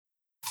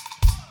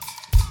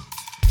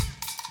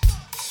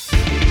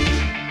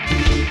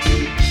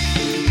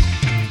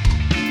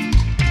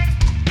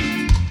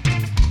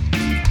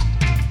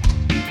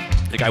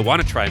like, I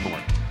want to try more.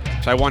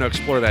 So I want to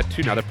explore that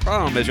too. Now, the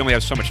problem is you only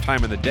have so much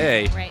time in the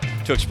day Right.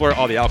 to explore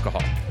all the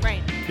alcohol.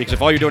 Right. Because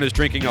if all you're doing is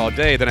drinking all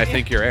day, then I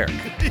think you're Eric.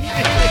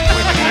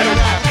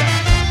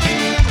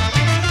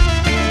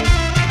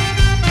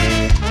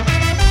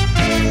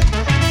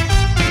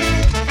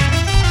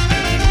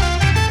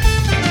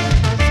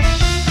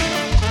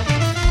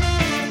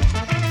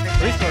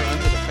 At least we're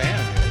under the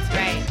fan here.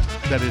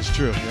 Right. That is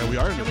true. Yeah, we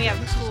are in And the we have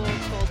this is cool,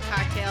 nice. cold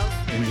cocktails.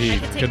 Indeed. I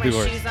can Could take be my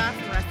worse. shoes off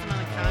and rest them on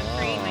the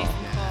concrete, nice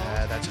and Yeah,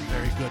 cold. that's a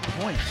very good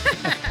point.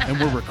 And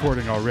we're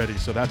recording already,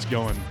 so that's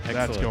going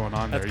Excellent.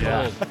 on there.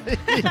 That's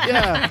Yeah.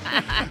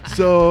 Yeah.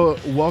 So,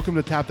 welcome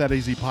to Tap That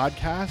AZ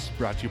podcast,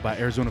 brought to you by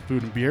Arizona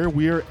Food and Beer.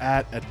 We're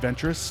at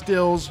Adventurous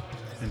Stills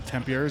in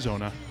Tempe,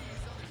 Arizona,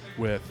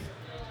 with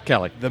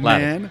Kelly. the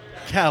Ladder. man,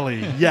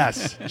 Kelly.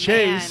 Yes,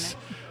 Chase.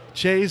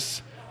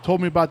 Chase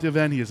told me about the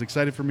event. He is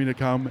excited for me to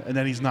come, and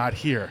then he's not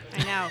here.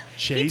 I know.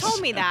 Chase? He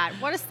told me that.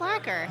 What a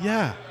slacker.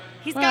 Yeah.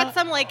 He's Well- got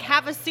some like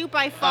have a soup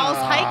by Falls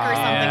hike or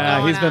something Yeah,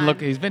 going he's been on.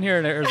 He's been here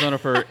in Arizona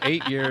for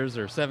 8 years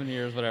or 7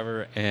 years,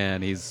 whatever,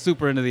 and he's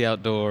super into the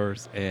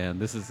outdoors. And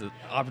this is an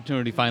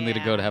opportunity finally to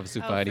Yeah. go to have a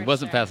soup Oh, pie. And he for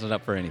wasn't sure. passing it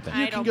up for anything. I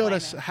You can don't go blame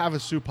to him. have a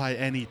soup pie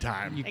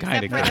anytime. You Except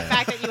kind for of the can.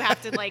 fact that you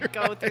have to like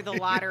go through the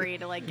lottery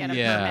to like get a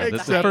Yeah, permit. the to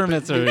Except hike.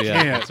 permits are.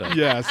 Yeah, Can't. that's right.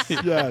 Yes,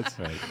 yes.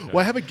 Right, Well,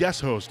 I have a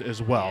guest host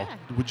as well.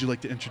 Yeah. Would you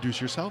like to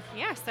introduce yourself?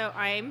 Yeah, so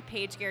I'm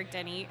Paige Garrick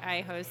Denny.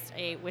 I host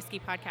a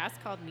whiskey podcast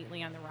called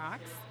Neatly on the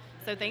Rocks.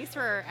 So thanks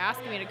for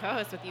asking me to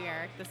co-host with you,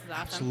 Eric. This is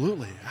awesome.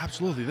 Absolutely,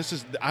 absolutely.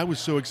 I was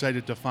so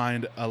excited to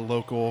find a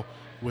local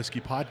whiskey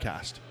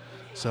podcast.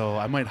 So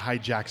I might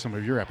hijack some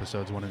of your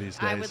episodes one of these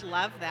days. I would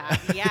love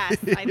that. Yes,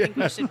 I think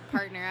we should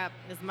partner up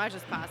as much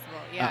as possible.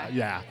 Yeah.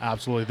 Yeah,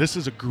 absolutely. This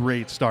is a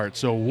great start.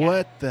 So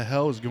what the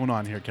hell is going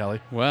on here,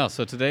 Kelly? Well,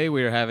 so today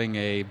we are having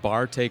a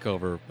bar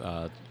takeover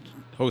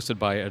hosted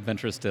by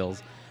Adventurous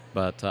Stills.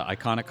 But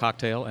Iconic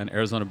Cocktail and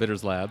Arizona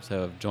Bitters Labs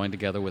have joined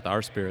together with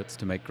our spirits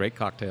to make great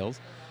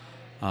cocktails.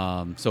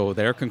 So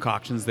their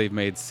concoctions, they've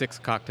made 6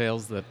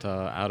 cocktails that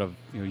out of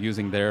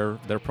using their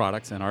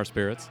products and our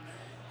spirits,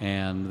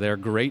 and they're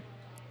great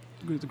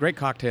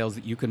cocktails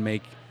that you can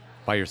make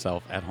by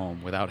yourself at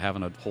home without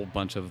having a whole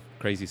bunch of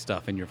crazy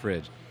stuff in your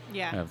fridge.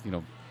 Yeah.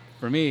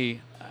 For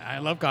me, I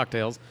love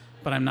cocktails,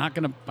 but I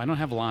don't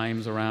have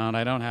limes around.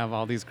 I don't have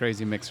all these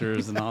crazy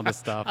mixers and all this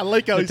stuff. I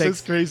like how he It says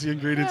takes- crazy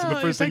ingredients, and the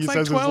Well, first it thing he takes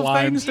says like is 12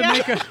 limes. things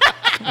to make a.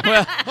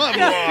 Well,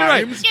 you're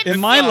right. limes. Get In the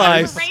my sauce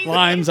life, crazy.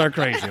 limes are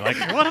crazy. Like,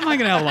 what am I going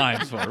to have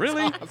limes for?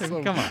 Really?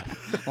 awesome. Come on.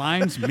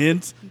 Limes,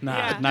 mint? Nah,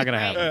 Yeah. not going to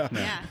happen.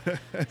 No.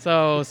 Yeah.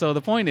 So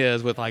the point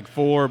is, with like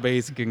 4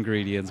 basic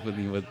ingredients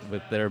with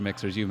their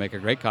mixers, you make a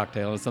great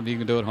cocktail. It's something you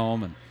can do at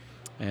home,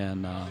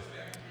 and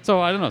so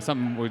I don't know,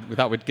 something we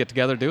thought we'd get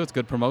together do. It's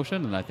good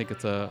promotion, and I think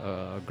it's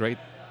a great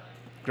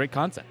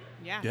concept.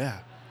 Yeah. Yeah, Yeah,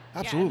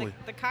 absolutely.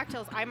 and the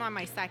cocktails, I'm on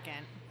my second.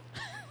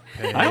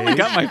 I only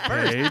got my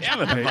first. Paige, Damn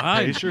it, I'm Paige,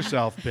 behind. pace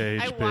yourself,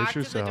 Paige. I Pace walked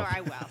in the yourself. door. I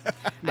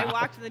will. I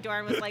walked in the door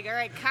and was like, all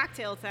right,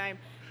 cocktail time.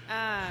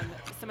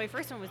 So my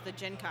first one was the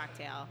gin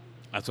cocktail.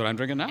 That's what I'm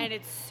drinking now. And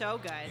it's so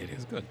good. It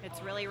is good.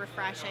 It's really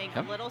refreshing,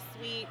 Yep. a little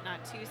sweet,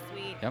 not too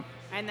sweet. Yep.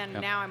 And then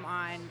Yep. now I'm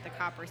on the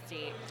Copper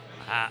State.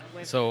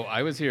 with- So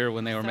I was here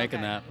when they were So making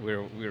good. that. We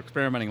were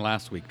experimenting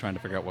last week, trying to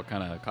figure out what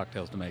kind of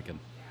cocktails to make, and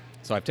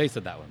so I've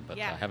tasted that one, but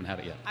Yeah. I haven't had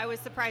it yet. I was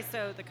surprised.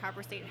 So the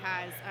Copper State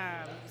has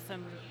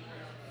some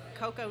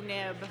cocoa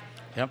nib.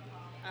 Yep.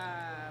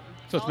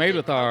 So it's salted made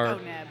with our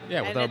cocoa nib. with And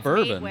our it's made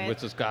bourbon, with-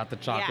 which has got the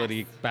chocolatey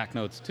Yes. back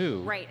notes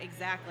too. Right,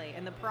 exactly.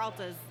 And the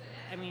Peraltas,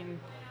 I mean,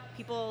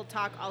 people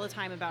talk all the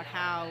time about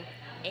how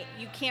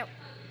you can't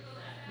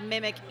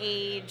mimic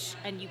age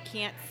and you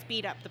can't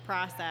speed up the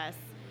process.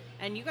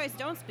 And you guys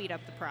don't speed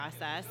up the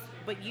process,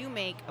 but you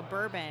make a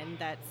bourbon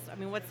that's, I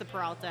mean, what's the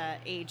Peralta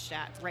aged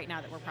at right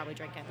now that we're probably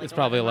drinking? Like It's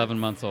probably 11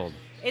 months? months old.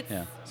 It's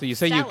Yeah. So you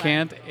say you stellar.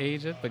 can't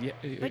age it, but yeah,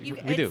 But you,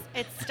 we do.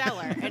 It's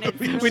stellar, and it's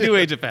We do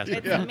age it faster.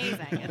 It's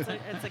amazing.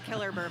 It's a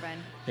killer bourbon.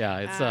 Yeah,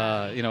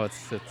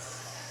 it's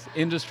it's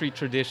industry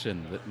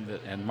tradition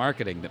and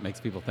marketing that makes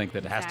people think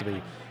that it has to be.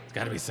 Exactly. It's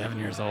got to be 7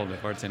 years old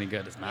before it's any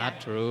good. It's not Yeah.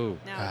 true.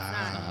 No, it's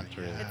Ah, not. Not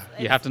true. yeah.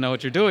 You have to know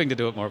what you're doing to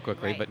do it more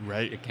quickly, Right. but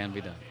Right. it can be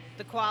done.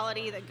 The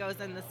quality that goes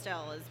in the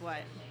still is what.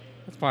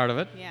 That's part of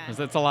it. Yeah.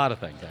 It's a lot of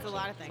things. a Actually.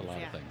 lot of things, It's a lot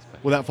yeah. of things.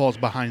 But Well, that falls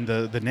behind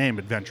the name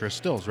Adventurous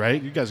Stills,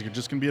 right? You guys are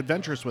just going to be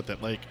adventurous with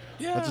it. Like,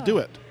 let's Yeah. do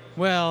it.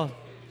 well,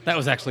 that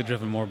was actually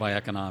driven more by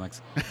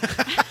economics.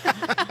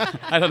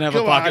 I don't have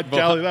Come a on, pocketbook.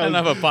 Kelly, that I don't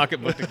was- have a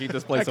pocketbook to keep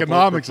this place afloat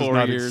Economics for is 4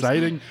 not years.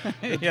 exciting.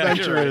 Yeah,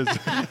 Adventure you're is.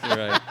 right. You're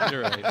right.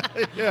 You're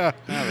right. Yeah.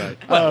 All right.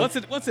 Well,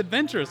 what's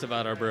adventurous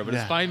about our bourbon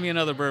Yeah. is find me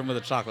another bourbon with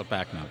a chocolate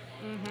back note.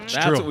 That's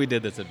true. what we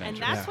did that's And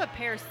adventurous. that's Yeah. what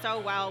pairs so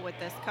well with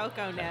this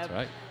cocoa nib That's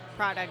right.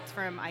 product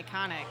from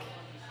Iconic.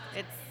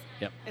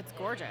 Yep. It's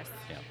gorgeous.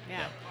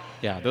 Yeah.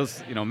 Yeah,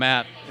 those,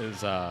 Matt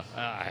is,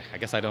 I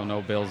guess I don't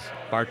know Bill's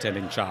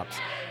bartending chops,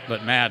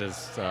 but Matt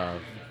is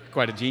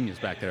quite a genius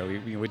back there.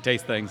 We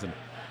taste things, and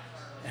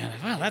And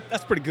wow,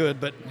 that's pretty good,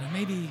 but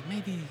maybe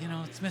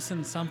it's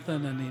missing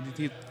something, and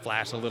you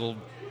flash a little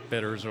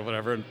bitters or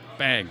whatever, and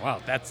bang,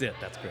 wow, that's it.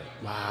 That's great.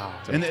 Wow.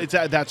 So And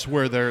that's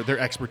where their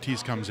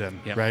expertise comes in,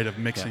 Yep. right? Of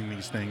mixing Yep.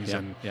 these things Yep.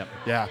 and Yep.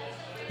 yeah.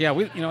 Yeah,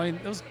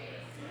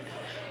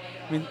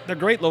 they're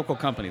great local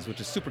companies, which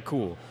is super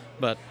cool,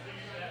 but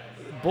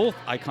both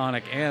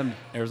Iconic and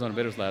Arizona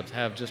Bitters Labs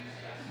have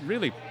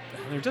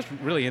they're just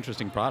really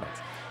interesting products.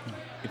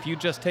 If you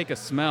just take a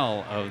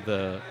smell of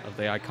the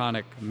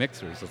Iconic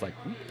mixers, it's like,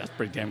 that's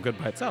pretty damn good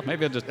by itself.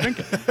 Maybe I'll just drink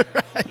it.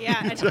 Yeah,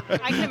 and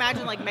I can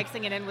imagine like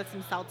mixing it in with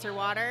some seltzer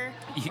water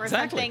or Exactly,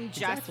 something just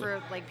exactly.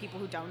 for like people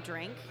who don't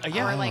drink,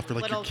 Yeah. or like for,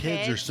 like, your little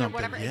kids or something,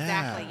 whatever. yeah.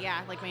 Exactly,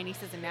 yeah, like my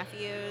nieces and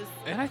nephews.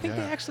 And I think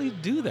Yeah. they actually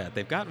do that.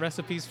 They've got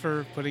recipes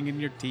for putting in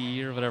your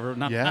tea or whatever.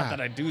 Not Yeah. that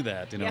I do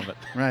that, Yeah. but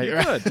Right, you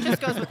right. could.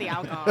 Just goes with the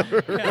alcohol.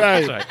 Right.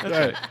 That's right.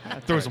 That's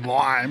right. Throw some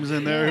limes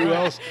in there. Who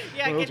else?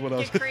 Yeah, what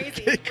else? get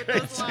crazy with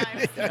those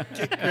limes.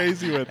 Get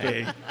crazy with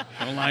it. Hey,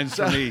 no lines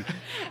for me.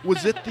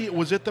 Was it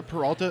the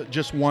Peralta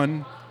just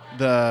won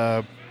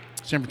the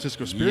San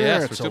Francisco Spirits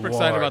Yes, we're super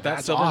excited Award? about that.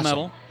 That's Silver awesome.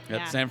 medal at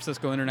Yeah. San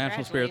Francisco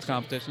International Spirits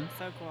Competition.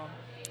 So cool.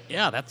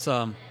 Yeah, that's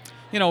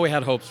we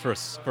had hopes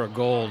for a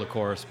gold, of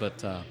course,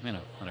 but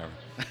whatever.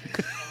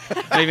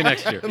 Maybe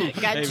next year. Maybe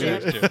Gotcha. next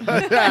year.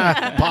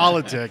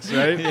 Politics,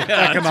 right? Yeah,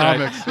 that's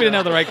Economics. right. We didn't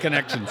have the right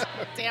connections.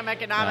 Damn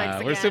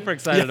economics We're again. super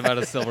excited about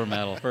a silver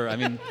medal.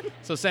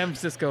 So San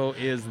Francisco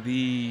is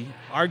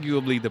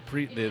arguably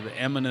the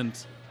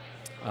eminent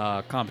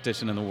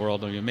competition in the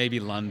world. I mean, maybe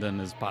London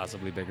is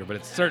possibly bigger, but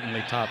it's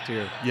certainly top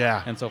tier.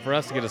 Yeah. And so for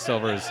us to get a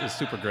silver is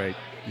super great.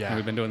 Yeah. And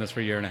we've been doing this for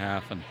a year and a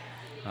half, and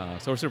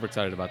so we're super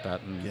excited about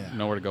that, and Yeah.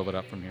 know where to go but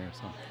up from here.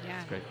 So Yeah.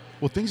 it's great.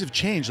 Well, things have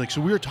changed. Like, so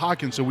we were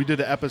talking. So we did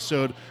an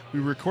episode. We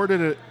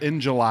recorded it in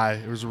July.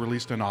 It was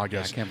released in Yeah, I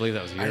August. can't believe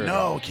that was a year I ago.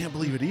 know. Can't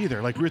believe it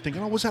either. Like, we were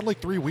thinking, was that like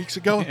 3 weeks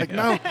ago? Like,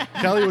 no,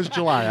 Kelly, it was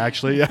July,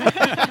 actually.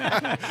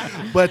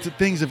 But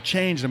things have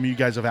changed. I mean, you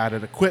guys have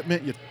added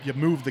equipment. You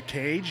moved the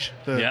cage.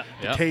 The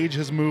cage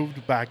has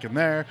moved back in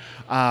there.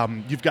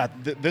 You've got,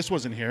 this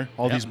wasn't here.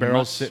 All Yep, these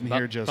barrels much- sitting about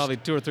here just. probably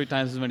 2 or 3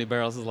 times as many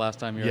barrels as the last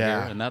time you were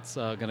Yeah. here, and that's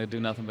going to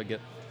do nothing but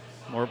get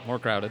more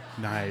crowded.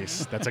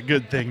 Nice. That's a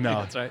good thing, though.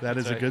 That's right, That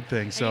that's is a right. good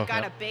thing. And So, you've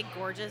got a big,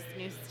 gorgeous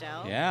new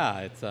still. Yeah,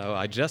 it's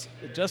I just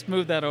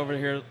moved that over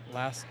here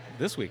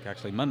this week,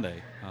 actually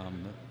Monday.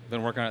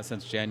 Been working on it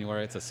since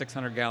January. It's a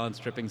 600-gallon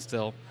stripping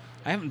still.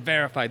 I haven't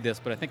verified this,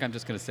 but I think I'm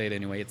just going to say it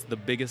anyway. It's the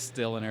biggest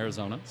still in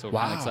Arizona, so we're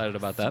Wow. excited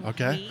about that.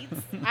 okay.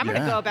 Needs. I'm going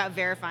to Yeah. go about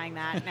verifying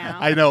that now.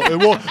 I know.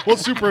 And we'll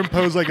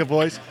superimpose like a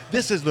voice.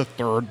 This is the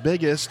third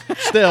biggest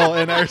still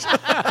in Arizona.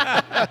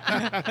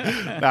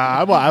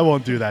 Nah, I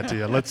won't do that to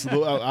you.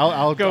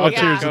 I'll Go I'll with it.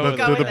 cheers Go to with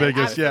the, it. to the with it,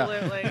 biggest. Yeah.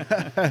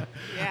 Absolutely.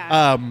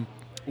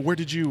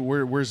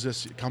 Yeah. Where's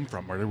this come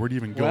from? Where do you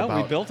even go Well,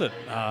 about? we built it.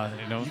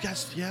 You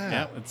guys,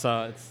 Yeah, it's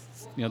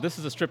this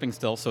is a stripping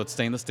still, so it's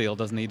stainless steel.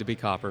 Doesn't need to be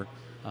copper.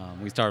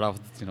 We start off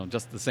with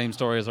just the same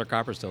story as our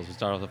copper stills. We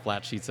start off with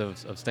flat sheets of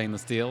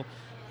stainless steel,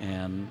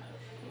 and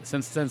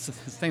since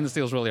stainless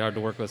steel is really hard to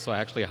work with, so I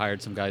actually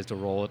hired some guys to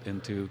roll it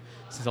into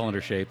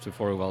cylinder shapes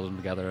before we welded them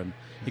together. And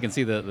you can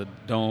see the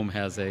dome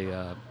has it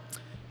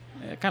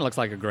kind of looks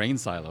like a grain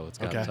silo. It's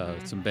got Okay.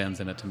 some bends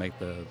in it to make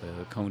the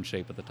cone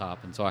shape at the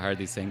top, and so I hired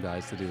these same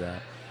guys to do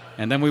that.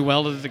 And then we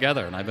welded it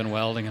together, and I've been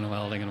welding and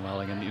welding and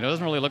welding, and it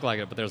doesn't really look like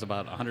it, but there's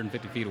about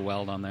 150 feet of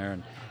weld on there,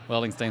 and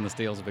welding stainless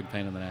steel is a big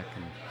pain in the neck.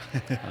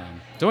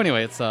 And, so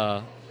anyway, it's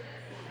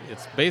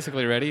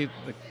basically ready.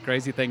 The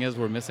crazy thing is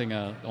we're missing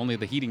only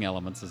the heating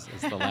elements is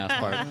the last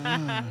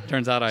part.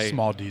 Turns out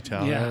Small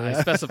detail. yeah,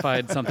 I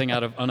specified something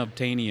out of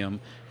unobtainium,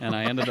 and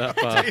I ended up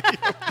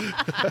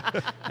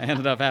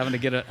having to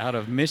get it out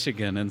of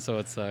Michigan, and so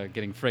it's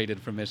getting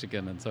freighted from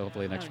Michigan, and so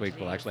hopefully next week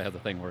we'll geez. actually have the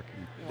thing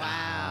working.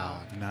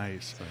 Wow.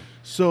 Nice.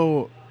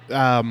 So,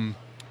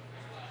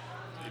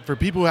 for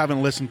people who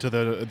haven't listened to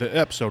the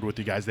episode with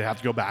you guys, they have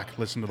to go back,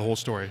 listen to the whole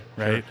story,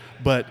 right? Sure.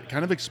 But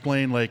kind of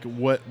explain like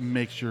what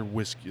makes your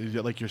whiskey,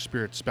 like your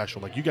spirit,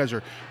 special. Like you guys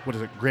are, what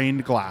is it,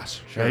 grained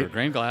glass, Sure, right?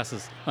 grain glass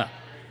is, well,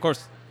 of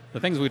course, the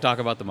things we talk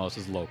about the most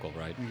is local,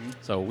 right? Mm-hmm.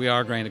 So we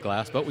are grained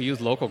glass, but we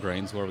use local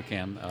grains where we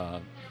can.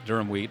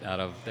 Durum wheat out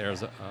of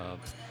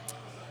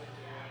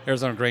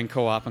Arizona Grain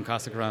Co-op in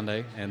Casa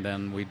Grande, and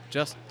then we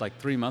just like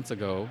 3 months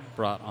ago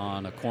brought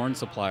on a corn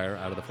supplier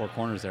out of the Four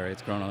Corners area.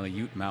 It's grown on the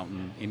Ute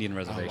Mountain Indian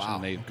Reservation. wow.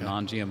 They Okay.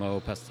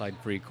 non-GMO,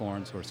 pesticide-free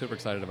corn, so we're super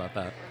excited about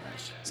that.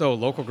 So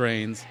local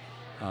grains,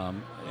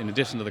 in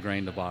addition to the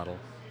grain to bottle,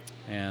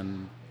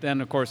 and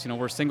then of course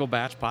we're single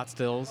batch pot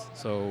stills,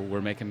 so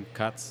we're making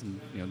cuts and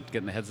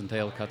getting the heads and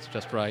tail cuts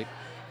just right.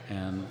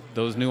 And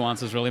those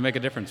nuances really make a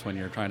difference when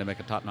you're trying to make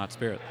a top-notch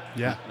spirit.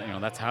 Yeah.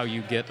 That's how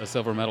you get a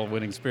silver medal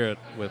winning spirit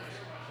with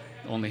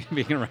only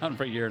being around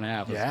for a year and a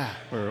half. Yeah.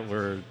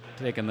 We're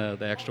taking the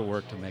extra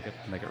work to make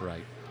it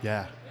right.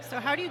 Yeah. So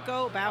how do you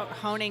go about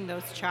honing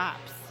those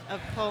chops of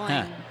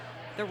pulling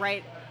the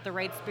right the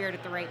right spirit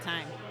at the right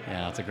time?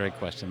 Yeah, that's a great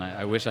question.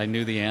 I wish I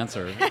knew the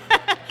answer.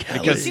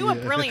 You do a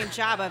brilliant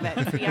job of it,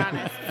 to be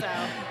honest. So.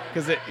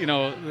 Because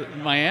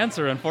my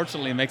answer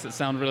unfortunately makes it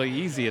sound really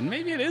easy, and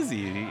maybe it is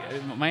easy.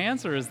 My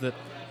answer is that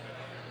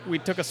we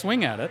took a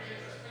swing at it,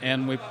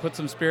 and we put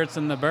some spirits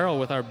in the barrel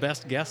with our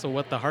best guess of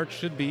what the heart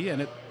should be,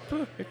 and it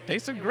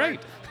tasted great.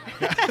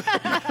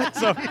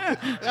 So,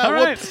 all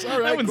right,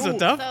 that one's so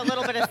tough. So a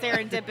little bit of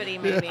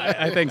serendipity, maybe.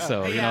 I think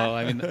so.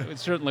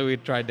 Certainly we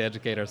tried to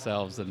educate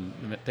ourselves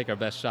and take our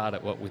best shot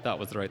at what we thought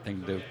was the right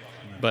thing to do.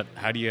 But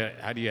how do you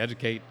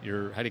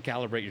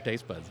calibrate your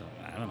taste buds?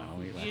 I don't know.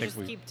 You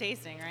just keep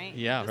tasting, right?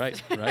 Yeah, right.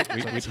 We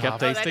kept tasting.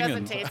 That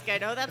doesn't taste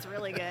good. Oh, that's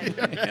really good.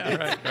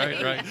 Yeah,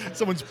 right.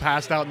 Someone's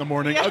passed out in the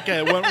morning. Yeah. Okay,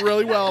 it went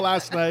really well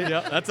last night.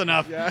 Yeah, that's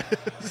enough. Yeah.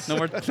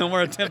 No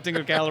more attempting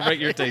to calibrate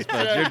your taste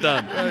buds. You're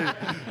done. Right.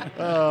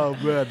 Oh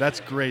man, that's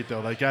great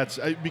though. Like that's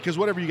because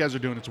whatever you guys are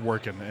doing, it's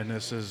working, and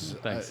this is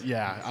thanks.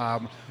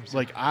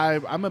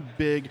 I'm a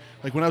big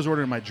when I was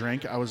ordering my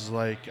drink, I was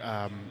like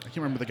I can't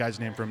remember the guy's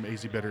name from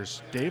AZ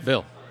Bitters. Dave?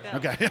 Bill.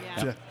 Okay.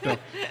 Yeah. Bill.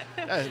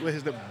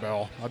 His name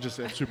Bill. I'll just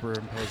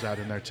superimpose that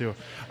in there too.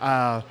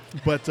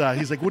 But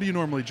he's like, "What do you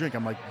normally drink?"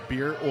 I'm like,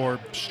 "Beer or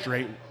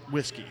straight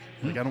whiskey."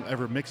 Like I don't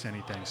ever mix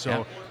anything.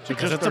 So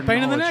because it's a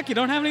pain in the neck. You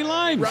don't have any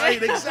limes.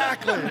 Right.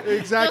 Exactly.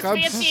 Those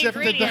I'm fancy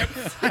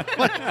ingredients.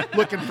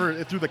 looking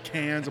through the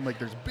cans. I'm like,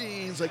 "There's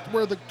beans. Like,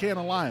 where are the can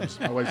of limes?"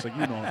 My wife's like,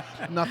 "You know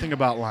nothing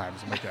about limes."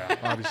 I'm like, "Yeah,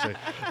 obviously."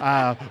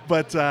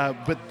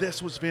 But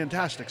this was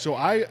fantastic. So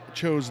I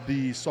chose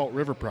the Salt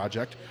River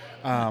Project.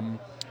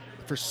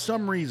 For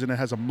some reason, it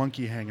has a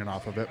monkey hanging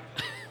off of it.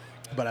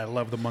 But I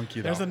love the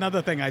monkey, though. There's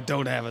another thing I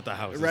don't have at the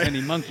house. Right.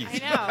 Any monkeys. I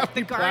know.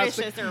 The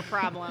garnishes are a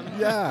problem.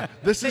 Yeah.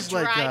 This is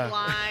dried like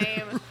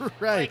lime.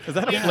 Right. Is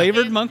that a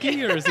flavored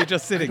monkey, or is he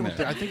just sitting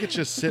there? I think it's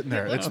just sitting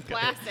there. It's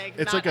plastic.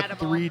 It's not like a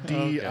edible.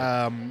 3D.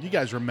 Okay. You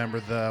guys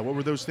remember what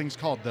were those things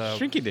called? The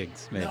Shrinky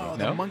Dinks, maybe. No,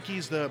 the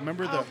monkeys.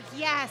 Remember the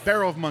yes.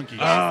 Barrel of Monkeys.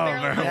 Yes,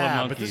 Barrel of yeah,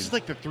 Monkeys. but this is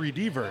like the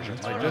 3D version.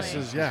 Like this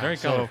is It's very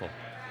colorful.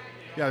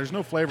 Yeah, there's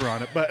no flavor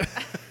on it, but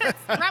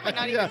Probably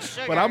not even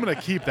sugar. but I'm gonna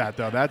keep that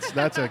though. That's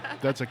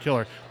a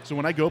killer. So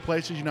when I go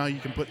places, you know how you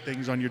can put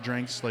things on your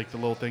drinks, like the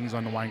little things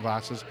on the wine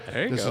glasses.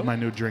 There you this go. is my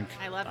new drink.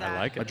 I love that. I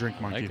like it. A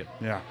drink monkey. Like it.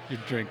 Yeah. Your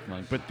drink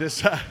monkey. But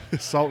this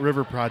Salt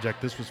River Project,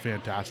 this was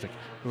fantastic.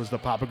 It was the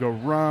Papago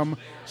rum,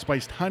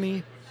 spiced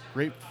honey,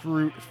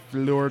 grapefruit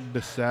fleur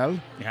de sel.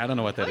 Yeah, I don't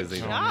know what that Good is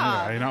either. job.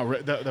 I know.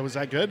 That was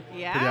that good?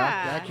 Yeah. Pretty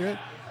accurate.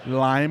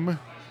 Lime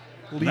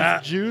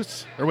leaf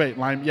juice. Or wait,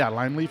 lime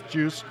leaf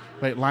juice.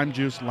 Wait, lime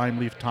juice, lime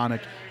leaf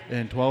tonic,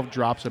 and 12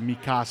 drops of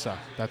Mikasa.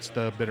 That's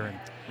the bittering.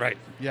 Right.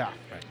 Yeah.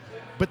 Right.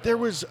 But there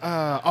was,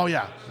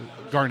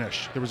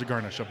 garnish. There was a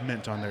garnish of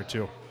mint on there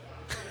too.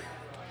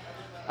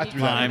 I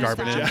threw that in the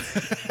garbage.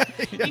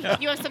 Yeah.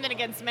 You have something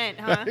against mint,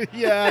 huh?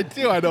 Yeah, I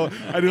do. I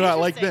do not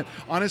like mint.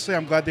 Honestly,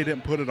 I'm glad they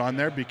didn't put it on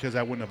there because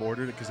I wouldn't have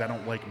ordered it because I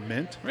don't like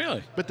mint.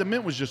 Really? But the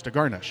mint was just a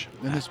garnish,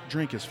 and this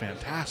drink is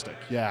fantastic.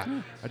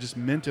 Yeah, I just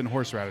mint and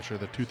horseradish are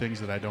the two things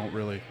that I don't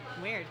really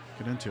Weird.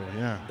 get into.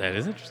 Yeah, That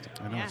is interesting.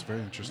 I know Yeah. it's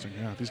very interesting.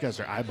 Yeah, these guys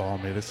are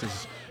eyeballing me. This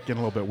is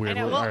getting a little bit weird.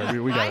 I know. All right,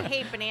 we I gotta,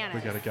 hate bananas.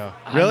 we gotta go.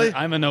 Really?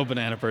 I'm a no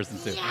banana person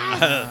too.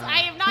 Yes,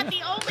 I am not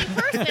the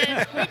only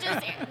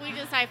person. We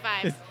just high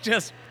five. It's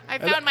just I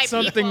found my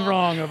something people.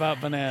 wrong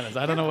about bananas.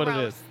 I don't know what it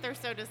Gross. is. They're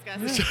so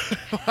disgusting.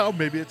 Well,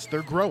 maybe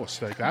they're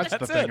gross. Like that's the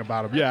That's thing it.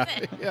 about them. Yeah,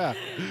 yeah.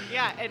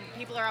 Yeah, and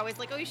people are always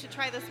like, "Oh, you should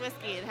try this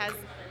whiskey. It has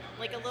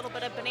like a little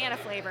bit of banana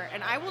flavor."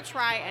 And I will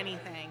try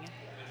anything,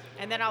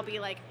 and then I'll be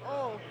like,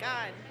 "Oh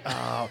God."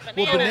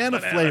 Well, banana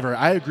flavor,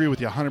 I agree with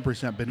you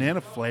 100%.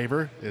 Banana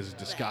flavor is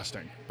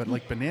disgusting. But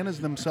like bananas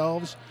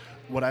themselves,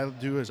 what I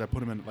do is I put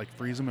them in,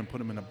 freeze them and put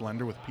them in a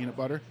blender with peanut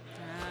butter.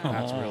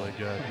 That's really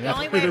good. The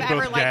only way I've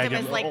ever liked them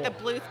is like the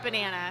Bluth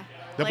banana.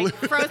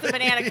 Frozen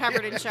banana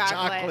covered in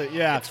chocolate. Chocolate,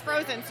 yeah. It's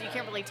frozen, so you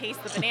can't really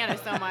taste the banana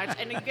so much,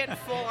 and you get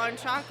full on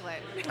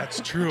chocolate. That's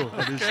true.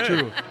 That is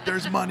true.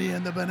 There's money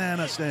in the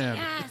banana stand.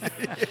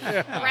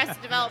 Yes.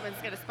 Arrested Development's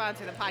going to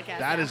sponsor the podcast.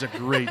 That now. is a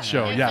great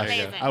show. It's Yes.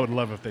 amazing. I would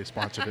love if they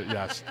sponsored it.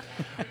 Yes.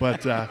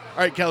 But, all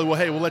right, Kelly. Well,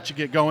 hey, we'll let you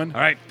get going.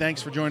 All right.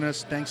 Thanks for joining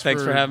us. Thanks for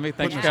having me.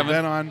 Thanks putting for coming. this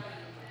event on.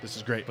 This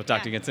is great. We'll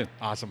talk to you again soon.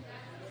 Awesome.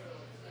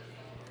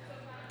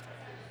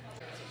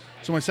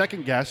 So my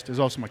second guest is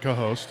also my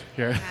co-host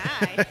here.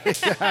 Hi.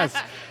 Yes.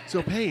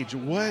 So Paige,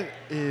 what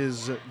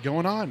is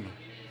going on?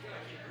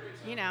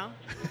 You know,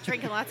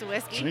 drinking lots of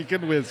whiskey,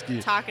 Drinking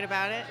whiskey. talking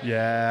about it.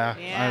 Yeah,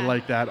 Yeah. I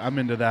like that. I'm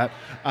into that.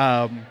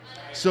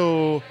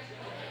 So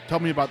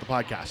tell me about the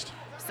podcast.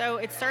 So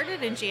it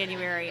started in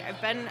January. I've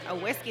been a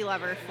whiskey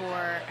lover for,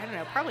 I don't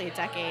know, probably a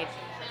decade.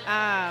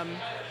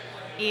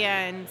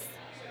 And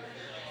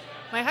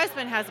my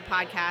husband has a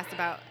podcast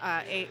about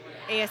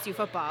ASU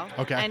football.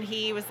 Okay. And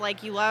he was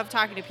like, you love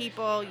talking to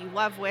people, you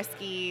love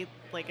whiskey,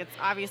 like it's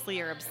obviously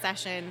your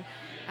obsession.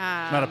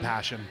 Not a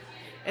passion.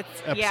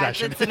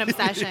 It's an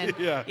obsession.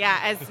 Yeah.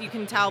 As you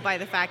can tell by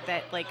the fact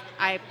that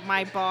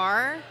my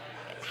bar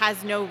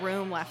has no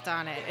room left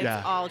on it. It's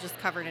Yeah. all just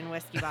covered in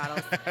whiskey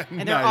bottles. And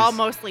they're Nice. all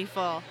mostly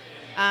full.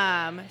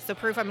 So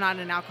proof I'm not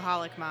an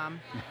alcoholic mom.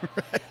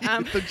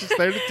 They're just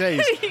there to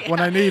taste when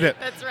I need it.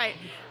 That's right.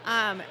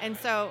 And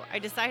so I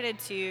decided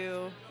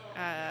to,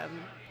 I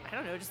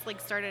don't know, just like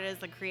start it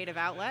as a creative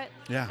outlet.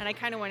 Yeah. And I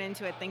kind of went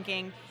into it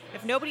thinking,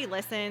 if nobody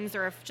listens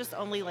or if just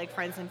only like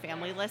friends and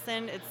family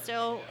listen, it's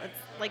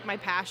like my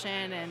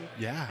passion, and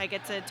I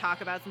get to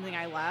talk about something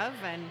I love,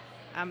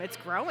 and it's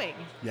growing.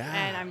 Yeah.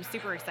 And I'm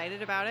super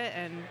excited about it.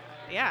 And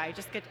I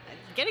just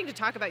getting to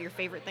talk about your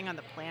favorite thing on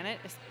the planet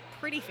is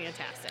pretty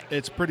fantastic.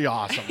 It's pretty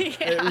awesome.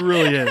 It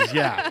really is,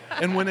 yeah.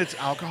 And when it's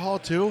alcohol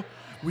too,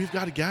 we've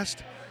got a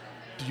guest.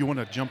 Do you want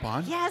to jump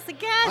on? Yes, a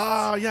guest.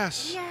 Oh,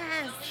 yes.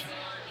 Yes.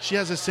 She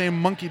has the same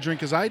monkey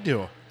drink as I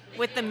do.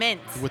 With the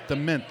mint. With the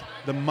mint.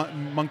 The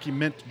monkey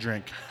mint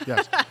drink.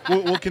 Yes.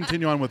 We'll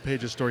continue on with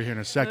Paige's story here in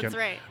a second. That's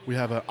right. We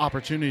have an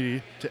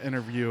opportunity to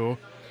interview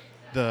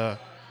the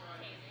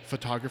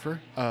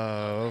photographer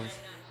of...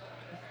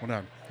 Hold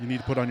on. You need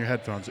to put on your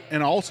headphones.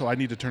 And also, I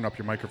need to turn up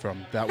your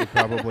microphone. That would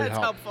probably That's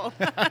help. helpful.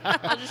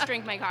 I'll just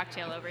drink my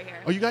cocktail over here.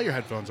 Oh, you got your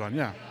headphones on,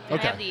 yeah.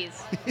 Okay. I have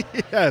these.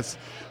 Yes.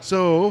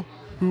 So,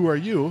 who are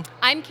you?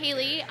 I'm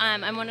Kaylee.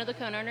 I'm one of the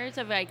co-owners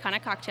of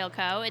Iconic Cocktail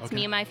Co. It's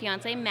me and my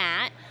fiance,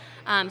 Matt.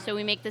 So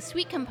we make the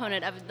sweet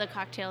component of the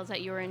cocktails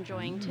that you're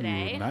enjoying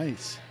today. Ooh,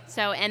 nice.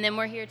 So, and then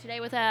we're here today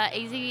with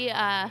AZ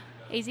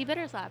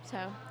Bitters Lab.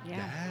 So,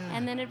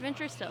 and then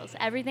Adventure Stills.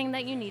 Everything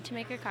that you need to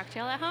make your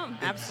cocktail at home.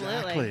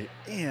 Absolutely. Exactly.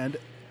 And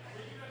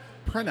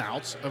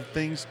printouts of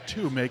things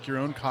to make your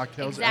own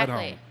cocktails at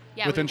home.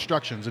 Yeah, with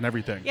instructions and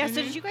everything. Yeah, so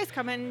did you guys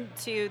come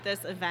into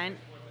this event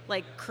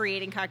like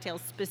creating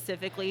cocktails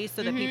specifically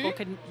so that people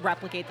could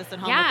replicate this at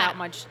home without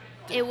much?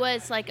 It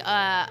was like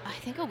I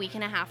think a week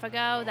and a half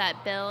ago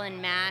that Bill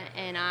and Matt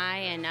and I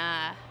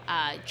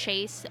and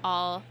Chase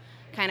all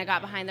kind of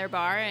got behind their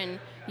bar and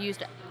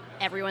used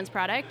everyone's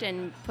product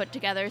and put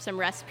together some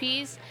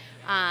recipes.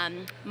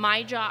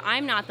 My job,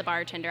 I'm not the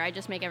bartender. I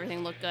just make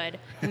everything look good.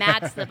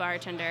 Matt's the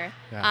bartender.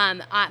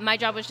 My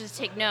job was just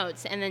to take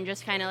notes and then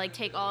just kind of like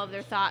take all of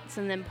their thoughts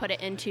and then put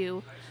it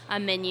into a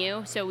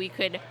menu so we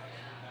could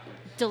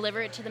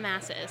deliver it to the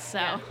masses.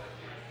 So.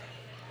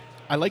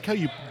 I like how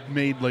you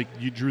made, like,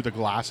 you drew the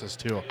glasses,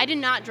 too. I did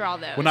not draw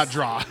those. Well, not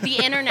draw.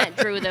 The internet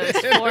drew those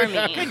for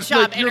me. Good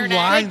job, like, your internet.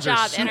 lines Good are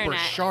job, super internet.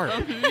 sharp.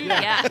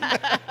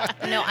 Yeah.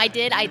 No, I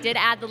did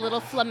add the little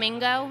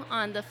flamingo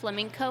on the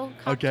flamenco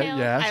cocktail. Okay,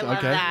 yes, I love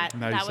okay. that.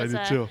 Nice, That was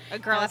I did, too. A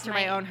girl That was after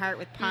my own heart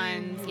with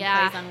puns and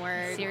yeah. plays on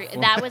words.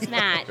 That was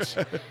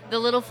Matt. The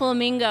little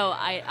flamingo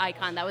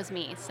icon, that was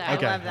me. So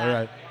Okay, I love that. all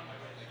right.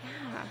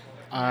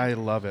 I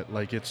love it.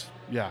 Like, it's,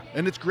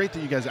 and it's great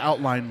that you guys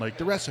outline, like,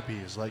 the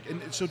recipes. Like,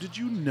 and so did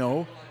you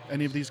know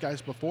any of these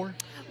guys before?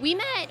 We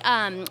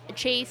met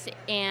Chase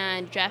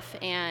and Jeff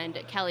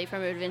and Kelly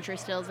from Adventure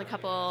Stills a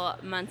couple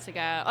months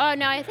ago. Oh,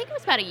 no, I think it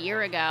was about a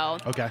year ago.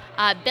 Okay.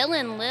 Bill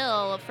and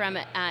Lil from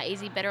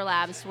AZ Bitter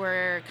Labs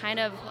were kind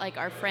of like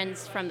our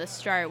friends from the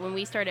start. When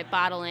we started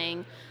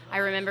bottling, I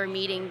remember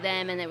meeting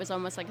them, and it was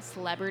almost like a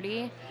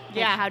celebrity.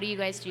 Like, how do you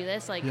guys do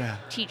this? Like,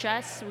 teach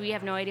us. We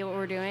have no idea what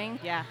we're doing.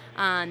 Yeah.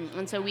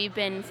 And so we've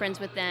been friends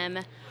with them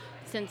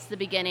since the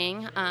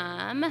beginning.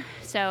 They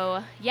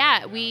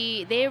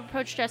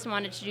approached us and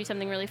wanted to do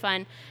something really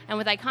fun. And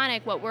with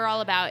Iconic, what we're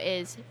all about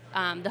is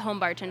the home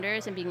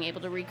bartenders and being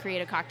able to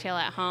recreate a cocktail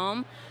at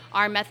home.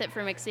 Our method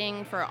for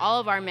mixing for all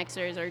of our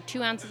mixers are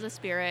 2 ounces of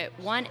spirit,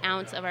 1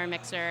 ounce of our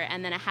mixer,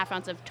 and then a half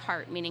ounce of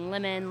tart, meaning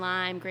lemon,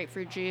 lime,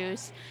 grapefruit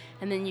juice.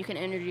 And then you can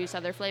introduce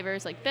other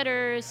flavors like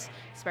bitters,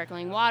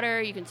 sparkling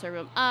water. You can serve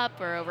them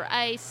up or over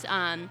ice.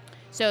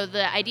 So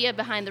the idea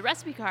behind the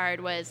recipe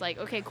card was like,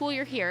 okay, cool,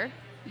 you're here.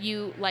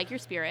 You like your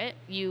spirit.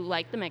 You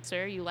like the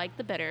mixer. You like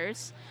the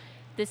bitters.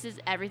 This is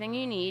everything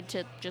you need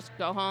to just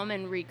go home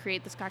and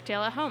recreate this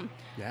cocktail at home.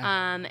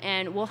 Yeah.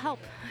 And we'll help.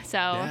 So,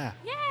 yeah.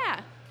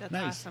 That's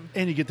Nice. awesome.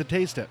 And you get to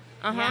taste it.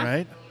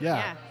 Right?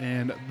 Yeah.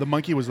 And the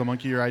monkey, was the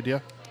monkey your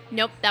idea?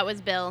 Nope, that was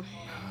Bill.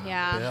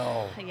 Yeah.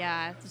 Bill.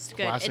 Yeah, it's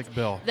good. Classic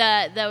Bill.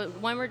 The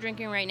one we're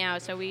drinking right now,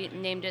 so we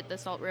named it the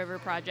Salt River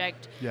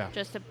Project. Yeah.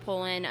 Just to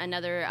pull in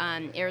another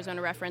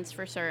Arizona reference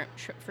for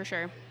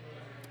sure.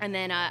 And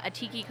then a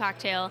tiki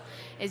cocktail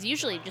is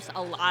usually just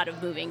a lot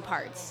of moving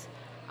parts.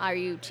 Are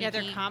you tiki? Yeah,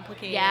 they're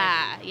complicated.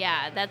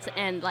 Yeah.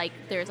 And like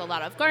there's a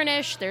lot of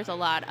garnish. There's a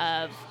lot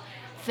of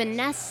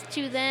finesse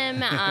to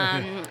them.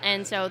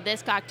 And so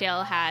this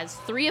cocktail has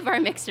 3 of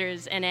our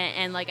mixers in it,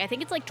 and like I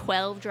think it's like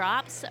 12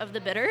 drops of the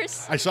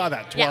bitters. I saw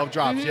that. 12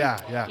 drops. Mm-hmm.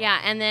 Yeah. Yeah,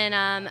 and then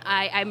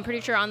I'm pretty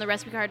sure on the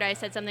recipe card I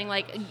said something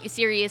like,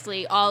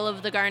 seriously, all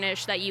of the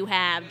garnish that you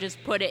have, just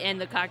put it in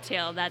the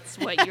cocktail. That's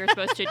what you're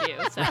supposed to do.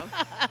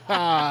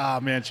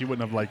 So. Man, she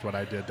wouldn't have liked what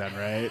I did then,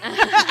 right?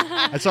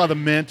 I saw the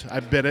mint. I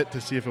bit it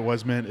to see if it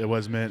was mint. It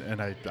was mint,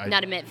 and I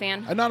Not a mint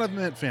fan? I'm not a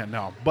mint fan,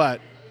 no,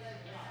 but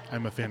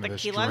I'm a fan of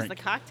this He drink. loves the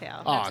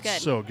cocktail. Oh, That's it's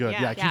good. so good.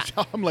 Yeah, I can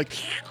tell. I'm like,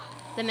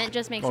 The mint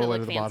just makes all it the way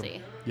look to the bottom.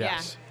 fancy.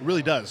 Yes, it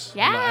really does.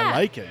 Yeah. I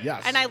like it.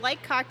 Yes. And I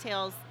like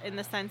cocktails in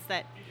the sense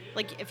that,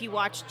 like, if you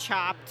watch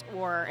Chopped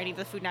or any of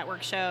the Food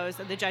Network shows,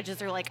 the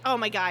judges are like, "Oh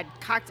my God,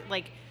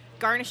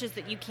 garnishes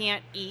that you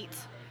can't eat."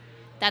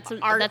 That's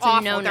are a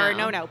awful. no-no. They're a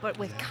no-no. But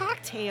with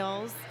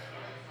cocktails,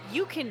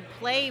 you can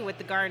play with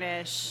the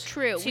garnish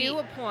True. to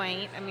a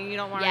point. I mean, you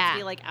don't want it to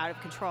be like out of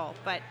control,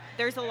 but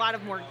there's a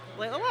lot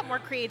more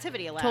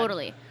creativity allowed.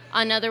 Totally.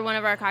 Another one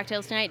of our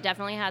cocktails tonight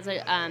definitely has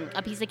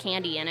a piece of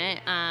candy in it.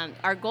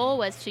 Our goal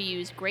was to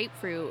use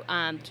grapefruit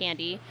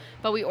candy,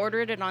 but we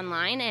ordered it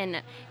online,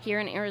 and here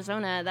in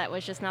Arizona, that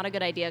was just not a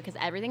good idea because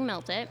everything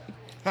melted.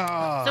 So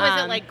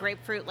is it like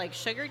grapefruit, like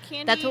sugar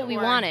candy? That's what we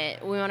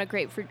wanted. We want a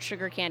grapefruit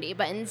sugar candy,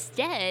 but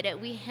instead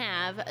we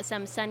have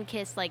some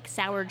Sunkist like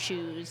sour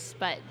chews.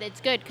 But it's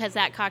good because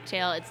that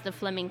cocktail, it's the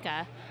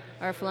flamenca.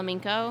 Or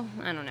flamenco,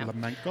 I don't know.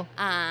 Flamenco.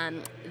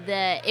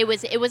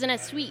 It wasn't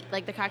as sweet.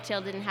 Like the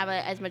cocktail didn't have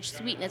as much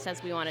sweetness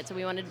as we wanted, so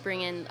we wanted to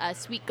bring in a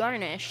sweet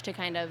garnish to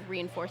kind of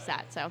reinforce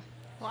that. So.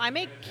 Well, I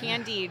make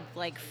candied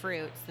like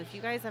fruits. If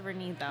you guys ever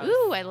need those,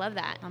 Ooh, I love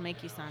that. I'll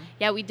make you some.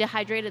 Yeah, we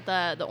dehydrated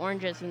the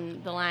oranges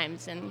and the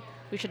limes, and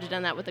we should have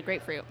done that with the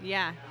grapefruit.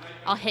 Yeah.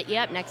 I'll hit you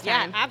up next Yeah,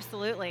 time.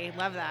 absolutely.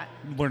 Love that.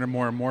 Learning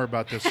more and more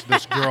about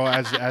this girl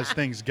as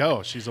things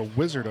go. She's a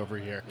wizard over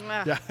here.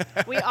 Yeah.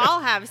 We all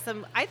have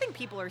some. I think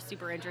people are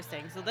super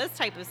interesting. So this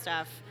type of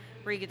stuff,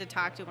 where you get to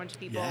talk to a bunch of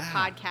people,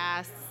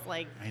 podcasts,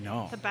 like I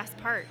know the best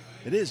part.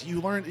 It is. You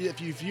learn if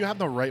you have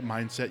the right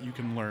mindset, you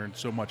can learn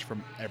so much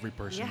from every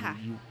person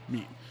you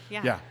meet.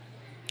 Yeah.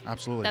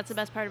 Absolutely. That's the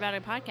best part about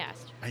a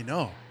podcast. I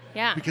know.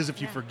 Yeah. Because if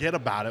you forget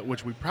about it,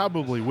 which we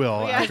probably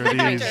will Yeah. after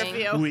these, After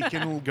a few. we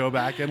can go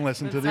back and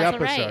listen to the That's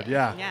episode. right.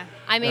 Yeah. Yeah.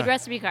 I made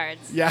recipe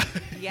cards. Yeah.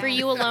 For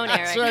you alone,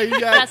 Eric. That's right. Yeah.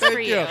 Just thank for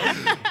you.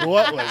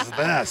 What was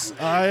this?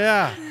 Oh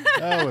yeah.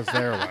 There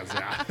was.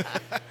 Yeah.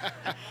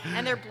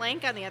 And they're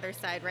blank on the other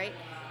side, right?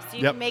 So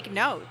you Yep. can make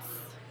notes.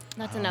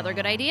 That's another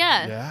good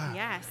idea. Yeah.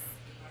 Yes.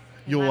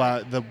 You'll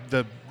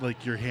the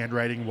like your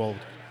handwriting will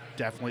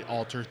definitely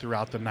alter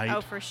throughout the night. Oh,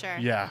 for sure.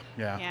 Yeah.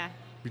 Yeah.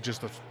 Be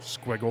just a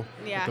squiggle.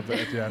 Yeah. At the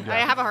end. I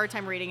have a hard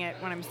time reading it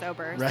when I'm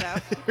sober. Right.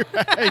 So.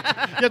 Right.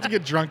 You have to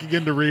get drunk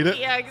again to read it.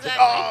 Yeah, exactly.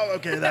 Oh,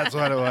 okay, that's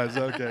what it was.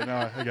 Okay,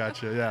 no, I got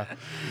you. Yeah.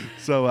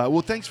 So,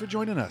 well, thanks for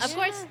joining us. Of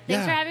course. Thanks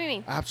Yeah. for having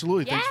me.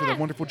 Absolutely. Thanks for the Yeah.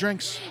 wonderful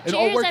drinks. And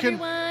Cheers, where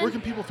everyone.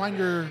 can people find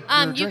your You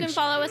can drinks?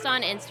 follow us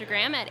on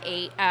Instagram at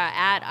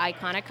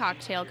Iconic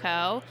Cocktail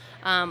Co.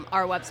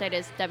 Our website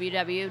is I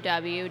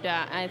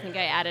think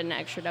I added an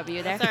extra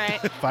W there. That's all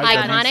right. 5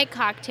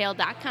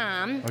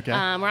 IconicCocktail.com. Okay.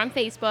 We're on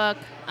Facebook.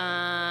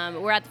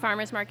 We're at the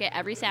Farmers Market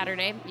every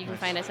Saturday. You can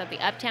find us at the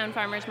Uptown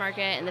Farmers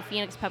Market and the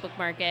Phoenix Public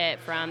Market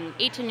from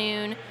 8 to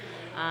noon.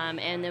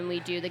 And then we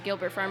do the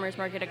Gilbert Farmers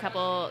Market a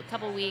couple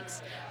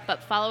weeks.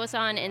 But follow us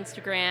on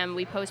Instagram.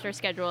 We post our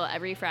schedule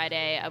every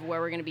Friday of where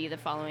we're going to be the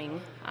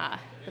following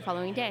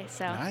day.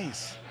 So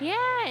Nice. yeah,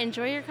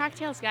 enjoy your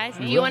cocktails, guys.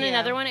 Do will. you want Yeah.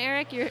 another one,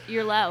 Eric?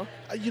 You're low.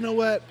 You know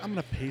what? I'm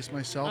going to pace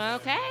myself.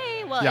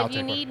 Okay. Well, Yeah, I'll if you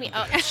take one. need me,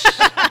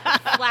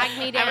 flag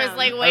me down. I was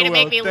like, I way to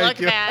make will, me thank look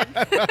you. bad.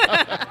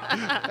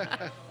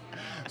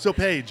 So,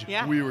 Paige,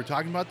 Yeah. we were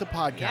talking about the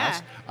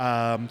podcast.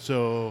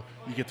 So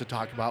you get to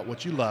talk about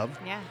what you love.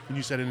 Yeah. And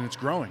you said it, and it's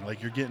growing.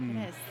 Like you're getting.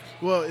 It is.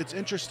 Well, it's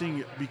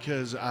interesting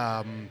because,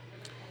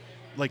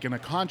 like in a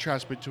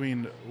contrast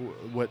between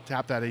what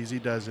Tap That AZ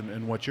does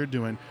and what you're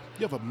doing,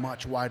 you have a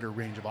much wider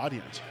range of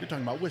audience. You're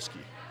talking about whiskey,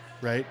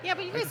 right? Yeah,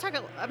 but you guys talk.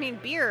 I mean,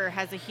 beer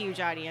has a huge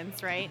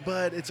audience, right?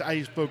 But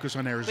I focus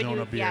on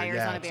Arizona beer.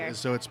 Arizona it's- beer.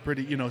 So it's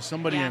pretty,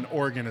 somebody Yeah. in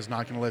Oregon is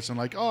not going to listen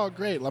like, oh,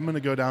 great, I'm going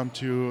to go down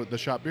to the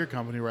Shop Beer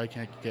Company where I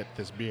can't get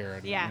this beer.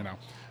 And, Yeah.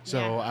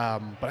 So,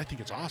 but I think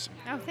it's awesome.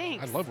 Oh,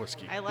 thanks. I love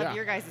whiskey. I love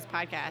your guys'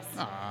 podcast.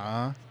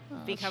 Aww.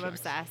 Become shucks.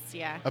 obsessed.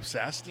 Yeah.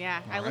 Obsessed? Yeah,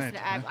 I All listen.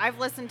 right. I've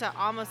listened to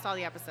almost all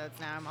the episodes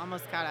now. I'm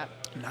almost caught up.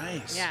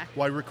 Nice. Yeah.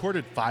 Well, I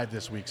recorded 5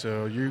 this week,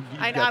 so you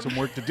I know, got I'm- some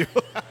work to do.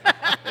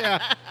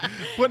 Yeah.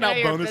 Putting out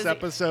You're bonus busy-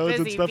 episodes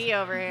and busy stuff. bee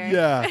over here.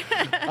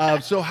 Yeah.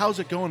 So how's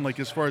it going? Like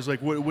as far as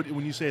like what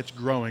when you say it's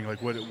growing,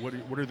 like what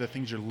are the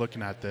things you're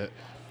looking at that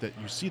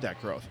you see that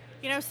growth?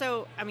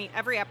 So I mean,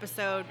 every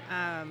episode,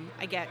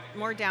 I get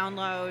more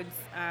downloads,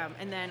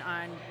 and then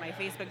on my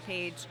Facebook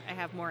page, I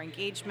have more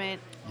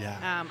engagement.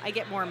 Yeah. I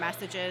get more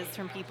messages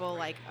from people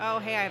like, "Oh,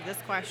 hey, I have this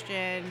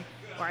question,"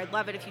 or "I'd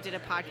love it if you did a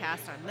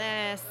podcast on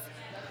this,"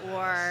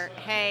 or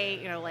 "Hey,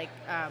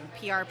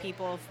 PR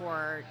people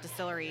for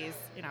distilleries,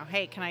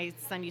 hey, can I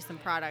send you some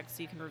products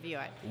so you can review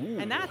it?" Ooh,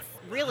 and that's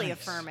really nice.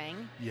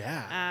 affirming.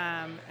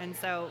 Yeah.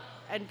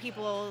 And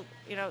people,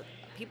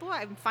 people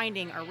I'm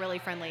finding are really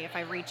friendly if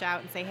I reach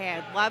out and say, hey,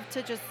 I'd love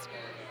to just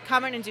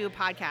come in and do a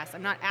podcast.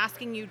 I'm not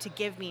asking you to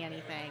give me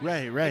anything.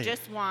 Right. I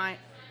just want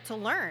to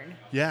learn.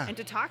 Yeah. And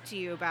to talk to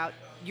you about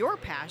your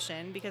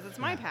passion because it's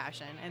my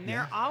passion. And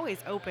they're always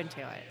open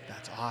to it.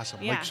 That's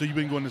awesome. Yeah. Like, so you've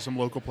been going to some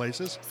local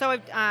places? So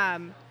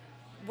I've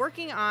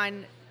working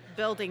on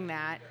building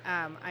that.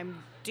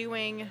 I'm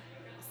doing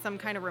some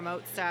kind of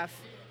remote stuff.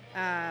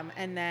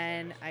 And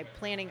then I'm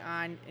planning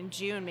on, in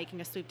June,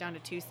 making a swoop down to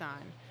Tucson.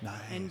 Nice.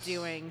 And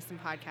doing some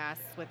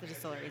podcasts with the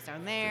distilleries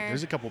down there.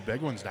 There's a couple big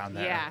ones down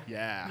there.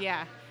 Yeah.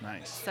 Yeah.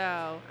 Nice.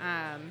 So,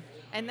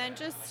 and then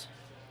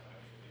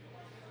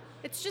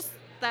it's just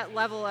that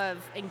level of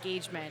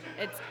engagement.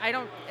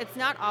 It's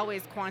not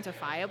always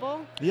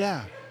quantifiable.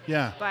 Yeah.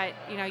 Yeah. But,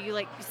 you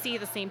like see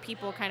the same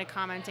people kind of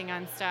commenting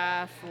on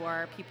stuff,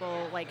 or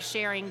people like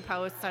sharing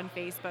posts on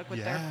Facebook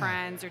with their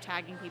friends or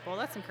tagging people.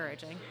 That's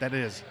encouraging. That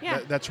is.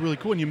 Yeah. That's really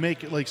cool. And you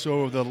make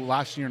so the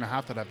last year and a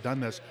half that I've done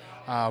this,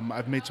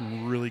 I've made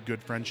some really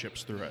good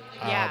friendships through it.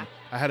 Yeah.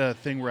 I had a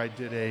thing where I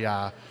did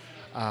a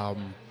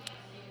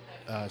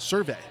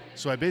survey.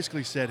 So I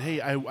basically said,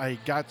 hey, I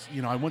got,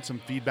 I want some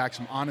feedback,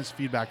 some honest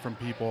feedback from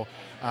people.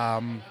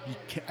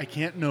 I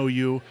can't know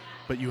you,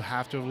 but you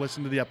have to have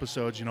listened to the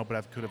episodes, but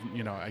I could have,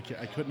 I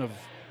couldn't have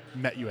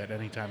met you at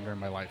any time during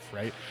my life,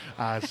 right?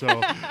 So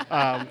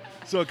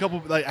a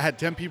couple, I had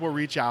 10 people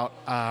reach out,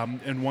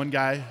 and one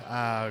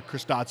guy,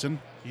 Chris Dodson,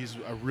 he's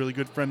a really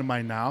good friend of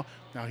mine now.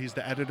 Now he's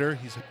the editor.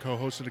 He's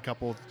co-hosted a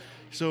couple.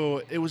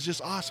 So it was just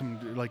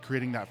awesome, like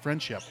creating that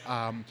friendship.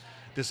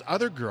 This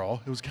other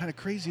girl, it was kind of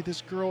crazy.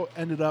 This girl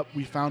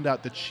we found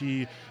out that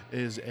she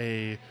is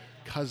a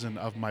cousin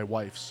of my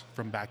wife's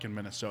from back in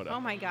Minnesota.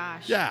 Oh my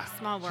gosh. Yeah.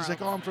 Small world. She's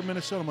like, oh, I'm from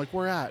Minnesota. I'm like,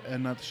 where at?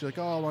 And she's like,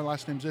 oh, my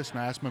last name's this. And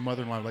I asked my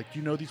mother-in-law, like, do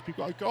you know these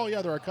people? Like, oh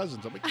yeah, they're our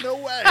cousins. I'm like, no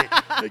way.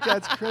 Like,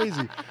 that's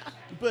crazy.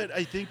 But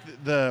I think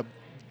the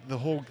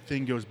whole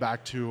thing goes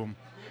back to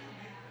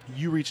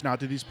you reaching out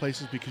to these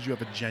places because you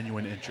have a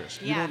genuine interest.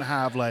 Yeah. You don't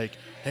have like,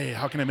 hey,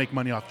 how can I make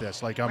money off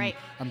this? Like Right.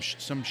 I'm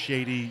some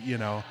shady,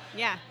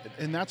 Yeah.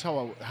 And that's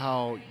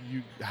how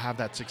you have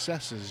that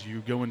success is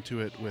you go into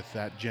it with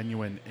that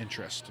genuine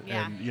interest.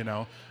 Yeah.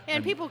 And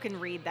And people can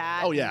read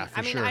that. Oh, yeah,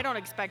 for sure. I don't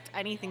expect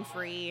anything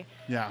free.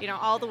 Yeah.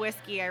 All the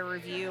whiskey I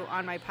review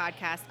on my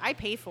podcast, I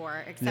pay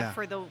for, except Yeah.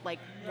 for the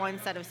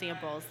one set of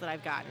samples that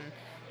I've gotten.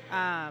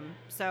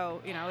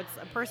 So it's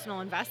a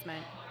personal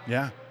investment.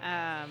 Yeah.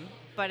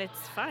 But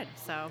it's fun.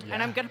 So, Yeah.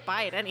 and I'm gonna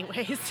buy it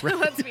anyways.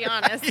 Let's be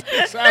honest.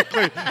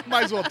 Exactly.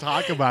 Might as well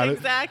talk about it.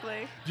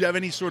 Exactly. Do you have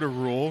any sort of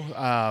rule?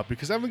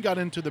 Because I haven't got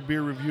into the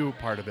beer review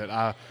part of it.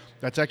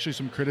 That's actually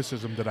some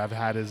criticism that I've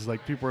had is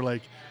like people are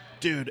like,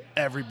 dude,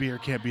 every beer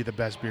can't be the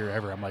best beer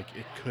ever. I'm like,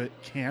 it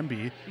can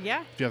be.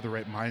 Yeah. If you have the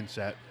right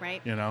mindset.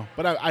 Right.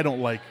 But I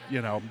don't like,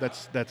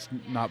 that's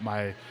not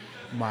my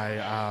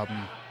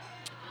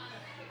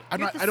I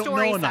don't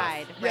know enough.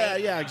 Side, right?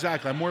 Yeah,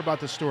 exactly. I'm more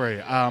about the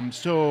story.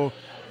 So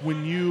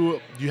when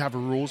you have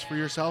rules for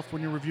yourself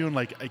when you're reviewing,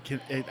 like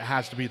it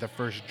has to be the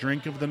first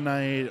drink of the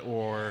night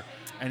or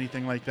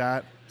anything like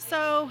that?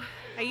 So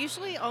I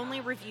usually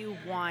only review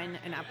one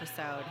an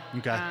episode.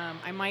 Okay.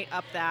 I might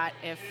up that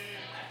if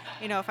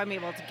I'm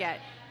able to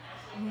get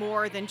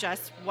more than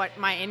just what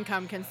my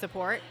income can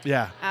support.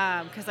 Yeah.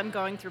 Because I'm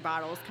going through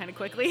bottles kind of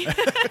quickly.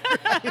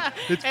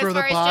 It's as for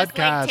the far as just,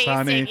 podcast, tasting.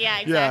 honey. Yeah,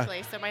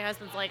 exactly. So my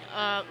husband's like,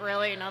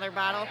 really? Another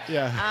bottle?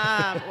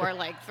 Yeah. Or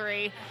like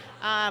 3.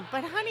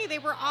 But honey, they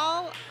were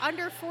all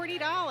under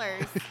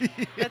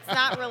 $40. That's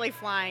not really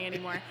flying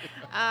anymore.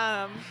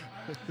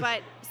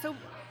 But so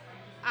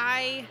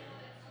I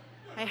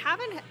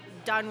haven't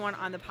done one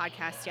on the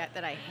podcast yet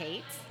that I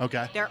hate.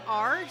 Okay. There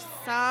are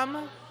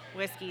some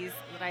whiskeys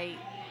that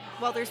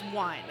there's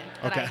one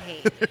that I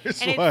hate.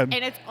 There's and one.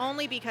 It's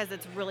only because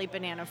it's really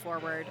banana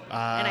forward.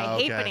 And I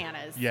hate okay.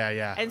 bananas.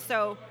 Yeah. And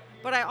so,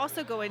 but I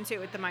also go into it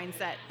with the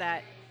mindset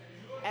that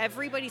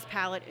everybody's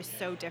palate is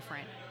so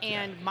different.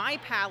 And my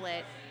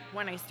palate,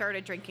 when I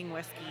started drinking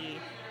whiskey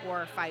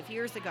 4 or 5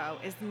 years ago,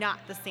 is not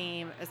the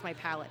same as my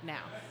palate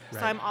now.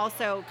 Right. So I'm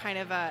also kind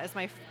of as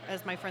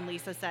my friend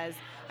Lisa says,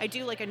 I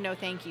do like a no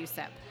thank you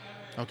sip.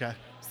 Okay.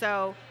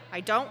 So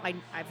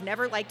I've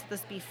never liked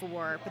this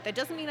before, but that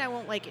doesn't mean I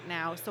won't like it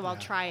now. So I'll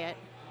try it.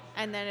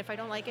 And then if I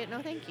don't like it,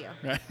 no thank you.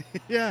 Right.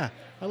 Yeah.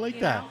 I like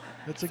You that. know?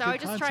 That's a So good I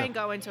just concept. try and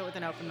go into it with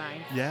an open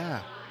mind.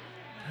 Yeah.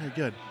 Very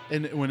good.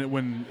 And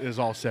when it is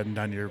all said and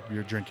done,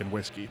 you're drinking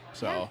whiskey.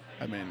 So,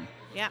 Yeah. I mean,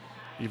 Yeah.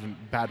 even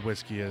bad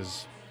whiskey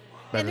is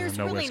better And there's than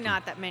no really whiskey.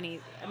 not that many.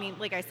 I mean,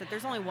 like I said,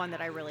 there's only one that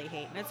I really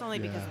hate, and it's only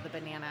because Yeah. of the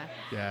banana.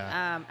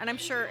 Yeah. And I'm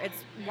sure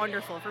it's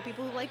wonderful for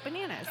people who like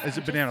bananas. Is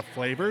it banana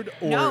flavored?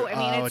 Or, No, I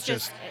mean, oh, it's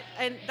just,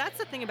 and that's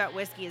the thing about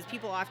whiskey is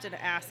people often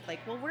ask,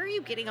 like, well, where are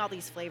you getting all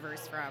these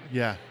flavors from?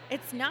 Yeah.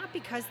 It's not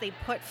because they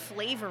put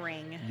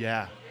flavoring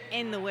Yeah.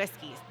 in the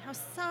whiskeys. Now,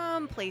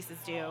 some places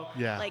do.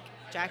 Yeah. Like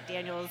Jack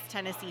Daniel's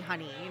Tennessee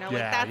Honey. Yeah, like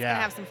that's yeah. going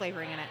to have some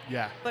flavoring in it.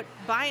 Yeah. But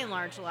by and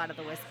large, a lot of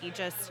the whiskey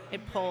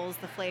it pulls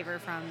the flavor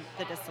from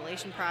the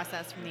distillation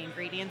process, from the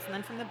ingredients, and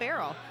then from the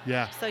barrel.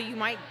 Yeah. So you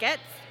might get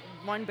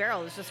one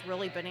barrel that's just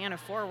really banana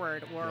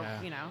forward, or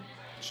Yeah.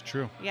 It's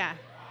true. yeah.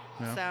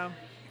 Yeah. So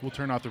We'll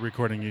turn off the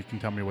recording. You can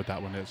tell me what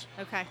that one is.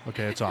 okay.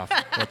 Okay, it's off.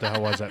 What the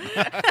hell was it?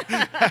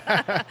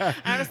 I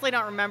honestly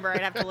don't remember.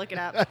 I'd have to look it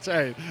up. That's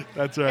right.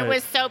 That's right. It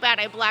was so bad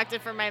I blocked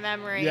it from my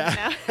memory.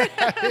 Yeah. You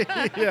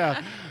know?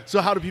 Yeah.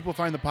 So how do people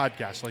find the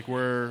podcast? Like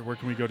where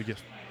can we go to get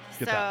that?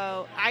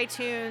 So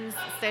iTunes,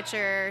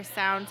 Stitcher,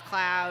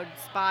 SoundCloud,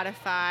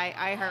 Spotify,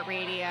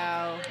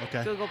 iHeartRadio,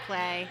 Okay. Google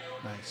Play.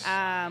 Nice.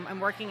 I'm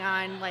working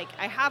on,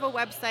 I have a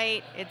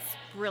website. It's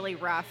really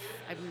rough.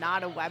 I'm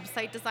not a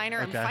website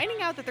designer. Okay. I'm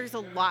finding out that there's a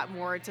lot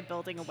more to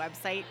building a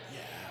website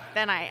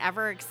than I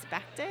ever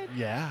expected.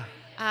 Yeah.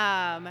 So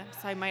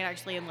I might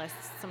actually enlist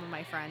some of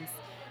my friends.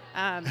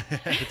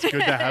 It's good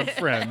to have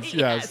friends.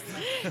 Yes.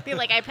 Feel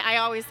like I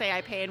always say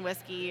I pay in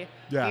whiskey,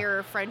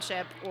 beer,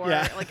 friendship, or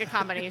like a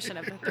combination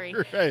of the three.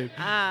 Right.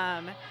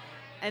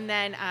 And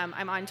then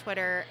I'm on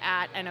Twitter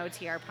at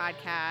NOTR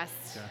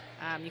Podcast.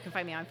 Yeah. You can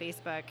find me on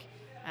Facebook.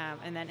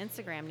 And then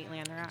Instagram, Neatly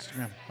on the Rocks.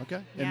 Instagram,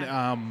 okay.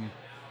 Yeah. And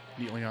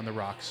Neatly on the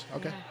Rocks.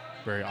 Okay. Yeah.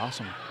 Very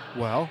awesome.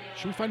 Well,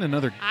 should we find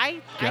another guest?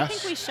 I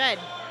think we should.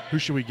 Who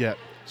should we get?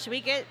 Should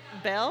we get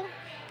Bill?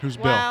 Who's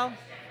Bill?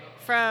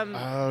 From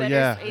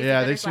Bitters,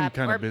 they seem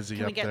kind of busy up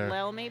there. Can we get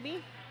Lil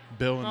maybe?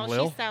 Bill and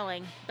Lil? She's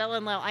selling. Bill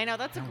and Lil. I know,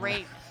 that's a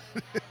great.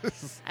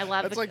 I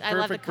love that's like I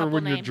love the perfect for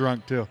when name. you're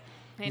drunk, too.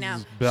 I know.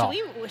 Bill.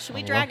 Should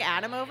we drag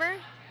Adam over?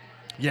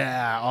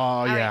 Yeah. Oh,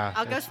 All yeah. Right,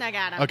 I'll go snag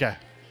Adam. Okay.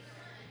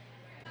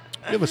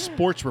 We have a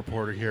sports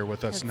reporter here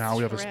with us now.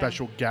 We have a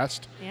special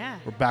guest. Yeah.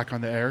 We're back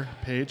on the air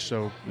page,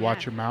 so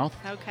watch your mouth.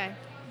 Okay.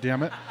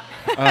 Damn it.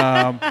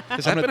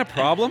 Has that been a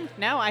problem?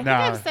 No, I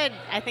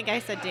think I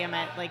said damn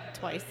it like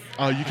twice.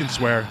 Oh, you can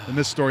swear. And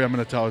this story I'm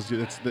going to tell is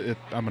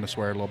I'm going to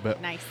swear a little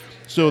bit. Nice.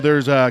 So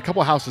there's a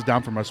couple of houses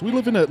down from us. We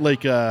live in it's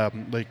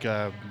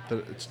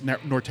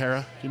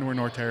Norterra. Do you know where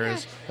Norterra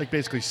is? Like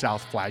basically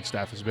South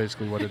Flagstaff is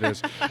basically what it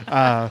is.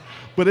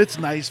 But it's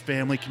nice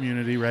family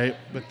community, right?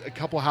 But a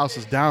couple of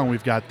houses down,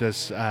 we've got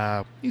this.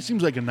 He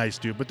seems like a nice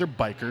dude, but they're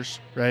bikers,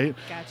 right?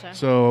 Gotcha.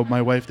 So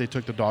my wife, they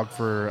took the dog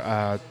for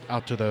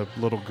out to the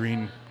little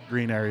green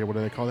area. What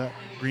do they call that?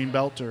 Green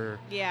belt or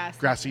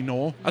grassy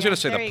knoll? I was going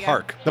to say the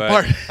park. The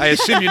park. I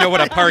assume you know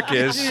what a park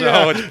is,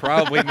 so it's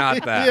probably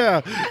not that.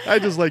 Yeah, I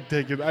just like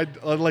taking I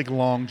like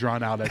long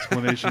drawn out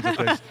explanations of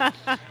things.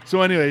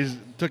 So, anyways,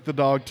 took the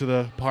dog to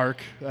the park,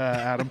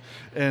 Adam,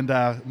 and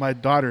my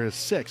daughter is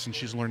 6 and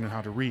she's learning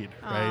how to read.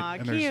 Right? Aww,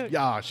 and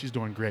cute. She's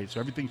doing great. So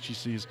everything she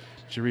sees,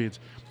 she reads,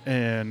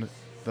 and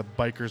the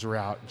bikers are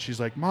out. And she's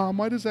like, "Mom,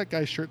 why does that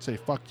guy's shirt say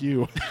 "fuck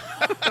you"?"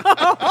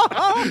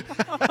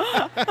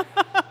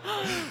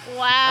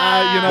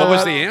 Wow. What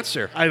was the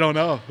answer? I don't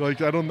know.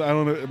 Like I don't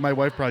know. My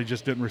wife probably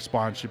just didn't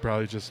respond. She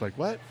probably just like,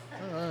 "What?"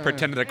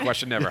 Pretended the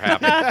question never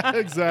happened.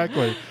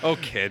 Exactly. Oh,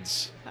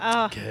 kids.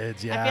 Oh,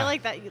 kids, yeah. I feel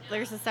like that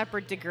there's a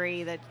separate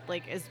degree that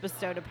like is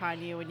bestowed upon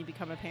you when you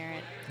become a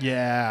parent.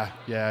 Yeah,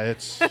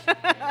 it's.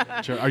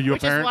 Are you a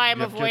Which parent? is why I'm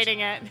You have avoiding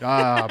kids?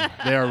 it.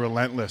 They are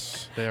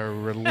relentless. They are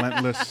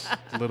relentless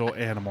little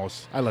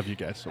animals. I love you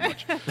guys so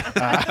much.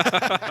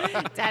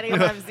 Daddy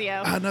loves you.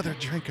 Another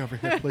drink over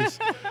here, please.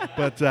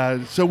 But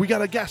so we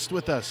got a guest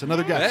with us.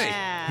 Another guest.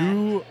 Hey.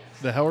 Who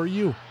the hell are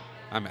you?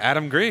 I'm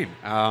Adam Green.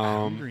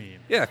 Adam Green.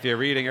 Yeah, if you're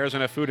reading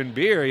Arizona Food and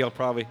Beer, you've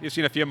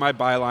seen a few of my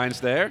bylines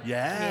there.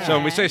 Yeah. So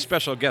when we say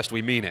special guest,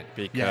 we mean it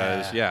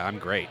because, I'm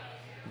great.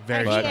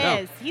 Very He good.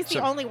 is. He's the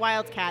only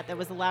wildcat that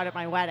was allowed at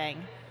my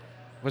wedding.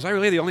 Was I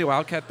really the only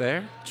Wildcat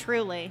there?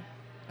 Truly.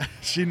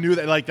 She knew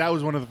that. Like that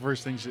was one of the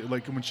first things.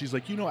 Like when she's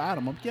like,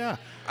 Adam. I'm yeah.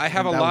 I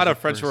have a lot of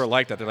friends who are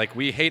like that. They're like,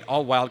 we hate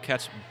all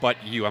Wildcats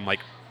but you. I'm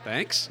like,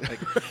 thanks. Like,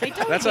 I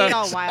don't hate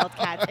all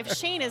wildcats. If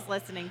Shane is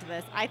listening to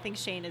this, I think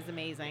Shane is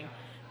amazing.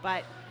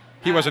 But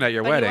he wasn't at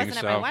your wedding, he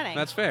wasn't at my wedding.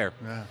 That's fair.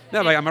 Yeah.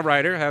 No, like, I'm a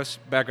writer, have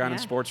background in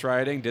sports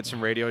writing, did some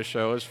radio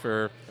shows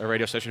for a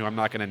radio station who I'm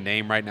not going to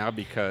name right now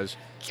because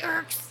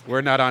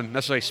we're not on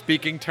necessarily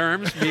speaking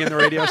terms, me and the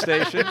radio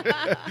station.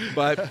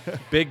 But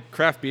big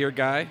craft beer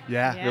guy.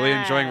 Yeah. Really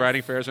enjoying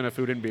writing for Arizona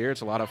Food and Beer. It's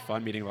a lot of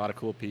fun meeting a lot of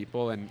cool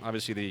people. And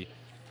obviously the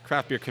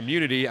craft beer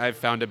community I've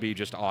found to be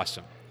just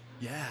awesome.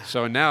 Yeah.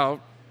 So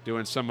now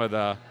doing some of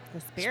the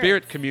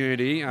spirit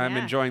community, I'm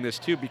enjoying this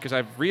too because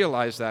I've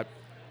realized that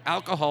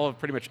alcohol of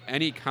pretty much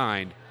any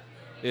kind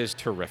is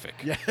terrific.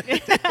 Yeah.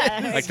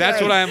 Like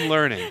that's what I'm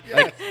learning.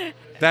 Like,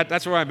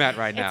 that's where I'm at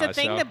right now. It's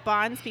a thing that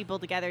bonds people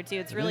together too.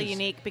 It's really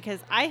unique because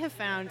I have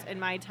found in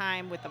my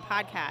time with the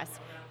podcast,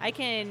 I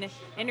can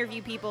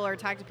interview people or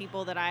talk to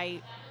people that I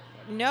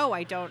know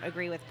I don't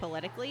agree with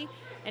politically,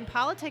 and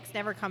politics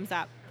never comes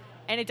up.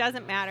 And it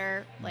doesn't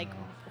matter like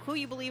who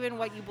you believe in,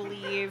 what you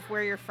believe,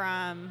 where you're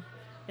from.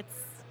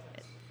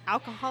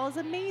 Alcohol is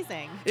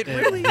amazing. It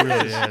really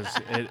is.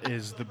 It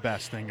is the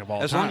best thing of all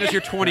time. As long as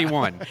you're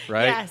 21,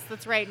 right? Yes,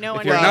 that's right. No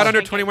one. If you're not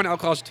under 21,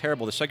 alcohol is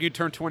terrible. The second you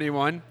turn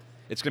 21,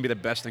 it's going to be the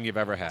best thing you've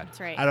ever had. That's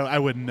right. I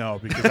wouldn't know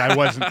because I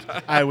wasn't.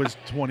 I was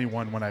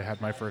 21 when I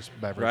had my first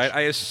beverage. Right.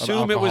 I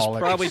assume it was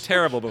probably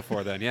terrible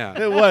before then. Yeah.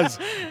 It was,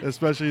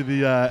 especially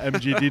the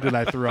MGD that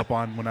I threw up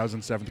on when I was in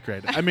 7th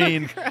grade. I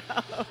mean,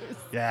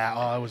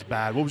 yeah, it was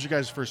bad. What was your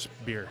guys' first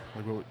beer?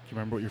 Like, do you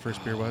remember what your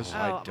first beer was?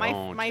 I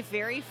don't. My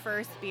very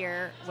first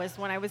beer was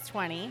when I was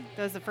 20.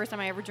 That was the first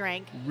time I ever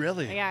drank.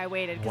 Really? Yeah, I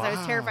waited because I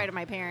was terrified of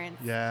my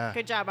parents. Yeah.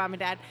 Good job, Mom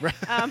and Dad.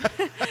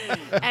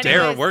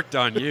 Dare worked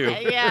on you.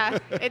 Yeah,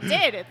 it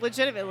did.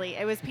 Legitimately,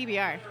 it was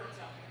PBR.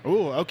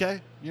 Oh,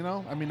 okay.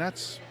 I mean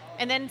that's.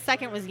 And then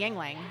second was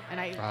Yingling, and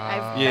I've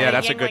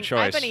that's a good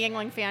choice. I've been a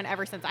Yingling fan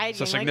ever since I had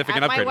It's a Yingling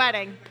significant at upgrade. my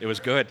wedding. It was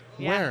good.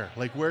 Yeah. Where?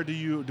 Like, where'd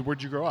you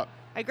grow up?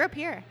 I grew up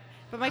here.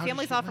 But my How did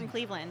family's you all link? from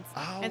Cleveland.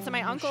 Oh, And so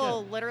my no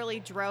uncle shit. literally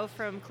drove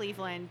from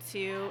Cleveland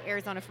to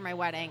Arizona for my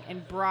wedding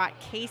and brought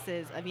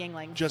cases of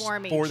Yingling Just for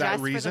me for that just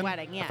for reason? the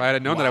wedding. Yeah. If I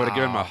had known that, I would have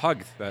given him a Wow.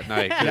 hug that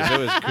night. 'Cause it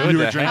was good You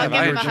were to drinking have. that.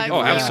 I'll give him a hug Oh,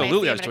 when I see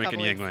absolutely. I him was in a drinking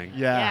couple weeks. Yingling.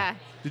 Yeah.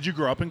 Did you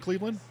grow up in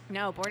Cleveland?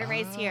 No, born and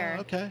raised here.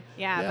 Okay.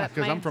 Yeah, but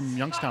because my- I'm from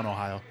Youngstown,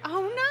 Ohio.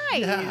 Oh,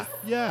 nice.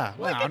 Yeah. Look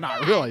Well, at not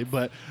that. really,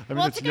 but I mean,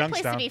 Well, it's it's a good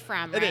place to Youngstown. be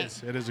from, It right?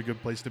 is. It is a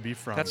good place to be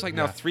from. That's like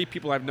yeah. now 3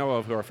 people I know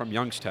of who are from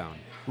Youngstown.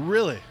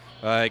 Really?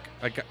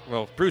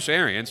 Well, Bruce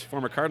Arians,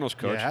 former Cardinals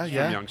coach, Yeah, is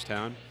yeah. from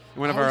Youngstown. And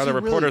one of Oh, our is other he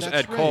really? reporters, That's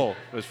Ed right. Cole,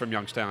 was from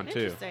Youngstown too,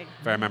 Interesting.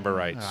 if I remember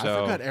right. I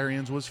So forgot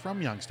Arians was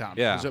from Youngstown.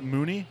 Yeah. Was it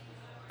Mooney?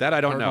 that I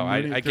don't know.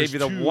 Cardinal Mooney. I gave you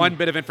the There's 2. one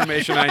bit of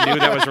information I knew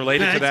that was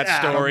related to Thanks, that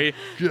Adam. story.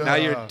 Now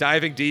you're Yeah.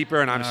 diving deeper,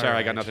 and I'm All sorry,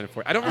 I got right. nothing for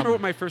you. I don't remember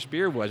what my first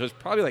beer was. It was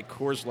probably like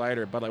Coors Light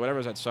or Bud Light, whatever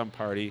was at some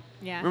party.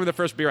 Yeah. I remember the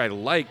first beer I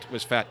liked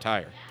was Fat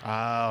Tire.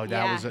 Oh, that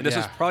Yeah. was it. And this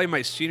yeah. was probably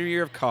my senior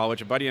year of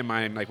college. A buddy of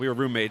mine, like we were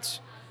roommates,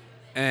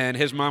 and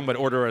his mom would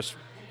order us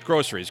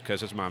groceries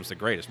because his mom's the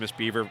greatest. Miss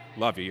Beaver,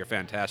 love you. You're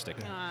fantastic.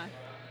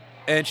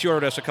 And she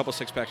ordered us a couple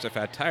 6-packs of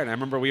Fat Tire. And I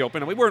remember we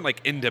opened it. We weren't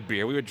like into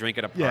beer. We would drink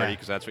at a party Yeah.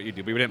 because that's what you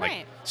do. But we didn't like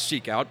Right.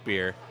 seek out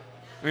beer.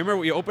 I remember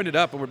we opened it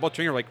up and we're both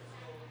drinking. We're like,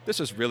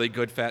 this is really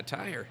good Fat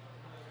Tire.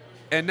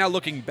 And now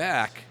looking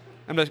back,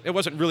 it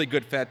wasn't really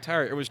good Fat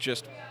Tire. It was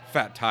just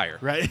Fat Tire.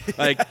 Right.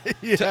 Like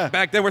Yeah.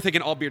 back then, we're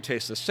thinking all beer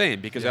tastes the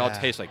same because they all Yeah.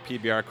 taste like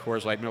PBR,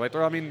 Coors Light, Miller Lite.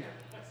 They're all, I mean,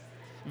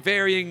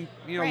 varying,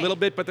 a Right. little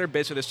bit, but they're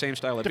basically the same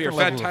style of Different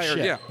beer. Fat level of Tire,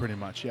 shit, yeah. pretty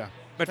much, yeah.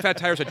 But Fat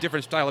Tire's a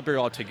different style of beer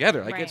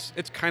altogether. Like Right.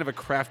 it's kind of a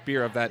craft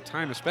beer of that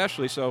time,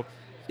 especially. So,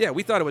 yeah,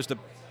 we thought it was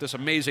this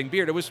amazing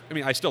beer. It was. I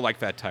mean, I still like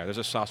Fat Tire. There's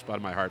a soft spot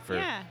in my heart for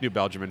Yeah. New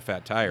Belgium and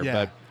Fat Tire. Yeah.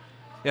 But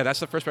yeah, that's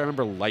the first beer I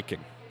remember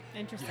liking.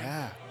 Interesting.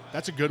 Yeah,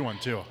 that's a good one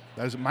too.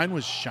 Mine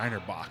was Shiner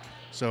Bock.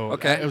 So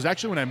Okay. it was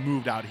actually when I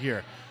moved out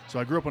here. So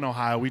I grew up in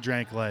Ohio. We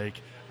drank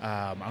like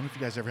I don't know if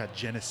you guys ever had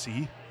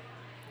Genesee.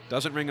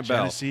 Doesn't ring a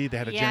bell. Genesee, they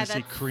had a Yeah, Genesee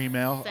that's cream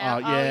ale. so-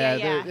 Yeah,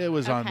 yeah. it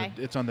was Okay.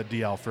 it's on the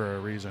DL for a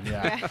reason.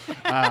 Yeah,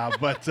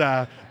 but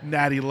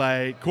Natty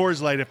Light,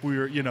 Coors Light, if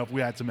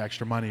we had some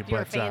extra money. You were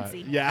but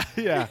fancy. yeah.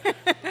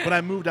 But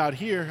I moved out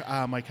here.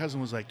 My cousin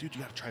was like, "Dude,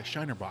 you got to try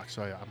Shiner Bock."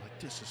 So I'm like,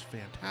 "This is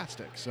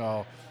fantastic."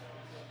 So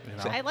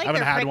I like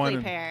haven't their had one prickly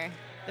and- pear.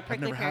 The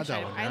prickly never pear had that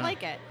Shiner. one, I yeah.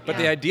 like it. But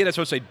yeah. the idea that's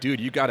what say,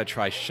 dude, you got to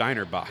try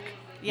Shiner Bock.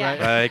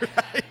 Yeah. Like,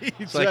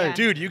 it's like, right.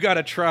 dude, you got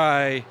to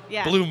try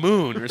Yeah. Blue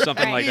Moon or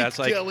something Right. like that. It's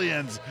like,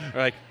 Killian's.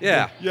 like,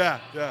 yeah, Yeah.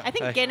 I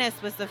think Like- Guinness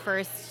was the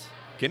first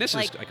Guinness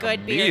like is like good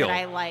a beer meal. that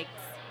I liked.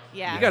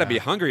 Yeah. You got to be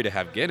hungry to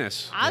have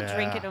Guinness. I'll Yeah.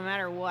 drink it no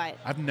matter what.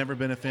 I've never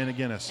been a fan of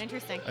Guinness.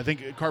 Interesting. I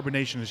think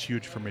carbonation is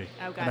huge for me.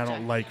 Oh, And I gotcha.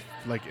 don't like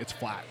it's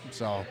flat.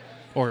 So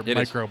or It is.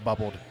 micro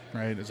bubbled,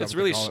 right? Is that It's what they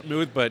really call it?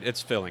 smooth, but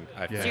it's filling.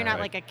 I Yeah. feel So you're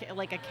not like.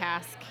 like a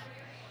cask.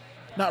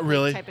 Not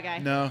really. type of guy.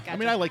 No. I Gotcha.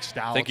 mean I like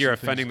stouts. I think you're and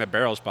things. offending the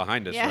barrels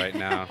behind us Yeah. right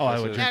now. Oh, I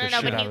This would is- drink No, the no,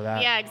 shit but out he, of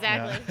that. yeah,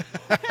 exactly.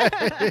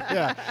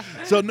 Yeah.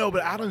 So no,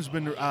 but Adam's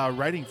been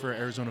writing for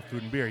Arizona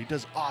Food and Beer. He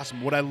does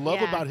awesome. What I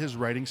love Yeah. about his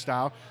writing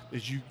style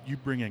is you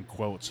bring in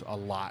quotes a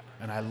lot,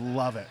 and I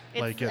love it.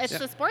 It's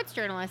the sports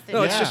journalist. in No,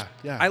 you. it's just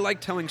Yeah. I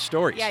like telling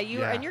stories. Yeah,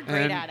 and you're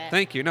great And at it.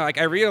 Thank you. No, like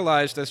I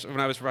realized this when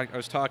I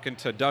was talking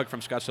to Doug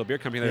from Scottsdale Beer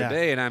Company the other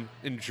Yeah. day, and I'm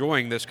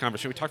enjoying this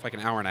conversation. We talked like an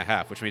hour and a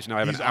half, which means now I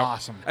have He's an hour.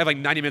 awesome. I have like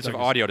 90 minutes Doug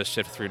of is- audio to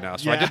sift through now,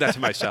 so I Yeah. did that to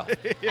myself.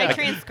 I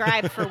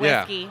transcribe for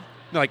Yeah. whiskey.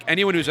 No, like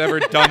anyone who's ever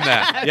done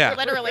that. Yeah.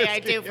 Literally, I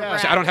do for Yeah. Brad.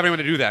 So I don't have anyone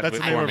to do that. That's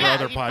with the name for of me. our Yeah,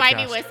 other you buy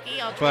me podcast.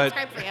 whiskey, I'll But-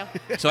 transcribe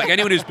for you. So like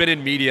anyone who's been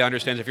in media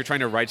understands if you're trying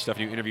to write stuff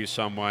and you interview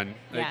someone,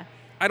 like, Yeah.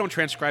 I don't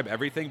transcribe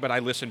everything, but I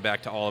listen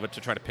back to all of it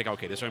to try to pick,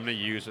 okay, this is what I'm going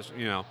to use. This,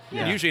 Yeah.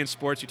 Usually in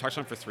sports, you talk to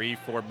someone for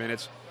 3-4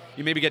 minutes.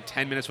 You maybe get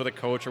 10 minutes with a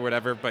coach or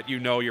whatever, but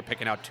you're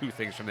picking out 2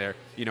 things from there.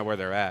 You know where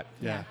they're at.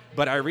 Yeah.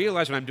 But I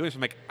realize when I'm doing this,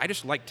 I'm like, I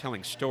just like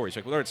telling stories.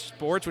 Like whether it's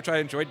sports, which I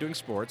enjoy doing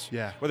sports.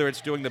 Yeah. Whether it's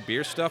doing the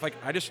beer stuff, like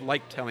I just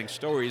like telling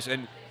stories.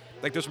 And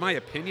like there's my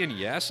opinion,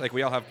 yes. Like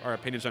we all have our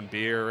opinions on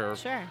beer or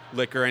Sure.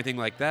 liquor or anything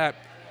like that.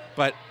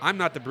 But I'm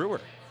not the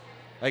brewer.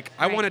 Like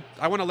I Right.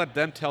 want to let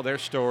them tell their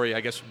story, I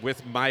guess,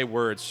 with my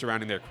words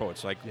surrounding their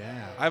quotes. Like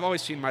Yeah. I've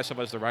always seen myself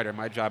as the writer.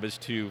 My job is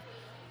to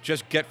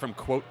just get from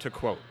quote to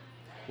quote,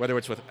 whether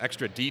it's with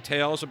extra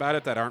details about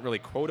it that aren't really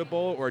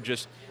quotable or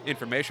just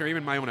information or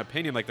even my own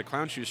opinion, like the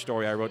clown shoes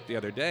story I wrote the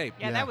other day.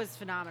 Yeah, Yeah. that was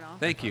phenomenal.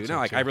 Thank you. That's No, it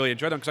like too. I really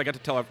enjoyed them because I got to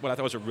tell what I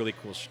thought was a really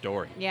cool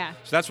story. Yeah.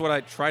 So that's what I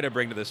try to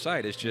bring to the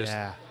site is just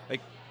Yeah. like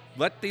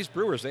let these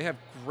brewers, they have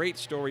great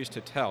stories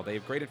to tell. They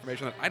have great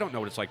information that I don't know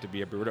what it's like to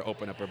be a brewer, to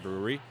open up a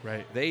brewery.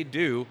 Right. They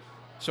do.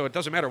 So it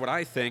doesn't matter what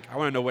I think. I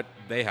want to know what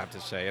they have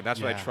to say. And that's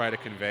what I Yeah. try to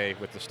convey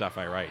with the stuff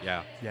I write.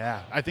 Yeah. Yeah,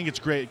 I think it's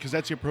great because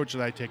that's the approach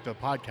that I take to the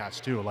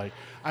podcast too. Like,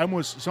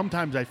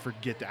 sometimes I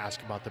forget to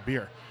ask about the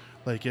beer.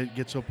 Like, it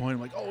gets to a point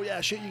I'm like, oh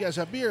yeah, shit, you guys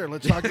have beer.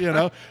 Let's talk,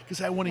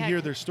 because I want to Yeah.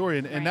 hear their story,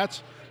 and Right.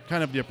 that's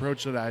kind of the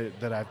approach that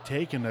I've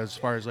taken as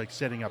far as like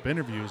setting up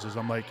interviews. Is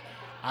I'm like,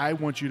 I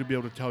want you to be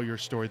able to tell your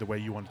story the way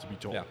you want it to be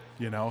told. Yeah.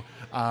 You know,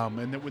 and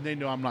then when they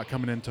know I'm not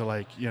coming into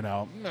like, you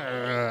know,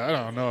 I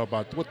don't know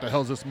about what the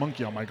hell's this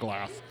monkey on my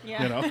glass.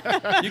 Yeah. You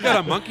know, You got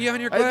a monkey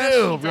on your glass? I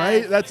do, He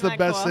right? does. That's the Isn't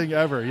that best cool? thing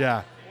ever.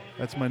 Yeah,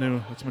 that's my new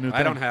thing.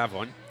 I don't have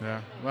one.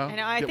 Yeah, well, I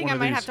know. I get think one I of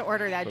might these. have to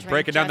order that But drink.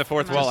 breaking down the just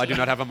fourth for wall, I my- do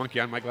not have a monkey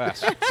on my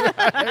glass.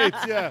 Right,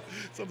 yeah,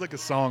 sounds like a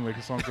song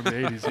from the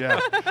 '80s. Yeah,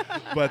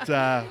 but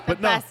The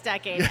but no, best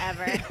decade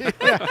ever.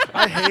 yeah,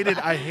 I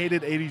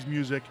hated '80s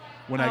music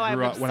when Oh, I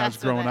grew I'm up, when I was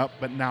obsessed with growing it. up.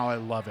 But now I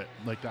love it.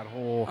 Like that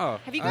whole. Oh,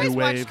 Have you New guys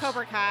watched waves.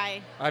 Cobra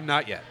Kai? I'm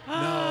not yet.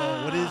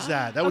 No, what is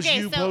that? That was Okay,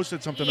 you so-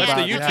 posted something yeah. That's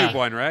about the Yeah. YouTube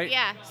one, right?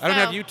 Yeah, I don't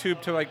have so-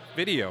 YouTube to like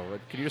video.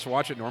 Can you just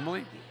watch it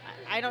normally?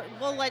 I don't.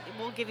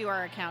 We'll give you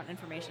our account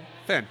information.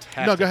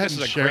 Fantastic. No, go ahead This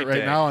and is a share it great right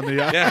day. now on the.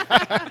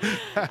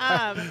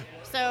 Yeah.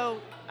 So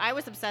I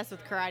was obsessed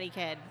with Karate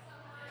Kid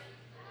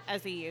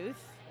as a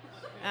youth.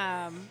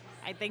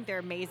 I think they're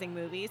amazing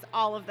movies,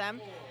 all of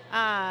them.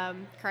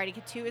 Karate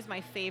Kid 2 is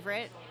my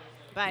favorite,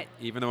 but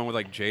Even the one with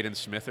like Jaden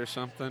Smith or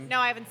something. no,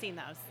 I haven't seen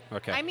those.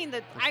 Okay. I mean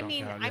don't count,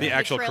 yeah. I The mean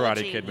actual Karate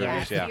trilogy, Kid yes,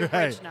 movies, yeah. the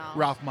Right. original.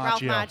 Ralph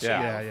Macchio.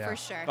 Yeah. for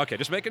sure. Okay,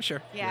 just making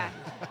sure. Yeah.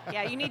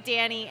 Yeah, you need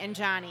Danny and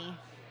Johnny.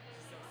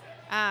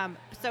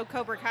 So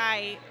Cobra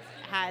Kai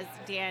has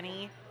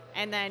Danny,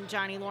 and then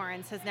Johnny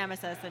Lawrence, his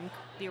nemesis in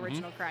the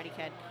original Karate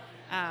Kid.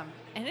 And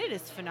it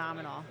is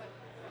phenomenal.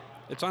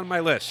 It's on my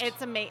list.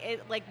 It's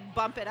amazing. Like,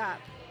 bump it up,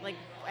 like,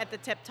 at the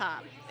tip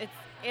top.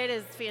 It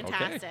is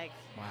fantastic.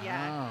 Wow.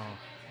 Yeah.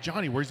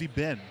 Johnny, where's he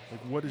been?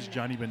 Like, what has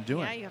Johnny been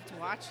doing? Yeah, you have to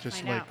watch to Just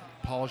find like out.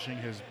 polishing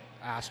his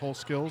asshole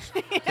skills.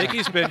 I think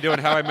he's been doing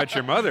How I Met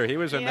Your Mother. He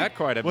was in Yeah. that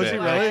quite a Was bit.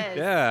 he really? Was.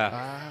 Yeah.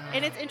 Ah.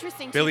 And it's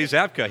interesting, Billy too.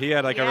 Zabka. He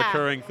had like a Yeah,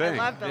 recurring thing.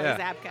 I love Billy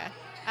yeah. Zabka.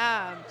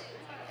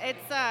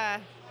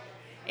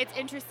 It's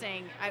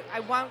interesting. I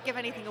won't give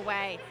anything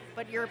away,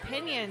 but your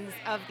opinions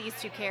of these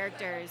two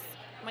characters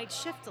might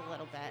shift a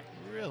little bit.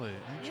 Really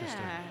interesting.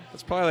 Yeah.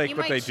 That's probably like You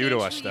what they might do to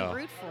change us, who you though.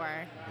 root for.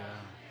 Yeah.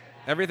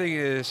 Everything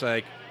is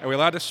like, are we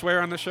allowed to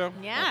swear on the show?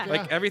 Yeah.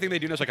 Like everything they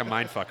do is like a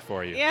mind fuck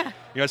for you. Yeah.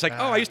 You know, it's like,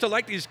 oh, I used to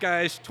like these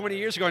guys 20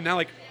 years ago, and now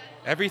like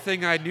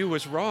everything I knew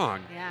was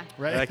wrong. Yeah.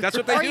 Right. Like that's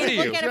what they Or do you to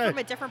look you. at it Right. from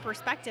a different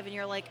perspective, and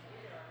you're like,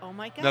 oh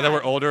my god. Now that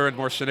we're older and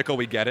more cynical,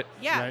 we get it.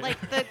 Yeah, Right.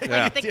 like the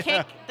Yeah.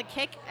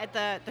 kick at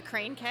the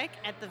crane kick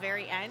at the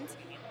very end.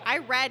 I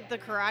read the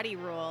karate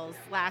rules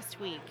last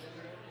week.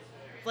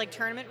 Like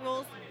tournament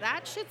rules,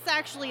 that shit's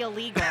actually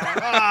illegal.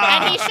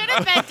 And he should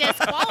have been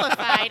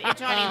disqualified, and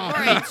Johnny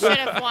Lawrence should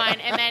have won,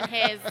 and then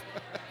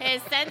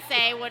his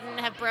sensei wouldn't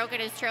have broken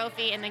his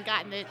trophy and then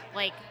gotten the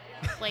like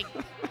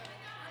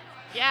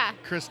yeah.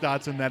 Chris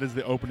Dotson, that is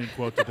the opening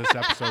quote to this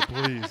episode,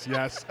 please.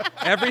 Yes.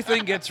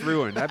 Everything gets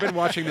ruined. I've been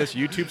watching this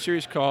YouTube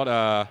series called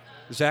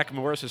Zach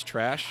Morris's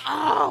Trash.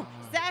 Oh,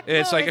 Zach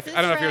It's like, Morris is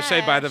I don't know if you're a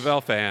Saved by the trash.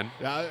 Bell fan.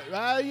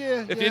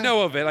 Yeah. If you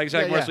know of it, like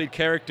Zach Yeah, Morris' yeah. lead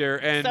character,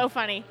 and So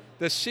funny.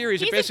 the series,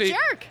 He's it a basically,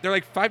 jerk. they're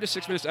like 5 to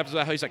 6 minutes episodes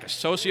about how he's like a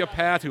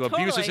sociopath who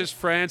abuses Totally. his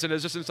friends, and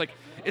it's like,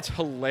 it's They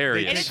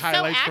hilarious. And take it's so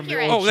highlights from the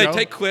accurate. old Oh, they show?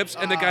 take clips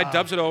and the guy Ah.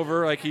 dubs it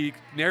over, like he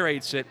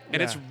narrates it,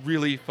 and it's Yeah.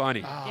 really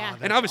funny. Ah, Yeah.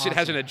 that's And obviously it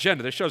has awesome. an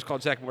agenda. The show's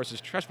called Zach Morris's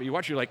Trash, but you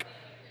watch, you're like,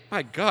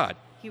 my God,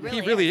 He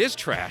really is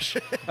trash,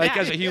 like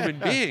Yeah. as a human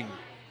being.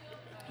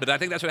 But I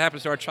think that's what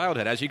happens to our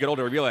childhood. As you get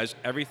older, you realize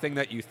everything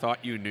that you thought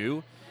you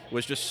knew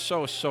was just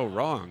so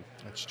wrong.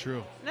 That's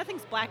true.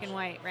 Nothing's black and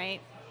white,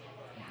 right?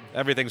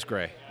 Everything's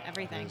gray.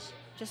 Everything. Yes.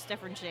 Just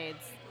different shades.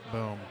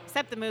 Boom.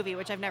 Except the movie,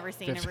 which I've never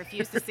seen and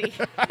refuse to see.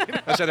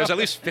 I said there's at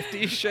least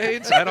 50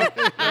 shades. I don't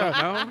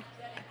know.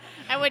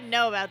 I wouldn't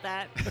know about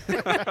that.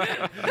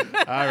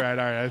 All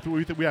right.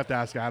 We have to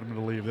ask Adam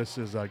to leave. This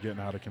is getting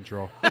out of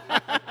control.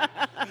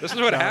 This is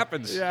what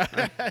happens. Yeah,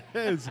 it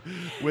is.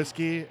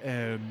 Whiskey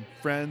and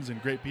friends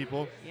and great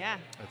people. Yeah.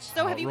 That's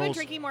So how have it you been rolls.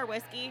 drinking more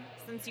whiskey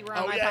since you were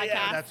on Oh my yeah,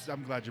 podcast? yeah.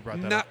 I'm glad you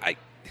brought that No, up.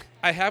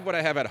 I have what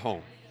I have at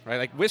home, right?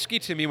 Like whiskey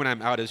to me when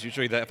I'm out is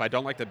usually that if I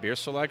don't like the beer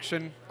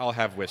selection, I'll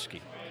have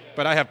whiskey.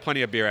 But I have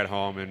plenty of beer at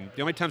home, and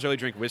the only times I really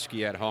drink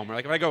whiskey at home, or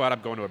like if I go out,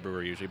 I'm going to a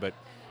brewery usually. But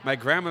my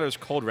grandmother's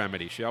cold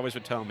remedy, she always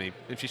would tell me,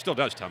 and she still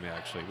does tell me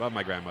actually, love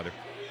my grandmother.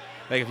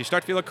 Like if you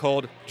start feeling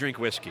cold, drink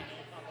whiskey.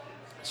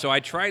 So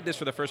I tried this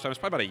for the first time, it's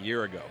probably about a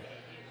year ago.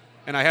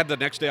 And I had the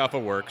next day off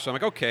of work, so I'm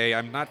like, okay,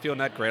 I'm not feeling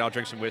that great. I'll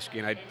drink some whiskey,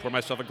 and I pour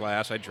myself a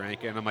glass. I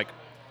drank it, and I'm like,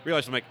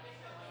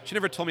 she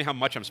never told me how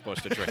much I'm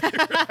supposed to drink.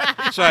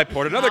 So I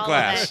poured another All of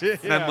glass,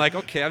 it. and I'm like,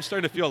 okay, I'm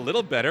starting to feel a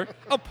little better.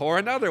 I'll pour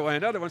another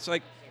one. So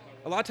like,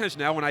 a lot of times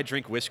now when I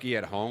drink whiskey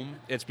at home,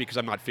 it's because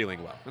I'm not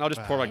feeling well, and I'll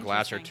just pour a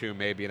glass or Interesting. two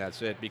maybe, and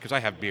that's it because I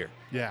have beer.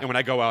 Yeah. And when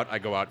I go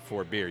out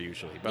for beer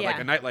usually. But like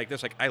Yeah. a night like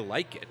this, like I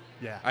like it.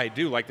 Yeah. I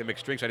do like the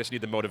mixed drinks. I just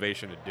need the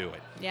motivation to do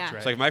it. Yeah. That's right.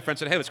 It's like if my friend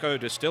said, hey, let's go to a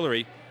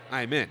distillery,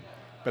 I'm in.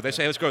 But they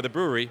say, let's go to the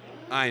brewery,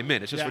 I'm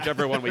in. It's just Yeah.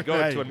 whichever one we go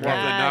Right, to, and more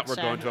often than not, we're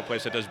Gotcha. going to a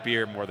place that does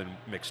beer more than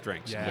mixed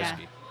drinks and Yeah.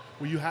 whiskey.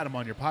 Well, you had him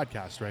on your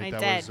podcast, right? I that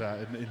did.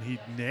 was, and he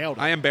nailed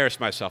it. I embarrassed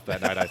myself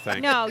that night, I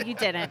think. No, you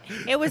didn't.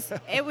 It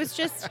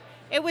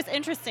was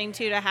interesting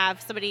too to have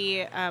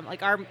somebody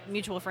like our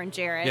mutual friend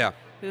Jared. Yeah.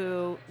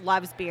 who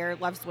loves beer,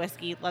 loves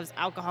whiskey, loves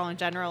alcohol in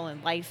general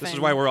and life. This is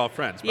why we're all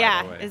friends,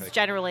 by the way. Is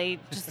generally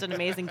just an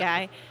amazing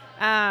guy.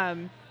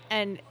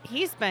 And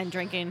he's been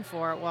drinking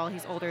for, well,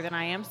 he's older than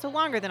I am, so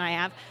longer than I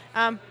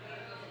have.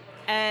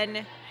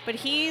 But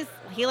he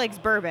likes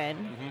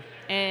bourbon,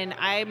 and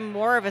I'm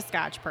more of a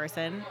Scotch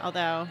person,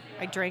 although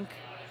I drink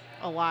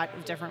a lot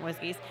of different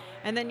whiskeys.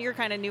 And then you're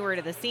kind of newer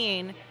to the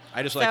scene.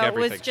 I just like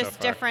everything so it was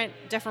just so far.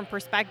 different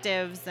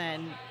perspectives,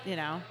 and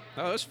Oh,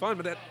 it was fun,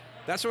 but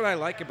that's what I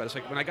like about it. It's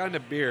like when I got into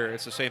beer,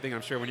 it's the same thing.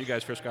 I'm sure when you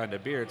guys first got into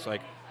beer, it's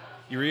like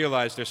you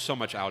realize there's so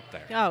much out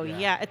there. Oh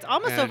yeah, it's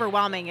almost And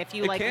overwhelming if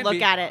you it look can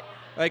be. at it.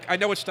 Like, I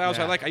know what styles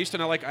I Yeah. like. I used to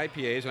not like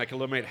IPAs, and I could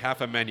eliminate half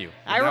a menu.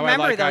 I And now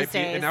remember like those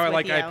days And now I with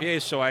like you.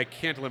 IPAs, so I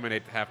can't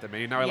eliminate half the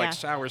menu. Now I Yeah. like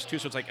sours, too,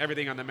 so it's like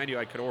everything on the menu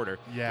I could order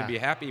Yeah. and be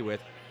happy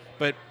with.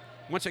 But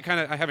once it kind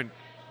of,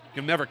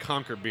 you'll never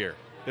conquer beer.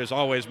 There's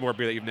always more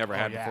beer that you've never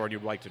had yeah. before and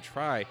you'd like to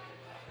try.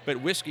 But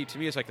whiskey, to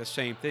me, is like the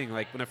same thing.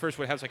 Like, when I first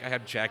would have, I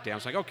had Jack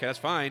Daniels. Like, okay, that's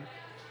fine.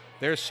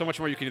 There's so much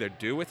more you can either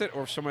do with it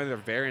or some other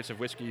variants of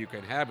whiskey you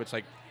can have. It's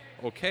like,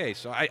 okay,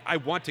 so I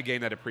want to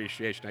gain that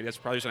appreciation. That's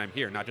probably the reason I'm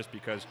here, not just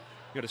because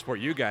to support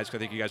you guys, because I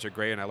think you guys are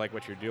great and I like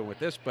what you're doing with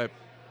this, but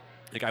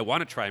I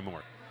want to try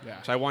more.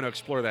 Yeah. So I want to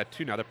explore that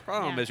too. Now, the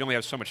problem is you only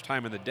have so much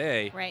time in the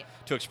day Right.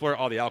 to explore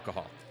all the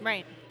alcohol.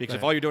 Right. Because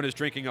if Right. all you're doing is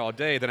drinking all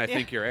day, then I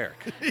think you're Eric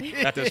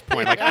at this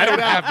point. Like, I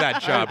don't have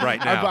that job right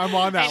now. I'm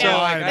on that I know.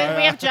 line. But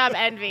we have job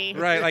envy.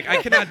 Right, like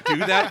I cannot do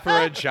that for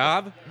a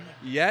job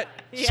yet.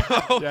 Yeah.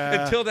 So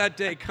Yeah. until that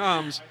day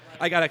comes,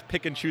 I gotta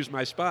pick and choose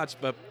my spots.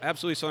 But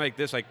absolutely something like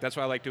this, that's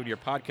why I like doing your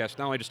podcast.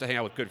 Not only just to hang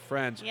out with good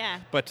friends, Yeah.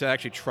 but to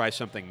actually try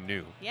something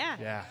new. Yeah.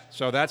 Yeah.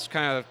 So that's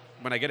kind of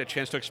when I get a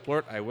chance to explore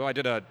it, I will. I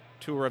did a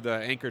tour of the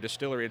Anchor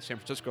Distillery in San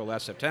Francisco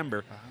last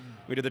September.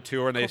 We did the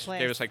tour, and they Cool place.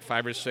 gave us like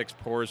 5 or 6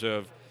 pours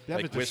of They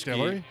have like a whiskey.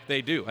 distillery?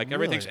 They do. Like Really?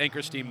 everything's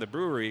Anchor Steam, the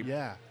brewery.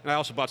 Yeah. And I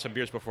also bought some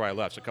beers before I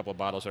left, so a couple of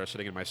bottles that are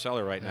sitting in my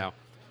cellar right now.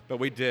 But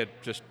we did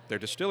just their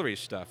distillery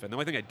stuff. And the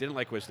only thing I didn't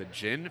like was the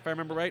gin, if I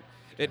remember right.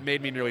 It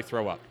made me nearly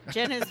throw up.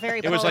 Gin is very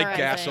It was like polarizing.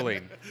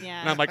 gasoline. Yeah.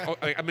 And I'm like,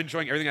 I'm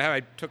enjoying everything I have. I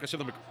took a sip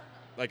of them.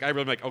 Like, I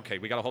really like, okay,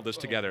 we got to hold this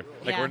together.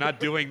 Like, Yeah. we're not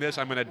doing this.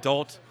 I'm an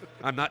adult.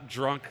 I'm not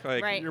drunk.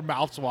 Like, Right. Your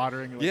mouth's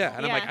watering. Like, yeah,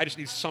 and I'm like, Yeah. I just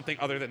need something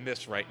other than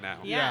this right now.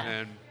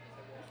 Yeah.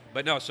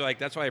 But no, so like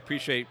that's why I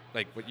appreciate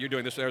like what you're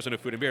doing this with Arizona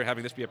Food and Beer,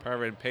 having this be a part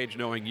of it, and Paige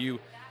knowing you,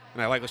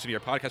 and I like listening to your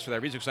podcast for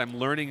that reason because I'm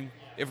learning.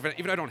 Even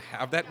if I don't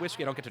have that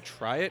whiskey, I don't get to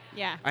try it.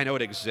 Yeah. I know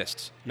it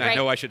exists, and Right. I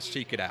know I should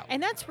seek it out.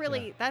 And that's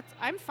really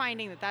I'm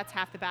finding that's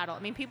half the battle. I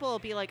mean, people will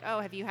be like, "Oh,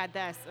 have you had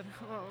this?"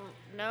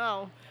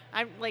 No.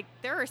 I'm like,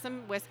 there are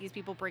some whiskeys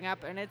people bring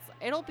up, and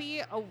it'll be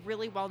a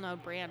really well-known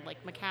brand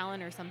like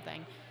Macallan or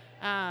something,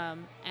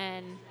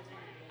 and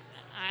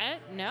I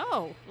don't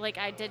know. Like,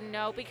 I didn't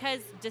know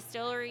because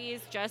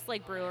distilleries, just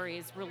like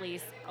breweries,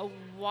 release a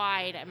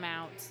wide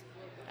amount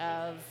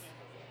of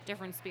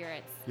different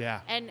spirits.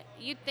 Yeah. And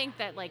you'd think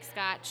that like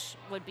Scotch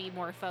would be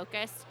more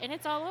focused, and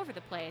it's all over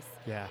the place.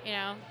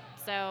 Yeah.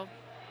 So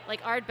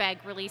like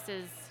Ardbeg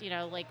releases,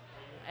 like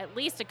at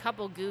least a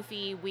couple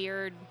goofy,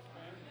 weird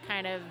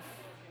kind of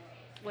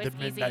whiskeys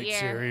a Midnight year.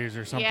 Series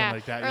or something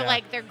like that, Or yeah.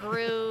 like their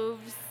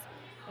grooves,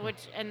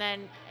 and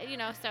then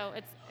so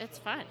it's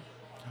fun.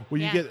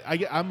 Well, Yeah.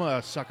 I'm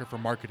a sucker for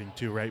marketing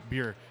too, right?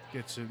 Beer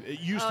it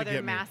used to they're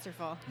get me.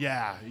 masterful.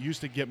 Yeah, it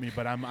used to get me,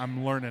 but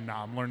I'm learning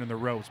now. I'm learning the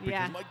ropes because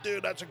Yeah. I'm like,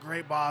 dude, that's a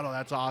great bottle.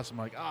 That's awesome.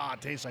 Like,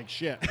 it tastes like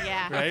shit.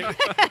 Yeah.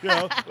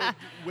 Right?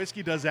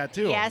 Whiskey does that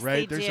too, Yes,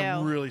 right? they There's do.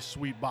 some really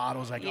sweet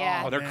bottles. Like,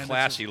 Yeah. oh, they're man, this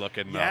classy is-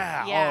 looking though.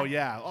 Yeah. Yeah. Oh,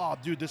 yeah. Oh,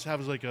 dude, this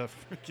has like a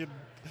freaking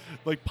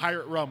like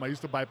pirate rum. I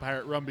used to buy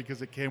pirate rum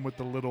because it came with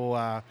the little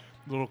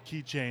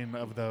keychain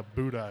of the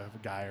Buddha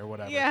guy or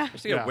whatever. Yeah. I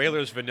was thinking of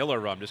Whaler's Vanilla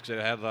Rum just because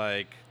it had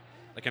like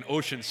an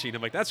ocean scene.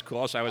 I'm like, that's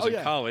cool. So I was Oh, in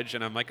yeah. college,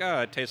 and I'm like,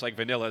 it tastes like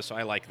vanilla, so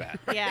I like that.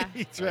 Yeah.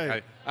 That's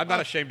right. I'm not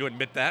ashamed to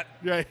admit that.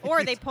 Right.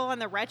 Or they pull on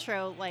the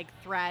retro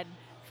thread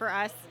for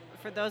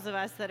those of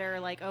us that are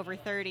like over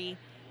 30,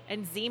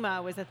 and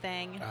Zima was a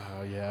thing.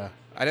 Oh, yeah.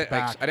 I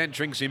didn't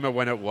drink Zima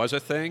when it was a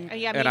thing,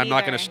 Yeah, me and I'm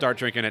not going neither. to start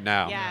drinking it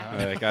now.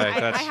 Yeah. Like, I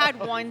that's, had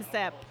one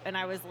sip, and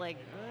I was like,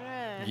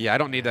 yeah, I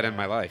don't need that in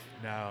my life.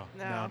 No,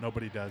 No.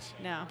 nobody does.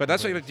 no. But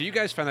that's like, do you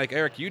guys find like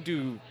Eric? You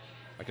do.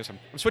 I guess I'm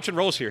switching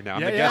roles here now.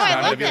 I'm Yeah, the yeah. guest No, now. I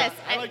I'm love gonna be- this.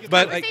 I like it.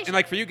 But Conversation.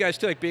 like for you guys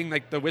too, like being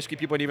like the whiskey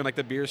people and even like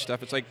the beer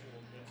stuff, it's like,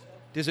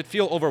 does it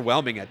feel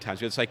overwhelming at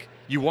times? It's like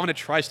you want to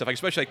try stuff, like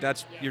especially like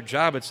that's your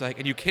job. It's like,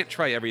 and you can't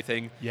try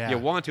everything. Yeah. You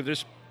want to.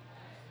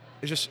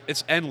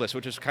 It's endless,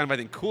 which is kind of I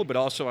think cool, but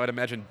also I'd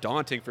imagine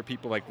daunting for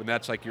people like when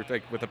that's like you're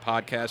like with the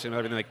podcast and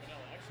everything like.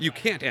 You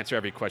can't answer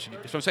every question.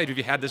 So I'm saying, have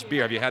you had this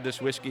beer? Have you had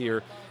this whiskey?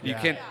 Or you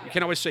Yeah.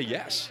 can't always say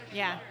yes.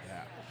 Yeah.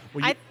 Yeah.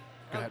 Well, you,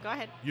 Go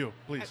ahead. You,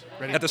 please.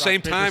 Ready? At the Rock,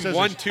 same paper, time, scissors.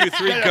 1, 2,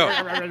 3, go.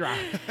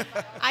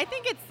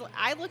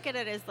 I look at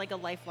it as like a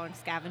lifelong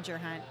scavenger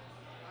hunt.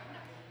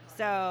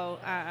 So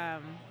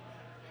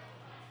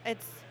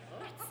it's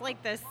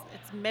like this.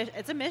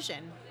 It's a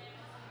mission.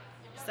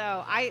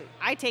 So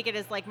I take it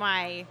as like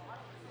my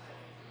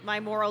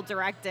moral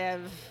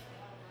directive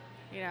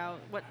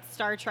what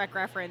Star Trek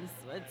reference?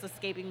 It's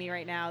escaping me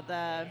right now.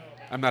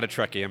 I'm not a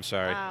Trekkie. I'm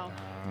sorry. Oh.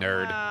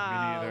 Nerd. Me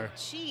neither.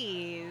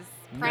 Jeez.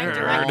 Prime Nerd.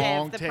 directive.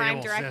 Long The tail,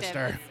 prime directive.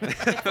 sister.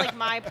 It's like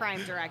my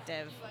prime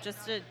directive,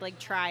 just to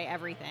try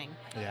everything.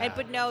 Yeah.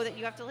 But know that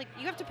you have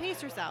to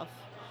pace yourself,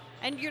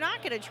 and you're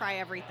not going to try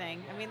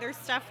everything. I mean, there's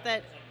stuff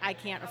that I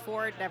can't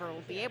afford, never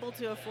will be able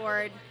to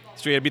afford.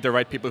 So you got to meet the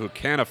right people who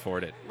can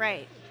afford it.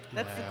 Right.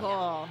 That's Yeah. the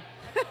goal.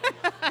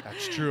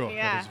 That's true.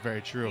 Yeah. That is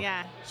very true.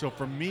 Yeah. So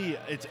for me,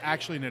 it's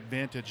actually an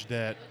advantage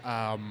that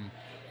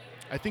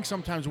I think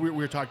sometimes we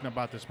were talking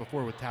about this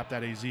before with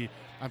Tap.az.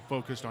 I'm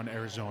focused on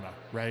Arizona,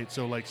 right?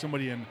 So like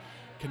somebody in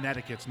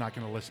Connecticut's not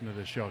going to listen to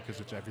this show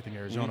because it's everything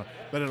Arizona.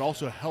 But it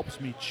also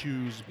helps me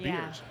choose Yeah.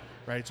 beers,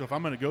 right? So if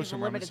I'm going to go There's a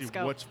somewhere, I'm going to limited see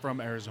scope. what's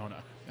from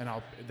Arizona, and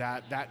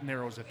that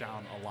narrows it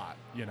down a lot,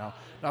 Now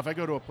if I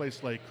go to a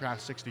place like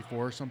Craft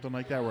 64 or something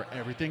like that where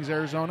everything's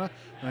Arizona,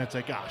 then it's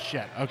like, oh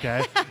shit,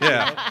 okay.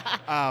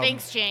 Yeah.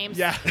 Thanks, James.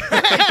 Yeah.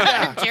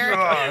 Jerk.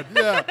 God,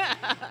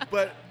 yeah.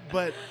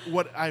 But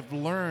what I've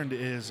learned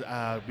is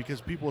because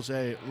people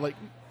say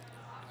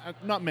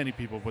not many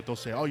people, but they'll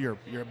say, "Oh, you're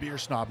a beer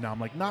snob now." I'm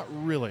like, not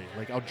really.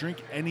 Like I'll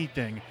drink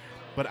anything,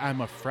 but I'm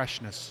a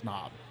freshness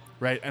snob,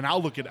 right? And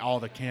I'll look at all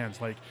the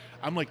cans. Like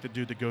I'm like the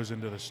dude that goes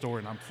into the store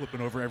and I'm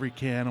flipping over every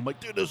can. I'm like,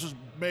 dude, this was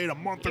made a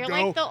month You're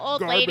ago. like the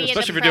old Garbage. lady in the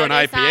Especially if you're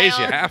doing produce IPAs,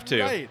 you aisle. have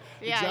to. Right.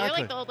 Yeah, exactly. you're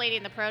like the old lady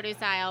in the produce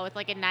aisle with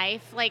a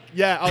knife,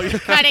 Yeah. Oh, yeah.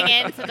 cutting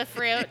into the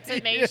fruit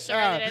to make sure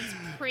Yeah. that it's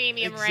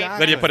premium Exactly. ripe.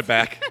 Then you put it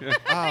back. Oh,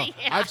 Yeah.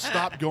 I've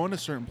stopped going to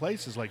certain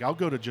places. Like I'll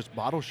go to just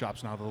bottle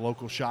shops now, the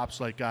local shops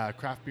like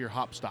Craft Beer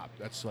Hop Stop.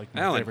 That's like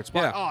my Alan, favorite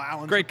spot. yeah. Oh,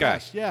 Alan's Great the guy.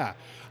 best. Yeah.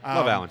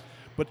 Love Alan.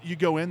 But you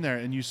go in there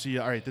and you see,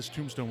 all right, this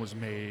Tombstone was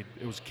made,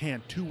 it was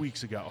canned 2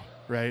 weeks ago,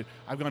 right?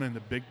 I've gone into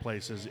big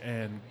places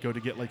and go to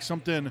get like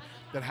something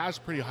that has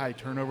pretty high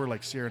turnover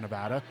like Sierra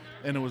Nevada,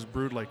 and it was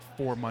brewed like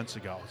 4 months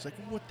ago. It's like,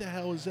 what the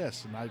hell is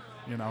this? And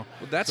Well,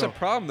 that's so- a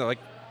problem, though. Like,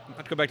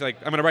 let's go back to I'm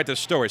going to write this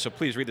story, so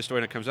please read the story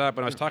when it comes up.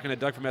 When I was talking to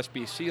Doug from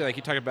SBC,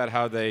 he talked about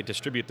how they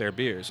distribute their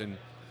beers, and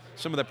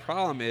some of the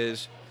problem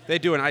is they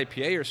do an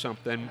IPA or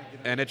something,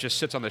 and it just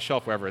sits on the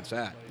shelf wherever it's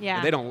at. Yeah.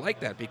 And they don't like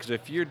that because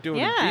if you're doing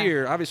Yeah. a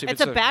beer, obviously, if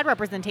It's a bad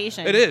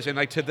representation. It is,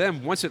 and to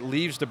them, once it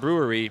leaves the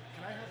brewery,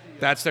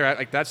 that's their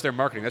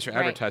marketing, that's their Right.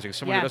 advertising.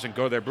 Someone Yeah. who doesn't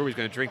go to their brewery is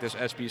going to drink this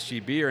SBC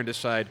beer and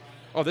decide,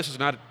 oh, this is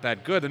not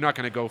that good. They're not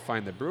going to go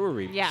find the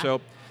brewery. Yeah.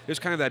 So there's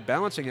kind of that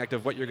balancing act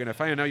of what you're going to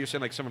find. I know you're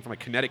saying someone from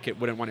Connecticut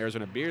wouldn't want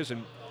Arizona beers,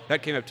 and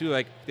that came up too.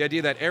 The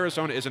idea that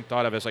Arizona isn't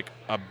thought of as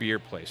a beer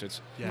place. It's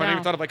not even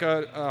No. thought of like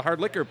a hard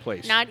liquor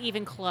place. Not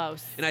even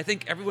close. And I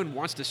think everyone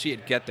wants to see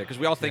it get there because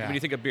we all think Yeah. when you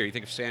think of beer, you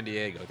think of San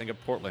Diego, you think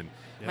of Portland,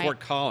 Yeah. Fort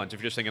Collins. If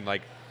you're just thinking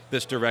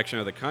this direction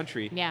of the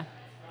country, Yeah.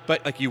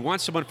 but you want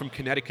someone from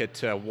Connecticut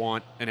to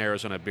want an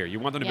Arizona beer. You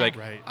want them to be Yeah. like,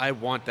 Right. I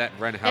want that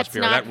Wren House That's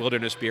beer, or not- that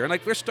Wilderness beer, and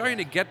we're starting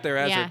to get there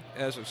as Yeah.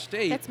 a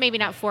state. That's maybe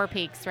not Four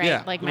Peaks, right?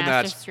 Yeah. Like Well, mass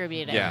that's-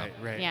 distributed. yeah.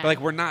 Right. Yeah. But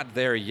we're not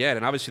there yet,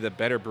 and obviously the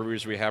better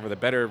breweries we have, or the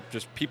better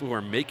just people who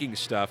are making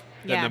stuff,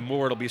 then Yeah. the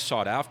more it'll be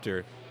sought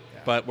after.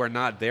 But we're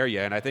not there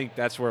yet, and I think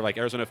that's where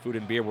Arizona Food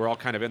and Beer, we're all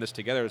kind of in this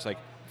together. It's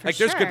there's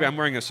good. sure. I'm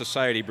wearing a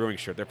Society Brewing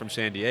shirt. They're from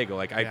San Diego.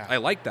 Yeah. I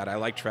like that. I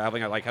like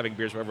traveling. I like having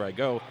beers wherever I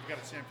go. I've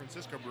got a San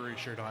Francisco brewery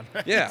shirt on.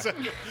 Yeah. So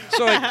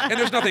and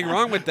there's nothing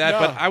wrong with that,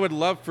 No. but I would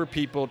love for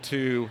people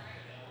to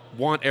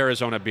want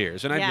Arizona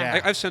beers. And Yeah.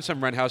 I've sent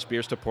some Wren House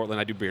beers to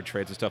Portland. I do beer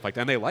trades and stuff like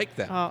that, and they like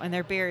them. Oh, and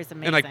their beer is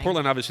amazing. And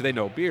Portland, obviously, they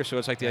know beer, so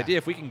it's the Yeah. idea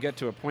if we can get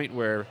to a point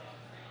where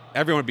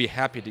everyone would be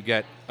happy to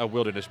get a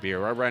Wilderness beer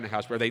or a Wren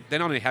House beer. They're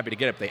not only happy to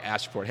get it, but they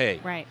ask for it. Hey,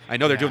 Right. I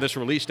know they're Yeah. doing this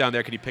release down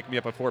there. Can you pick me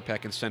up a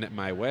 4-pack and send it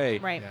my way?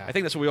 Right. Yeah. I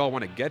think that's what we all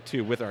want to get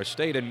to with our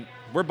state, and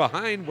we're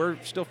behind. We're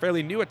still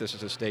fairly new at this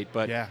as a state,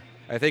 but Yeah.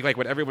 I think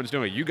what everyone's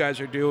doing, what you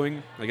guys are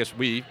doing, I guess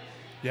we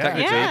Yeah.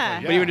 technically,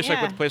 Yeah. but even just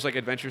Yeah. with places like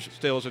Adventure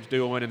Stills is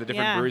doing and the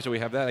different Yeah. breweries that we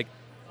have, that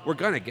we're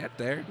gonna get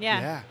there. Yeah.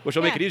 Yeah. Which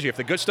will make Yeah. it easier. If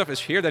the good stuff is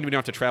here, then we don't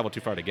have to travel too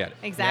far to get it.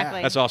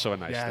 Exactly. That's also a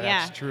nice Yeah. thing.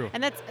 That's true.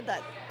 And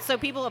so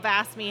people have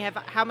asked me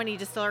how many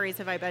distilleries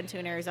have I been to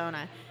in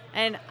Arizona?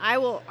 And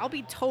I'll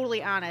be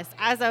totally honest.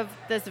 As of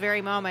this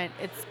very moment,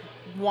 it's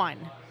one.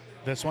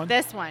 This one?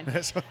 This one.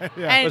 This one,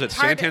 yeah. And Was it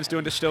part- Santan's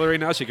doing distillery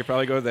now, so you could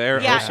probably go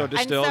there. Yeah. Also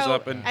distills and so,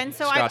 up in and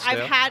so I've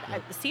Scottsdale. had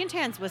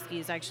Santan's whiskey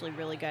is actually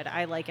really good.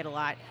 I like it a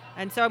lot.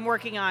 And so I'm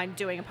working on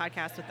doing a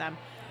podcast with them.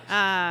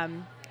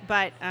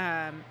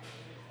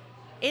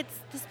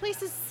 This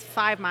place is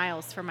 5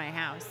 miles from my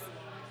house.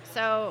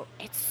 So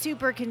it's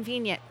super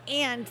convenient,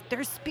 and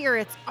their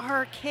spirits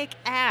are kick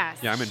ass.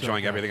 Yeah, I'm So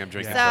enjoying good. everything I'm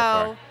drinking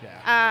Yeah. so So,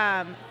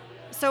 far.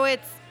 so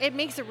it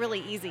makes it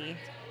really easy,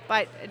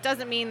 but it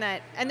doesn't mean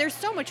that. And there's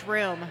so much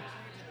room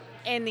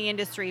in the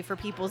industry for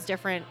people's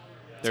different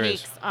There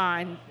is. takes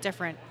on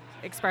different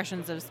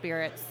expressions of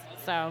spirits.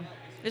 So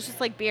it's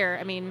just like beer.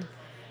 I mean,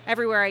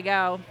 everywhere I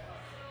go,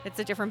 it's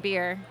a different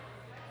beer,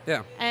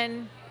 Yeah.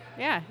 and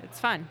yeah, it's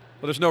fun.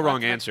 Well, there's no Lots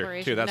wrong of answer, too.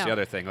 exploration. That's the No.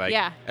 other thing.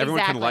 Yeah, everyone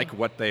exactly. can like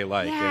what they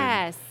like. and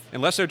Yes.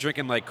 unless they're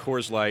drinking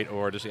Coors Light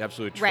or just the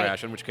absolute Right.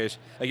 trash, in which case,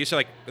 you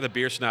said the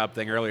beer snob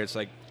thing earlier, it's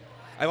I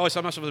always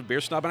thought myself as a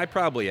beer snob, and I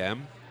probably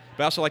am.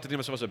 But I also like to think of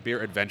myself as a beer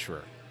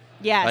adventurer.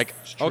 Yes. Like,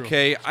 true.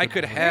 okay, I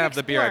could have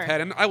the beer I've explore. had,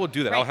 and I will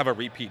do that. I'll Right. have a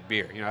repeat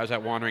beer. You know, I was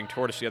at Wandering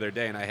Tortoise the other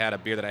day, and I had a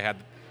beer that I had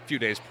a few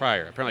days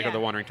prior. Apparently, I go to Yeah.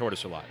 the Wandering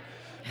Tortoise a lot.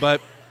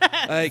 But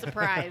like,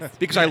 Surprise.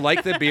 because I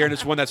like the beer, and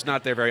it's one that's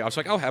not there very often.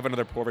 So like, I'll have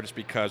another pour just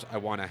because I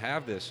want to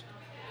have this.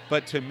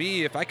 But to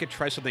me, if I could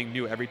try something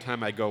new every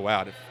time I go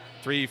out,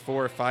 3,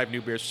 4, 5 new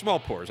beers, small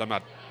pours. I'm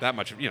not that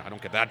much, I don't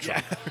get that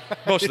drunk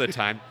most of the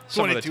time.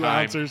 Some of the 22 time.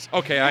 ounces.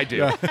 Okay, I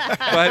do.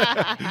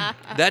 But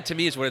that to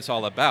me is what it's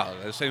all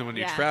about. The same when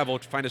you Yeah. travel,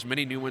 find as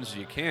many new ones as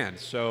you can.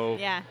 So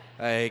Yeah.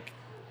 like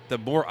the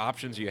more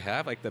options you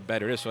have, like the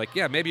better it is. So like,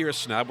 yeah, maybe you're a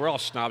snob. We're all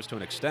snobs to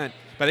an extent.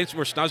 But I think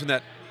we're snobs in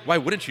that why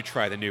wouldn't you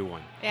try the new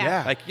one?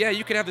 Yeah. Like, yeah,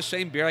 you could have the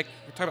same beer. Like,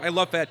 I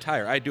love Fat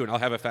Tire. I do, and I'll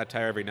have a Fat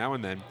Tire every now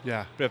and then.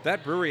 Yeah. But if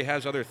that brewery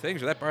has other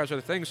things, or that bar has other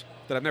things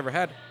that I've never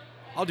had,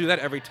 I'll do that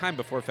every time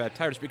before Fat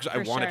Tire, just because I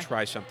For want sure. to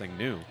try something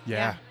new.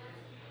 Yeah.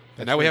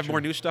 And now we have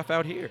more new stuff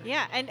out here.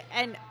 Yeah,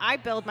 and I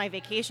build my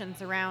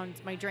vacations around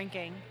my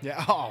drinking.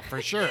 Yeah. Oh,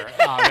 for sure.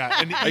 Oh,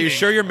 yeah. And Are you eating.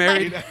 sure you're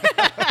married?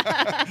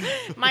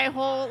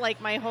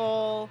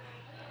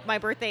 My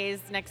birthday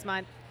is next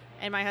month,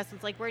 and my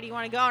husband's like, "Where do you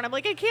want to go?" And I'm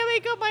like, "I can't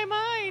make up my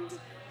mind."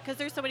 Because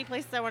there's so many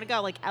places I want to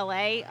go, like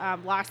LA.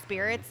 Lost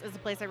Spirits is a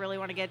place I really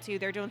want to get to.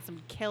 They're doing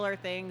some killer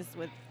things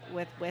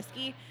with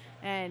whiskey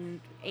and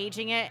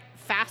aging it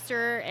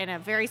faster in a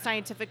very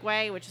scientific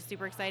way, which is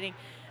super exciting.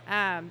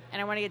 And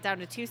I want to get down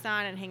to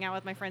Tucson and hang out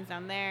with my friends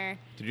down there.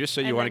 Did you just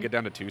say you And want to then- get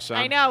down to Tucson?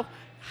 I know.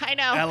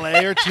 LA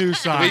or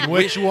Tucson?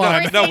 Which No,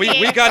 one? No,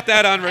 we got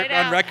that on I know,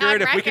 on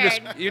record. on If we can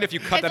just, record. even if you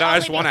cut It's that out, I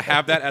just only want to because-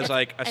 have that as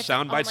like a it's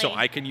soundbite so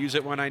only- I can use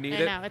it when I need I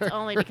it. know. It's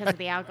only because of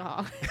the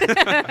alcohol.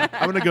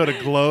 I'm going to go to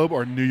Globe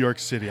or New York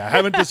City. I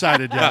haven't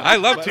decided yet. I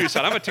love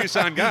Tucson. I'm a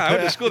Tucson guy. I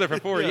went to school there for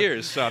 4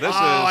 years, so this is.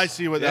 I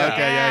see what. yeah. Okay,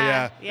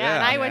 yeah. Yeah,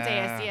 and I went to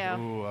Yeah. ASU.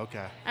 Ooh,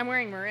 okay. I'm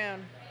wearing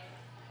maroon.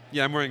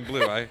 Yeah, I'm wearing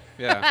blue.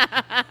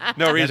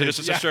 No reason. is-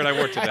 Just a shirt I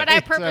wore today. But I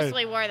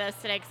purposely wore this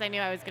today because I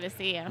knew I was going to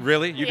see you.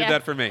 Really? You Yeah. did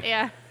that for me.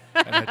 Yeah.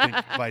 And I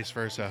think vice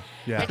versa.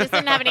 I Yeah. just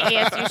didn't have any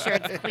ASU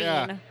shirts clean.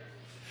 Yeah. Yeah.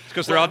 It's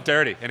because they're all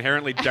dirty,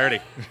 inherently dirty.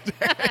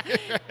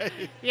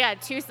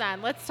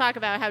 Tucson. Let's talk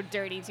about how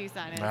dirty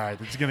Tucson is. All right,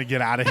 this is going to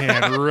get out of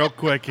hand real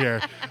quick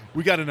here.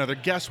 We got another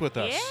guest with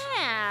us.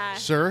 Yeah.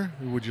 Sir,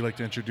 would you like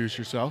to introduce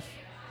yourself?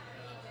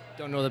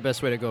 Don't know the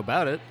best way to go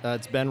about it.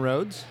 It's Ben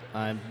Rhodes.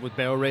 I'm with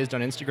Barrel Raised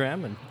on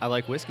Instagram, and I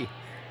like whiskey.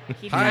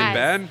 He Hi, does.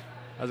 Ben.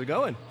 How's it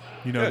going?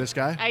 You know Good. this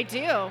guy? I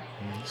do.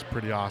 It's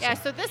pretty awesome. Yeah,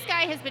 so this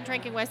guy has been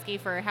drinking whiskey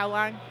for how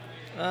long?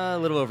 A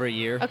little over a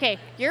year. Okay,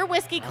 your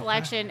whiskey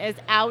collection is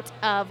out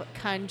of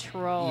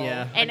control.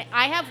 Yeah. And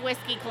I have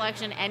whiskey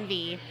collection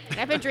envy. And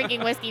I've been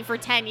drinking whiskey for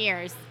 10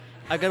 years.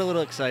 I got a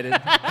little excited.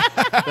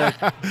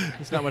 But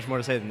there's not much more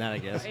to say than that, I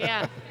guess.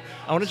 Yeah.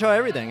 I want to try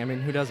everything. I mean,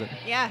 who doesn't?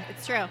 Yeah,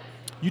 it's true.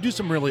 You do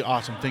some really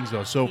awesome things,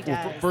 though. So, He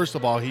does. first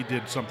of all, he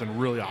did something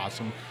really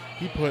awesome.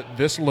 He put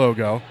this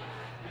logo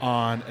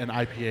on an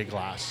IPA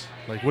glass.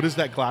 Like, what is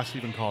that glass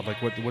even called? Like,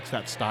 what's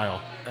that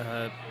style?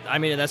 I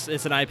mean, it's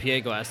an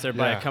IPA glass. They're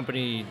by Yeah. a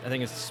company, I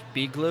think it's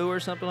Speed Glue or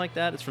something like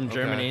that. It's from Okay.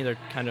 Germany. They're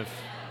kind of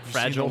You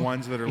fragile. see the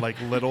ones that are like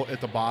little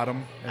at the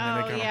bottom, and then Oh,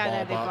 they kind yeah, of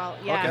that they ball ball- up,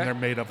 yeah. and they're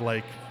made of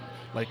like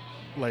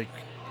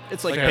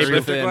It's like Like a paper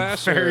snifter thin.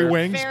 glass? fairy or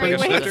wings. Fairy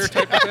Like a wings. snifter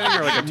type of thing,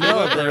 or like a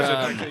No, tulip, or is it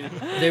they're,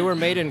 like they were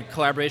made in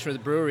collaboration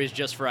with breweries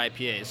just for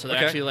IPAs. So they're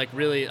Okay. actually like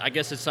really, I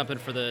guess it's something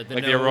for the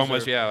like the nose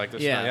aromas? or- Yeah, like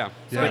this. Yeah. Yeah.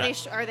 So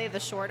Yeah. are they the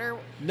shorter?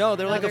 No,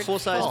 they're No, like a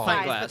full-size full pint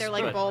size, glass. But they're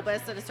like Right.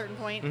 bulbous at a certain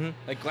point.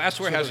 Like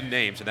glassware has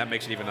names, and that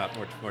makes it even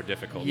more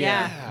difficult.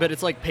 Yeah. But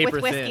it's like paper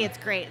With whiskey, thin. it's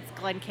great. It's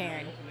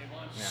Glencairn.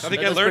 I think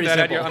That I was learned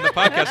pretty that simple. on the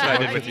podcast that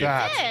I did with you.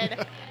 that.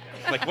 Good.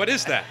 Like, what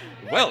is that?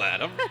 Well,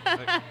 Adam.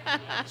 Like,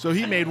 So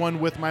he made one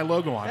with my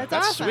logo on it.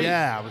 That's awesome. sweet.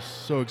 Yeah, I was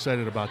so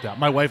excited about that.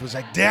 My wife was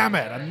like, "Damn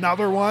it,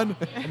 another one!"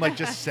 I'm like,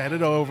 "Just set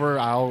it over.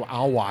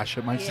 I'll wash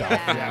it myself."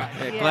 Yeah.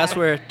 Yeah, Yeah.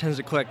 Glassware tends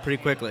to collect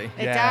pretty quickly.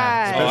 It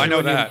Yeah. does. Oh, I know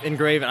Especially when you that.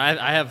 Engrave it.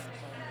 I have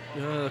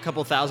a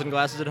couple thousand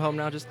glasses at home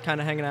now, just kind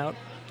of hanging out.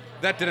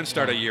 that didn't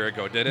start a year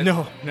ago, did it?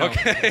 No.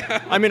 Okay.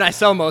 I mean, I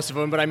sell most of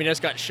them, but I mean, I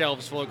just got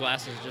shelves full of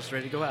glasses just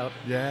ready to go out.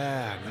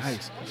 Yeah,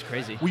 nice. It's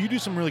crazy. Well, you do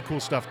some really cool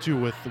stuff too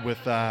with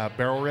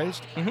Barrel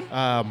Raised.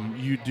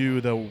 You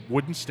do the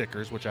wooden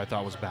stickers, which I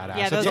thought was badass. Yeah,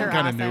 That's those something are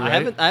kind of awesome. new, I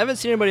right? haven't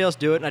seen anybody else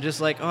do it, and I just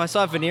like, I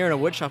saw a veneer in a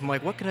wood shop. I'm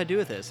like, what could I do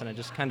with this? And I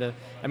just kind of,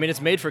 I mean,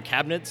 it's made for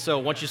cabinets, so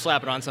once you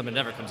slap it on something, it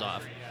never comes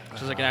off. It's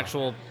just like an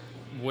actual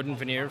wooden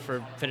veneer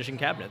for finishing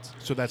cabinets.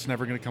 So that's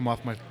never going to come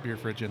off my beer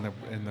fridge in the.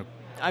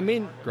 I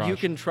mean, Garage. you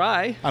can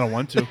try. I don't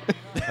want to.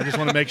 I just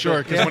want to make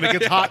sure because when it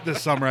gets hot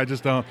this summer, I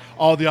just don't.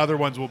 All the other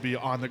ones will be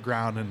on the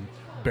ground and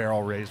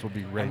barrel raised will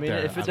be right I mean, there.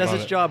 if I it does love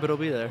its job, it'll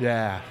be there.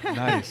 Yeah,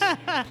 nice.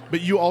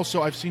 But you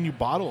also, I've seen you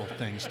bottle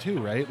things too,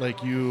 right?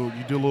 Like you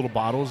do little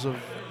bottles of.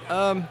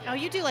 Oh,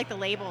 you do like the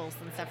labels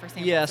and stuff for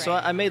samples, Yeah, so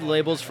right? I made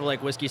labels for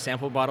like whiskey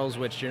sample bottles,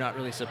 which you're not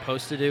really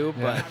supposed to do.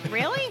 Yeah. But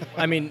Really?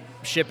 I mean,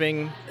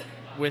 shipping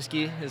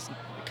whiskey is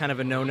kind of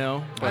a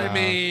no-no. But I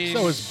mean,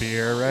 So is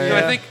beer, right? You know, I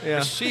Yeah, think yeah.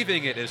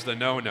 receiving it is the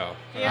no-no.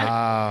 Yeah.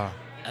 Ah,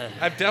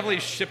 I've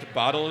definitely shipped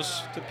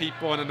bottles to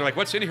people, and then they're like,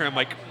 "What's in here?" I'm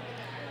like,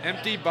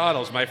 Empty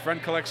bottles. My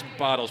friend collects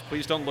bottles.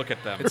 Please don't look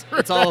at them.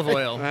 It's olive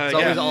oil. It's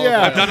always yeah. olive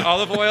oil. I've done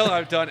olive oil.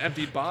 I've done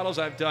empty bottles.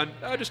 I've done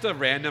just a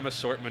random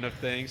assortment of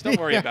things. Don't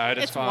worry about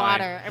it. It's fine.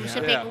 water. I'm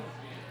shipping Yeah.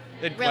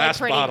 In really glass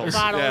pretty bottles.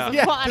 bottles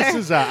Yeah. of water. This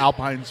is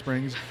Alpine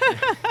Springs.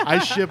 I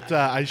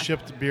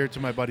shipped beer to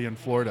my buddy in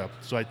Florida.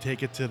 So I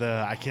take it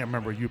to I can't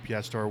remember,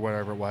 UPS store or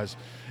whatever it was.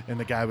 And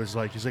the guy was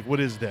like, he's like, what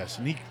is this?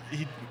 And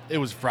it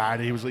was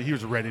Friday. He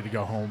was ready to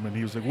go home. And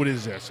he was like, what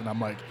is this? And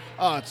I'm like,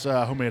 oh, it's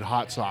homemade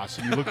hot sauce.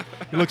 And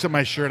he looks at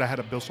my shirt. I had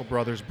a Bissell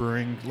Brothers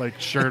Brewing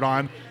shirt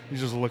on. He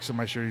just looks at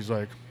my shirt. He's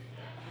like,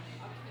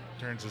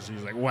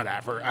 he's like,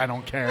 whatever. I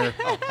don't care.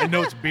 I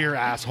know it's beer,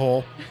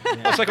 asshole.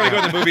 It's like when I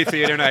go to the movie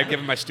theater and I give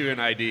him my student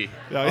ID.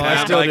 Yeah, And I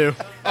I'm still like, do.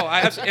 Oh, I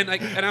have, and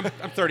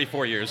I'm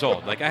 34 years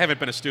old. Like I haven't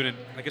been a student.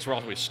 I guess we're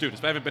always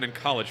students, but I haven't been in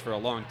college for a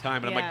long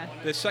time. And I'm Yeah.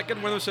 like, the second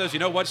one of them says, you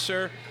know what,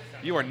 sir,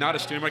 you are not a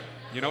student. I'm like,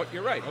 you know what,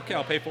 you're right. Okay,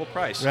 I'll pay full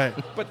price. Right.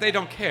 But they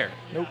don't care.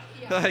 Nope.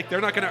 Like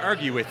they're not going to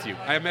argue with you.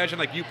 I imagine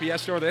like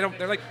UPS store, they're not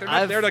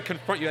I've- there to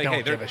confront you. Like, Don't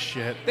hey, they're give a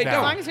shit. They As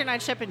don't. long as you're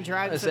not shipping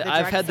drugs. Listen, with the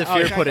I've drugs- had the oh,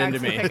 fear drug put dogs into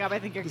to me. pick up, I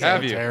think you're good.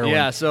 Have you? Heroin.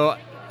 Yeah, so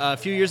a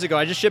few years ago,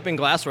 I just shipped in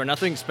glassware,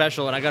 nothing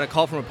special, and I got a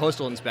call from a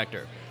postal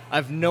inspector. I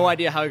have no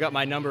idea how he got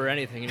my number or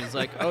anything. And he's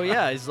like, oh,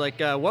 yeah. He's like,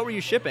 what were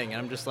you shipping?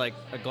 And I'm just like,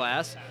 a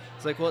glass.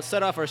 He's like, well, it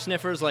set off our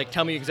sniffers. Like,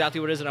 tell me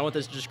exactly what it is, and I want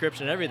this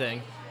description and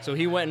everything. So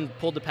he went and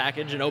pulled the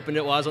package and opened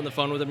it while I was on the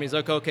phone with him. He's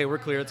like, okay, we're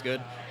clear. It's good.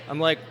 I'm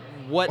like,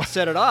 what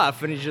set it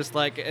off? And he's just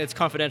like, it's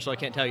confidential. I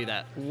can't tell you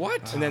that.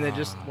 What? And then they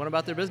just went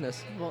about their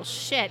business. Well,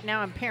 shit.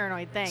 Now I'm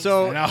paranoid. Thanks.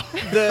 So I know.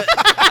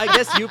 I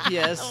guess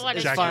UPS What is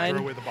is Jackie, fine.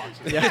 throw away the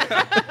boxes.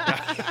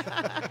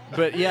 Yeah.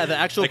 But yeah, the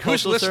actual Like who's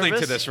postal listening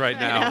service, to this right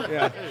now?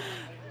 Yeah.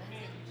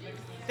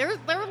 there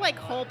were like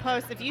whole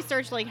posts. If you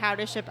search like how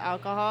to ship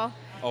alcohol,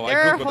 Oh, I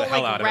there are Googled the whole,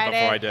 hell like, out of it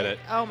before I Reddit- did it.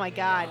 Oh my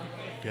god.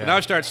 Yeah. Now I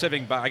start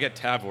saving. I get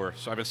Tavor,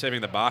 so I've been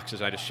saving the boxes.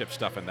 And I just ship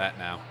stuff in that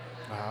now.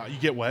 You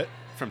get what?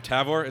 From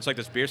Tavor, it's like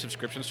this beer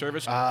subscription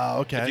service.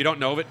 Okay. If you don't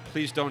know of it,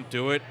 please don't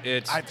do it.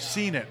 I've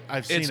seen it.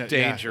 It's It's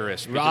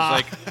dangerous because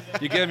like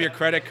you give them your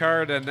credit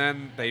card and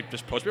then they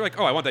just post me like,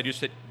 oh, I want that. You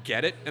just hit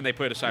get it and they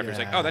put it aside. It's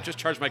like, Yeah. oh, that just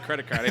charged my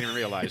credit card. I didn't even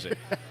realize it.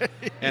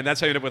 And that's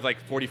how you end up with like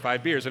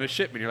 45 beers in a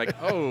shipment. You're like,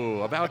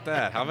 oh, about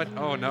that. How much?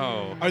 Oh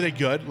no. Are they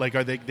good? Like,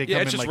 are they? They Yeah,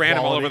 come it's in just like random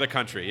all quality? over the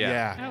country.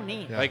 Yeah. Oh,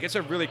 neat. Yeah. Like it's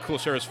a really cool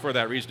service for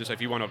that reason. Just like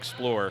if you want to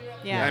explore.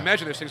 Yeah. I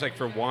imagine there's things like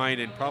for wine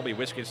and probably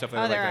whiskey and stuff that Oh,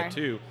 are like there that are.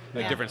 too,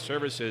 like Yeah. different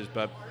services.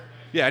 But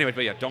yeah, anyway,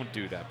 but yeah, don't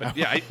do that. But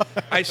yeah,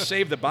 I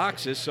save the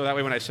boxes so that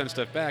way when I send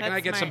stuff back, and That's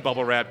I get some smart.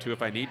 bubble wrap too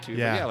if I need to.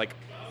 Yeah. But yeah, like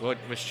well, it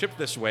was shipped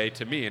this way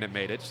to me and it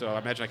made it, so I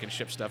imagine I can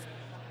ship stuff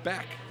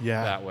back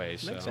Yeah. that way.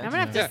 So Makes I'm sense. gonna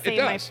have to Yeah, it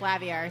save my does.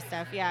 Flaviar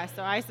stuff. Yeah,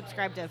 so I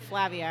subscribe to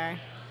Flaviar,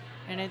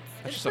 and it's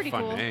just a pretty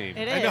fun cool. name.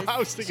 It I is. know. I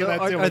was thinking So that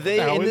too. are What the they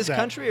hell in is this that?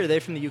 country or are they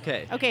from the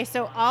UK? Okay,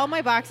 so all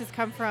my boxes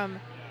come from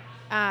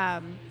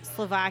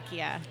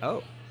Slovakia,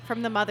 Oh.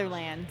 from the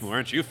motherlands, Well,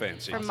 aren't you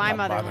fancy? from my not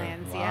mother.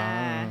 motherlands. Wow.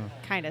 Yeah,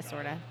 kind of,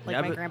 sort of, like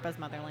Yeah, my but- grandpa's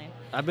motherland.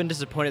 I've been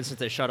disappointed since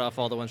they shut off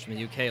all the ones from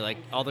the UK. Like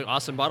all the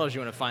awesome bottles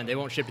you want to find, they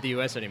won't ship to the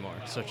US anymore.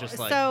 So it's just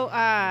like So,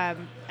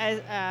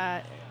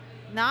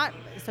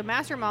 so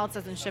Master Malts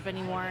doesn't ship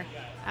anymore,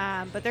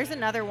 but there's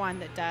another one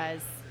that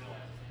does.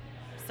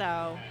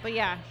 So, but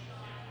yeah,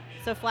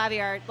 so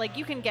Flaviar, like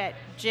you can get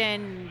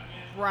gin,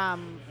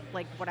 rum,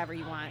 like whatever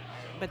you want,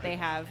 but they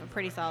have a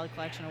pretty solid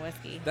collection of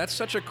whiskey. That's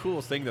such a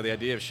cool thing, though. The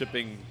idea of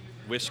shipping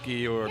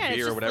whiskey or Yeah, it's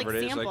beer or just whatever like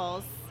it is. Like,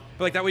 samples.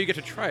 but like that way you get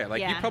to try it.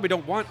 Like you Yeah. probably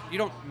you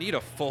don't need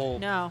a full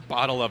No.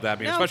 bottle of that.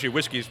 I mean, No. especially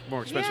whiskey's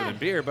more expensive Yeah. than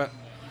beer, but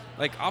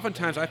like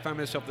oftentimes I find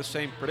myself the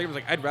same predicament.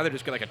 Like I'd rather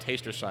just get like a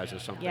taster size or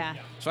something. Yeah.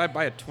 So I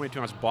buy a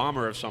 22-ounce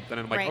bomber of something,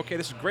 and I'm like, Right. okay,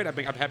 this is great. I'm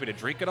happy to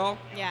drink it all.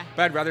 Yeah.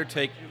 But I'd rather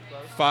take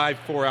 5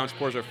 4-ounce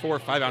pours or 4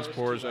 5-ounce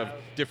pours of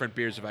different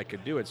beers if I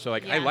could do it. So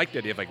like I Yeah. like the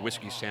idea of like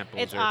whiskey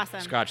samples It's or awesome.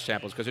 Scotch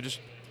samples because it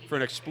just for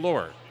an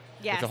explorer.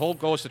 Yes. If the whole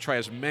goal is to try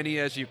as many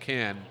as you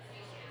can.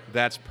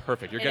 That's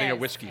perfect. You're It getting a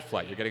is. whiskey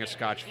flight. You're getting a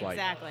Scotch flight.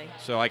 Exactly.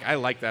 So like I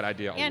like that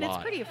idea a Yeah, and lot.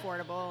 it's pretty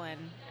affordable, and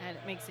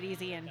it makes it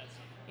easy. And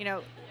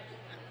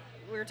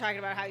we were talking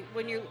about how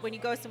when you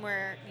go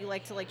somewhere, you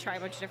like to like try a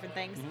bunch of different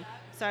things. Mm-hmm.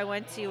 So I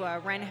went to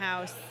Wren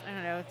House, I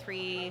don't know,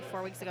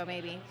 3-4 weeks ago,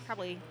 maybe,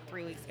 probably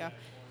 3 weeks ago,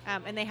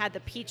 and they had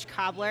the peach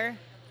cobbler.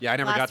 Yeah, I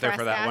never Las got there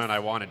for that Frescas. one. I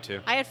wanted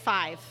to. I had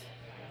 5.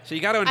 So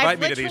you got to invite I've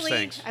me to these literally-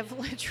 things. I've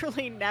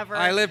literally never.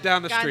 I live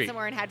down the gone street.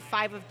 somewhere and had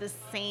 5 of the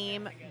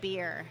same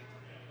beer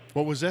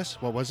What was this?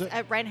 What was it?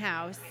 at Wren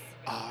House.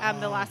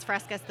 The Las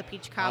Frescas, the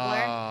peach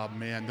cobbler. Oh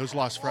man, those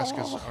Las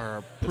Frescas are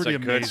It's pretty a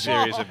good amazing.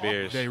 series of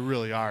beers. They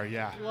really are.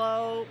 Yeah.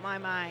 Blow my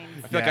mind.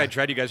 I feel like Yeah. I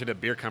dragged you guys into a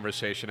beer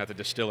conversation at the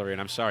distillery, and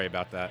I'm sorry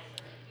about that.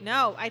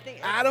 No, I think.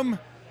 Adam,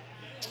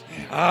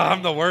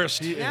 I'm the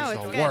worst. he No, is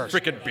it's the good. worst.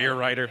 Freaking beer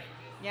writer.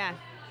 Yeah.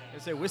 I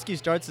say whiskey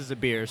starts as a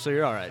beer, so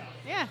you're all right.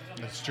 Yeah.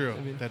 That's true.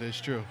 That is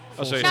true. Oh,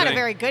 so It's you're not a saying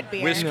very good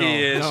beer.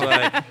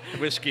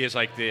 Whiskey is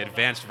like the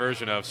advanced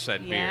version of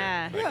said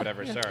Yeah. beer, like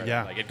whatever it started.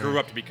 Yeah. Like it grew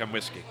up to become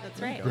whiskey.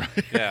 That's right.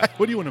 Yeah.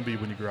 What do you want to be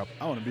when you grow up?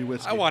 I want to be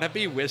whiskey. I want to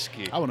be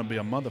whiskey. I want to be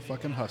a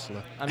motherfucking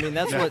hustler. I mean,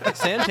 that's what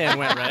Santan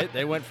went, right?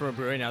 They went from a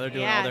brewery, now they're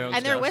doing all their own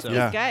and their stuff. whiskey's so.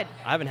 Yeah. good.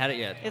 I haven't had it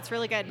yet. It's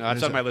really good. No,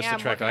 it's on my list Yeah, to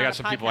I'm track. working I on got a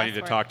some people I need podcast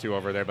to for talk to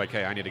over there. Like,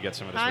 hey, I need to get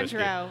some of this whiskey.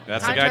 Andro.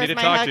 That's the guy I need to Andro's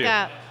my talk to.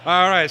 hookup.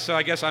 All right, so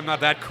I guess I'm not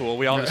that cool.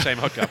 We all have the same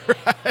hookup.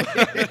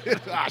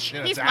 Ah,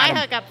 shit, He's it's my Adam.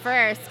 hookup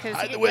first because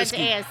Hide he the went to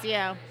whiskey.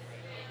 ASU.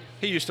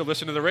 He used to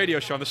listen to the radio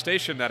show on the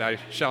station that I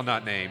shall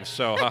not name.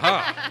 So,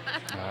 haha.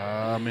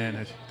 Oh,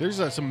 man.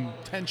 There's some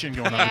tension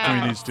going on Yeah,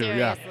 between these two.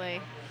 Yeah.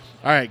 seriously.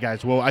 All right,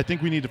 guys. Well, I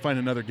think we need to find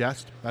another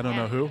guest. I don't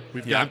Yeah. know who.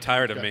 We've Yeah, I'm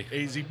tired of got me.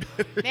 AZ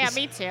Yeah,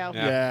 me too.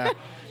 Yeah. All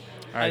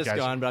I right, just guys.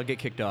 gone, but I'll get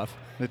kicked off.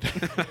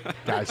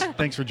 Guys,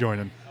 thanks for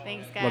joining.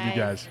 Thanks, guys. Love you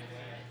guys.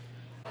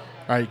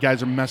 All right, you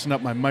guys are messing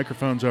up my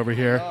microphones over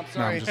here. Oh, I'm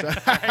sorry. No,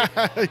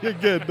 I'm just, you're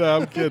good. No,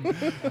 I'm kidding.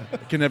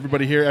 Can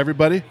everybody hear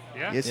everybody?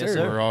 Yeah. Yes, sir.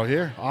 We're all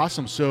here.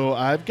 Awesome. So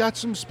I've got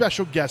some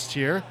special guests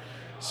here,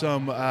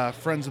 some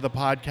friends of the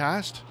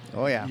podcast.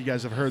 Oh, yeah. You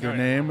guys have heard their Oh, yeah.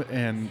 name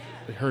and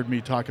heard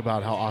me talk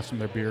about how awesome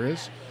their beer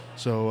is.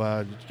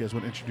 So do you guys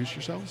want to introduce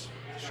yourselves?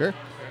 Sure.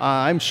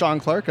 I'm Sean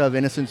Clark of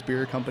Innocence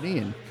Beer Company,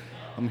 and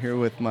I'm here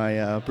with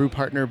my brew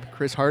partner,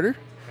 Chris Harder.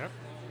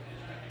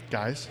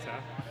 Guys,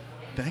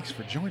 thanks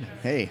for joining.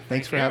 Hey,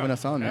 thanks for you. having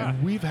us on,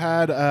 man. We've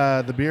had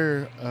the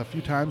beer a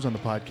few times on the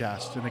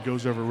podcast, and it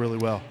goes over really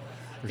well.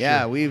 for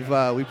Yeah, sure.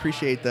 we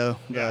appreciate the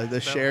Yeah,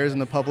 shares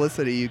and the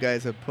publicity you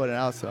guys have put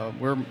out. So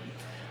we're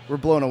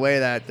blown away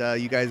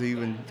that you guys have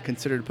even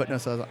considered putting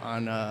us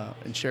on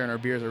and sharing our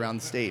beers around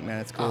the state, man.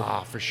 It's cool.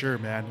 Ah, for sure,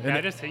 man. Yeah, And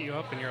I just hit you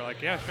up and you're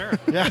like, yeah, sure.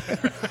 yeah,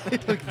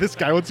 like, this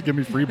guy wants to give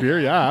me free beer.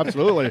 Yeah,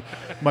 absolutely.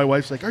 My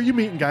wife's like, "Are you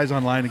meeting guys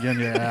online again?"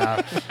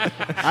 Yeah,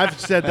 I've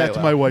said that Hey, to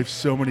well. my wife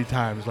so many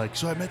times. Like,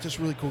 so I met this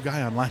really cool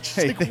guy online. She's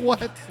Hey, like,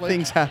 "What?" Like,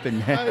 Things happen,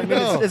 man. I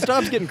know. It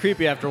stops getting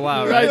creepy after a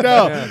while, right? I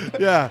know.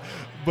 Yeah,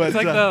 but It's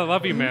like the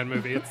Love You Man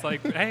movie. It's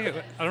like, hey,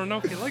 I don't know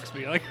if he likes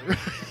me. Like,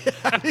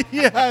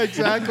 yeah,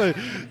 exactly.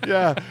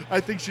 Yeah, I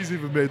think she's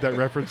even made that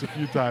reference a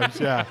few times.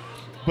 Yeah,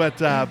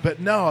 but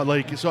no,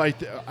 like, so I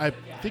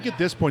think at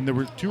this point there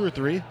were 2 or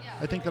 3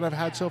 I think that I've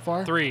had so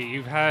far. 3.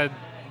 You've had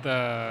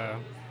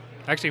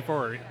actually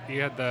 4.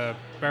 You had the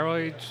barrel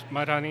aged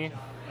mud honey.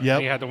 Yep.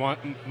 And you had the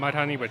one mud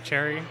honey with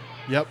cherry.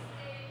 Yep.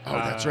 Oh,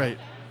 that's right.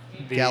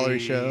 The Gallery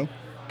show.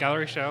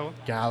 Gallery show.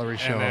 Gallery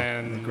show.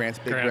 And then Grant's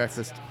Big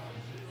Breakfast.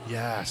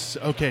 Yes.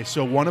 Okay.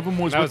 So one of them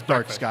was That with was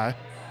Dark breakfast. Sky.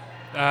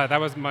 That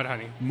was mud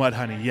honey. Mud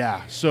Honey,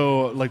 yeah.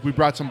 So, like, we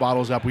brought some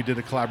bottles up. We did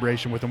a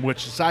collaboration with them,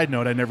 which, side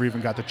note, I never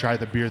even got to try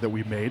the beer that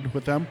we made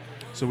with them.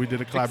 So we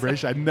did a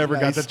collaboration. I never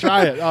got to Nice.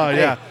 try it. Oh, Hey,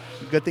 yeah.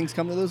 Good things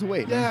come to those who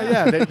wait. man.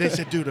 Yeah, yeah. They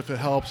said, dude, if it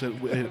helps, it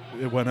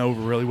went over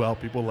really well.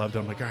 People loved it.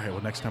 I'm like, all right,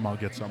 well, next time I'll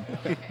get some.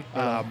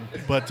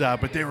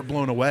 But they were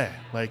blown away.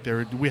 Like,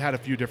 we had a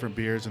few different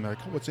beers, and they're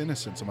like, oh, what's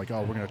Innocence? I'm like, oh,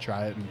 we're going to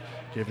try it, and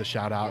gave the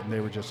shout out. And they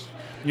were just,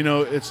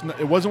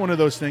 it wasn't one of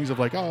those things of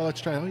like, oh,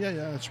 let's try it. Oh,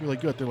 yeah, it's really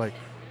good. They're like,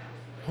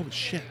 holy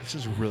shit, this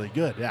is really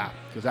good. Yeah,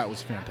 because that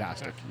was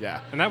fantastic. Yeah.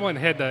 And that one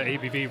hit the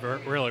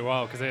ABV really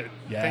well because I think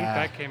Yeah.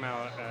 that came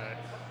out at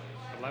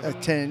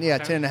 11. 10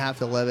 and a half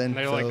to 11. And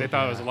they so- they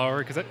thought it was lower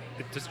because it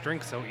just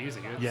drinks so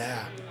easy. It's-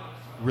 Yeah.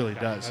 Really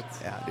does.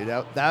 that's-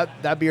 Yeah, dude,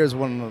 that beer is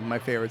one of my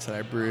favorites that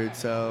I brewed.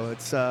 So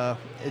it's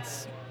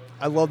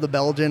I love the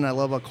Belgian. I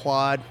love a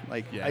quad.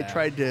 Like I Yeah.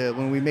 tried to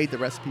when we made the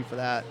recipe for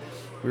that,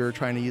 we were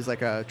trying to use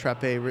like a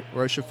Trappé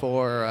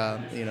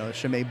Rochefort,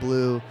 Chimay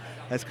Blue.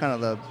 That's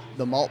kind of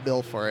the malt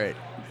bill for it.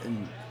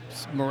 And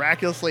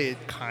miraculously,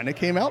 it kind of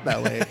came out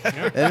that way.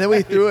 And then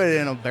we threw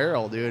it in a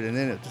barrel, dude, and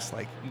then it just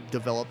like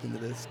developed into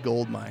this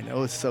gold mine. It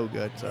was so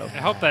good. So I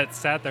hope that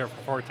sat there for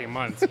 14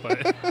 months,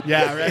 but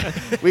Yeah,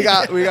 right. we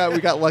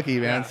got lucky,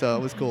 man. Yeah. So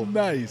it was cool.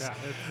 Nice. yeah,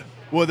 it's-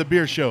 Well, the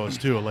beer shows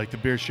too. Like the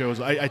beer shows.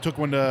 I took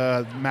one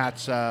to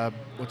Matt's.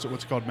 What's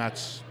it called?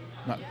 Matt's.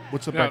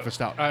 What's the no, breakfast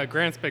out?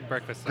 Grant's Big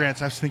Breakfast.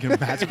 Grant's. I was thinking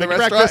Matt's The big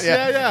restaurant? breakfast.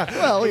 Yeah. Yeah.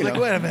 Well, you like,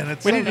 know. wait a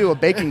minute. We need to do a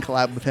baking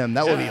collab with him.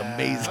 That would be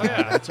amazing.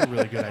 Yeah, that's a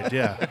really good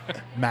idea.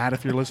 Matt,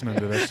 if you're listening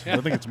to this, I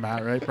think it's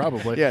Matt, right?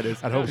 Probably. Yeah, it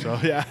is. I'd hope so.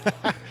 Yeah.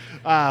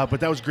 But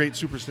that was great.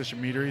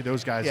 Superstition Meadery.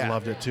 Those guys Yeah.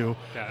 loved it too.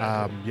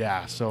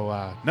 Yeah,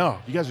 So no,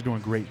 you guys are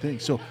doing great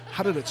things. So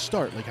how did it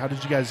start? Like, how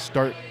did you guys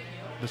start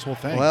this whole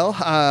thing? Well,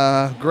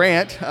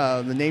 Grant,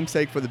 the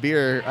namesake for the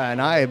beer, and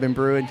I have been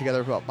brewing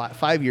together for about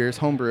 5 years,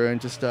 home brewing,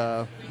 just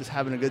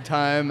having a good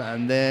time.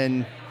 And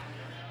then,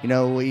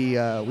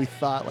 we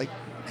thought like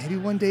maybe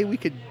one day we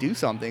could do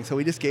something. So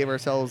we just gave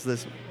ourselves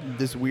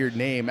this weird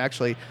name.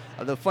 Actually,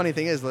 the funny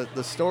thing is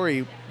the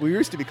story. We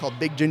used to be called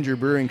Big Ginger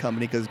Brewing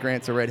Company because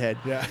Grant's a redhead.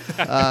 yeah.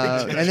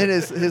 And then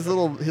his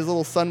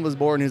little son was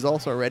born, who's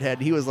also a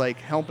redhead. He was like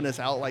helping us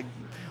out, like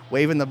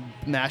waving the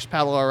mash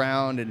paddle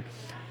around, and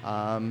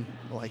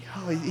Like,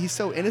 oh, he's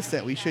so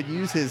innocent. We should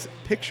use his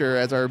picture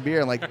as our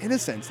beer. I'm like,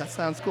 innocence, that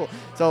sounds cool.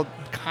 So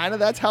kind of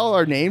that's how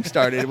our name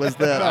started, was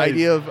the Nice.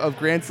 idea of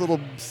Grant's little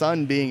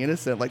son being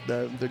innocent, like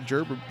the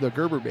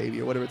Gerber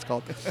baby or whatever it's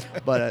called,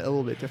 but a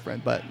little bit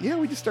different. But yeah,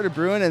 we just started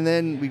brewing, and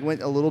then we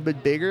went a little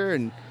bit bigger,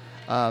 and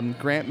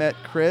Grant met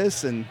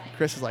Chris, and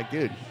Chris is like,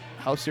 dude,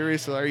 how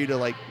serious are you to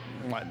like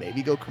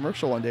maybe go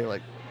commercial one day? We're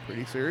like,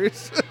 pretty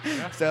serious.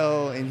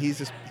 So, and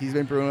he's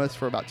been brewing with us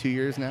for about 2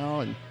 years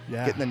now, and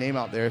getting the name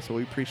out there. So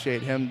we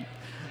appreciate him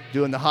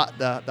doing the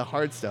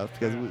hard stuff,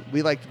 because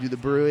we like to do the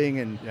brewing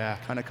and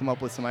kind of come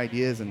up with some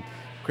ideas. And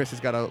Chris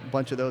has got a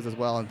bunch of those as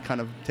well, and kind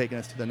of taking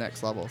us to the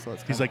next level. So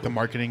it's He's like the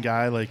marketing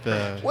guy, like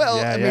the. Well,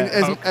 I mean,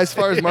 as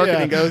far as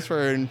marketing goes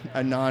for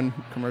a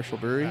non-commercial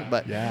brewery,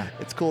 but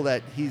it's cool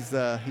that he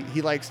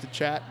likes to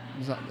chat.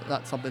 It's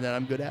not something that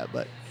I'm good at,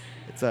 but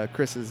it's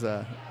Chris is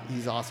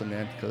he's awesome,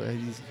 man. Cause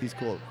he's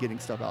cool at getting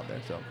stuff out there.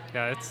 So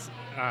yeah, it's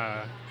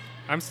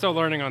I'm still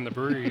learning on the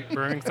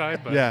brewing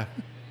side, but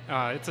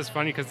it's just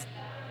funny because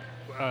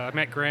I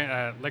met Grant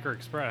at Liquor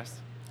Express.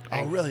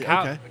 Oh, really?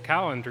 Okay.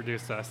 Cal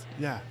introduced us.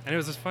 Yeah. And it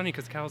was just funny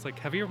because Cal was like,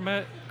 "Have you ever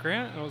met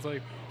Grant?" And I was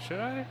like, "Should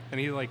I?" And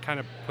he like kind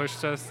of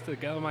pushed us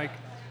together. I'm like,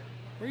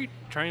 "Were you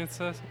trying to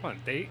set us up on a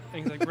date?"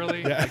 And he's like,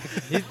 "Really?" Like,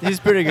 he's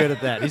pretty good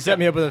at that. He set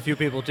me up with a few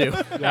people too.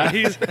 Yeah,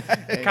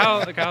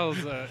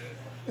 Kyle's a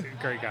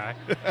great guy.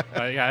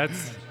 Yeah,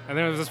 and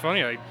then it was just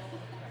funny. I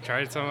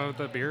tried some of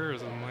the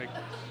beers and I'm like,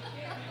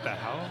 "The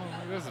hell?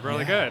 This is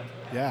really good."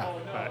 Yeah.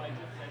 But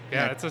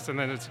it's just, and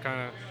then it's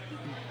kind of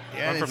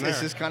it's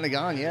just kind of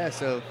gone. Yeah.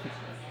 So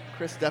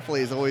Chris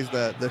definitely is always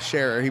the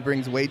sharer. He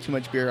brings way too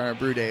much beer on our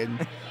brew day,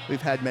 and we've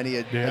had many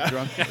a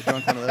drunk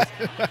one of those.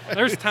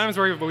 There's times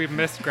where we've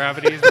missed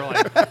gravities. We're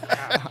like,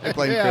 I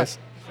blame Chris.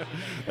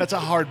 That's a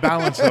hard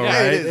balance, though,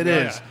 right? It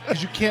is.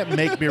 Because you can't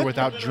make beer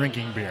without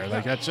drinking beer.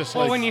 Like that's just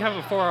when you have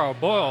a 4-hour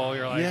boil,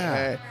 you're like,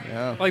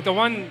 yeah. Like the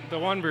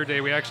one brew day,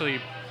 we actually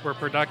were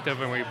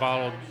productive and we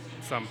bottled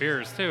some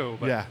beers too.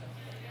 But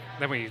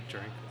then we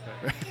drank.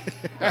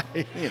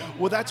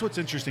 Well, that's what's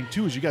interesting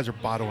too, is you guys are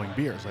bottling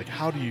beers. Like,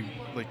 how do you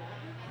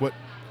what?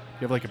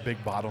 You have like a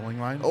big bottling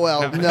line?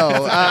 Well,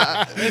 no,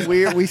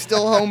 we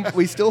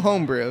still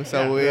homebrew,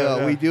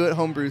 so we do it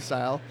homebrew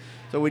style.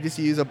 So we just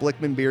use a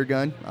Blickman beer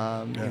gun,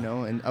 you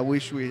know, and I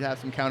wish we'd have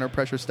some counter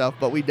pressure stuff,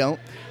 but we don't.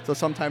 So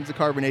sometimes the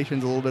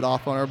carbonation's a little bit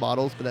off on our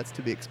bottles, but that's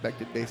to be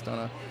expected based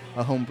on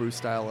a homebrew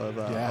style of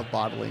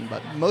bottling.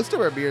 But most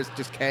of our beers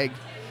just kegged.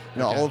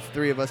 You know, all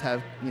three of us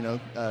have, you know,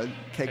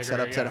 keg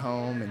setups at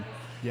home, and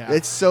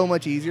it's so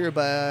much easier.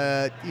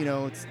 But you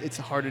know, it's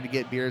harder to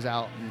get beers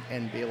out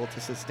and be able to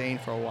sustain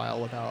for a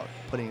while without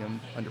putting them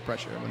under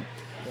pressure.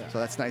 So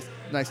that's nice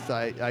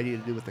idea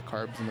to do with the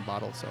carbs in the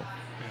bottle. So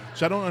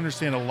I don't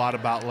understand a lot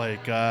about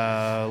like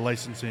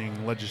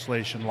licensing,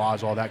 legislation,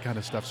 laws, all that kind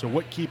of stuff. So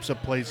what keeps a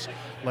place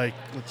like,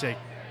 let's say,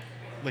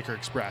 Liquor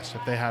Express,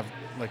 if they have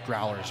like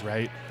growlers,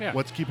 right? Yeah.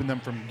 What's keeping them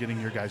from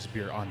getting your guys'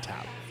 beer on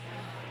tap?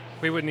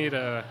 We would need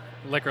a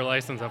liquor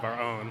license of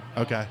our own.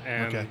 Okay.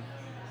 And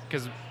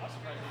because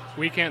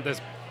we can't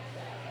just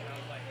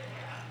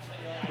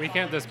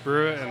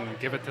brew it and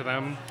give it to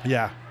them.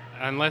 Yeah.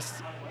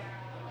 Unless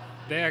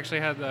they actually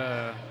had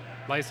the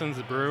license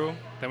to brew,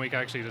 then we could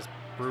actually just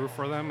brew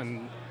for them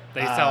and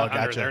they sell it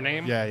under their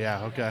name.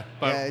 Yeah. Okay.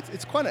 But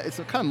it's kind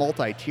of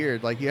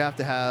multi-tiered. Like you have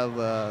to have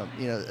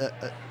you know,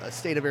 a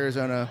state of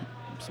Arizona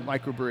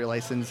microbrewery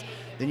license.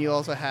 Then you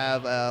also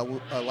have a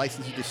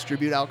license to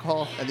distribute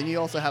alcohol, and then you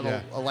also have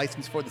a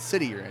license for the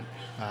city you're in.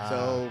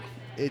 So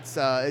it's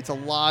a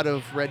lot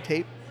of red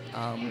tape.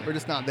 We're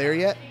just not there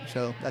yet,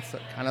 so that's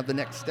kind of the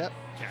next step.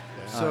 Yeah.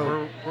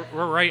 So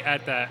we're right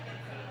at that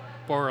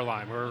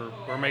borderline.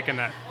 We're making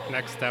that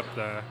next step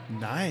to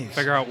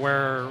figure out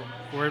where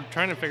we're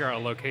trying to figure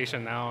out a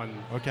location now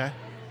and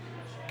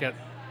get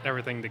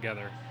everything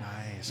together.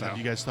 Nice. Have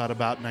you guys thought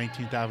about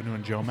 19th Avenue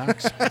and Joe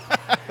Max?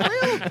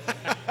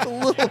 a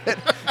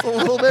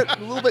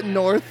little bit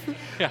north.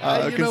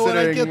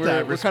 Considering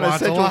we're kind of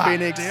Central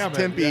Phoenix,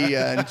 Tempe,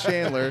 and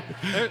Chandler,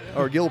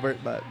 or Gilbert.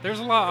 But there's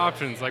a lot of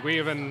options. Like we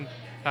even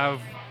have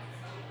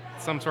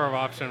some sort of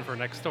option for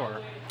next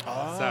door.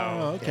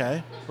 Oh,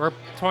 okay. We're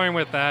toying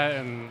with that,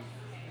 and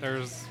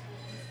there's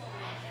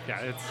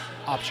it's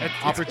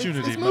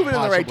opportunity. It's moving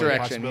in the right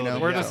direction. You know,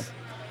 we're just.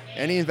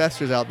 Any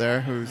investors out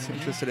there who's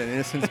interested in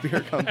Innocence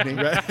Beer Company,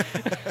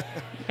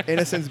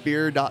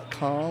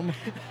 innocencebeer.com,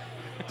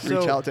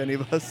 reach out to any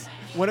of us.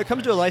 When it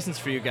comes to a license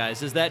for you guys,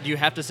 do you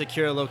have to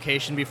secure a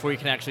location before you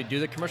can actually do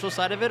the commercial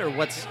side of it, or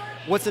what's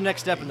the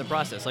next step in the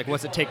process? Like,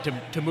 what's it take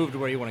to move to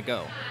where you want to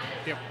go?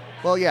 Yep.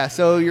 Well,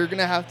 so you're going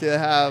to have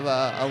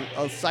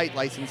a site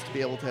license to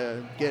be able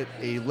to get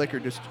a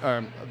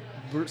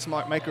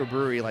smart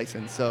microbrewery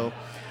license. So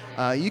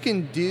you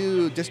can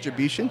do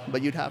distribution,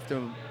 but you'd have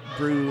to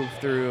brew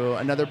through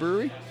another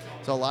brewery.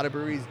 So a lot of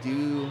breweries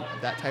do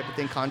that type of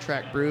thing,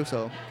 contract brew.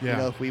 So you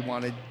know, if we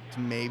wanted to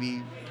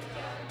maybe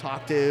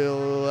talk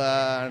to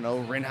I don't know,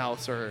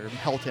 Rinhouse or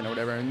Helton or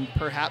whatever, and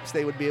perhaps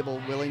they would be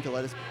willing to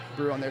let us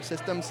brew on their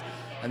systems.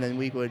 and then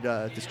we would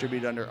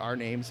distribute under our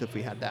names if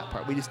we had that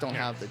part. We just don't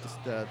have the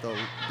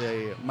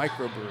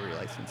microbrewery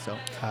license, so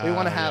we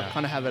want to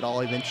have it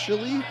all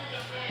eventually.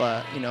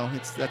 But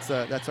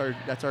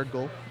that's our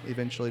goal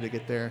eventually to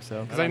get there.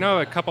 So because I know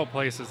a couple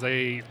places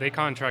they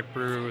contract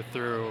brew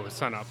through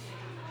Sunup.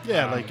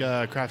 Yeah, like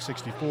Craft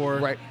 64.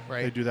 Right.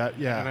 They do that.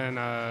 Yeah. And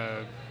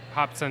then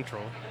Hop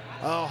Central.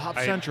 Oh, Hop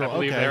Central. I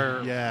believe okay.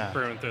 they're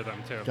brewing through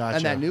them too. Gotcha.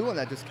 And that new one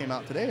that just came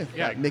out today,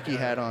 that Mickey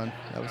had on,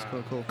 that was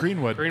cool.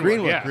 Greenwood. Yeah.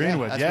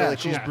 Greenwood. That's Yeah, really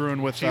she's cool.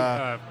 brewing with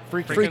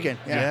Freakin'.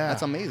 Yeah,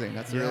 that's amazing.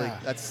 That's really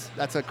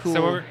that's a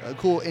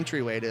cool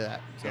entryway to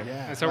that. So,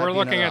 And so we're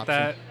looking at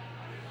that.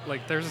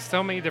 Like, there's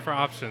so many different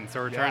options, so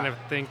we're trying to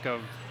think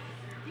of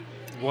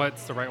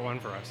what's the right one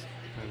for us.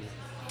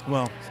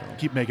 Well,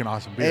 keep making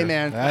awesome beer. Hey,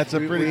 man. That's a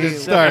pretty good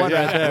start.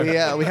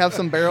 We have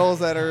some barrels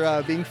that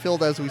are being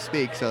filled as we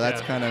speak, so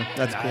that's cool.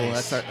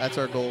 Nice. That's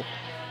our goal.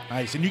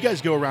 Nice. And you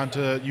guys go around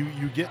to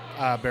you get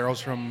barrels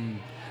from.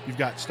 You've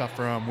got stuff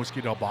from Whiskey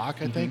Del Bach,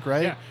 I think,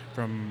 right? Yeah.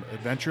 From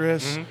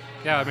Adventurous.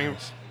 Mm-hmm. Yeah, I mean,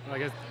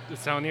 like I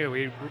was telling you,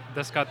 we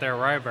just got their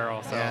rye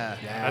barrel, so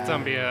that's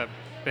gonna be a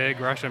big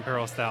Russian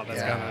Imperial Stout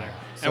that's going there.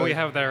 So and we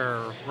have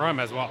their rum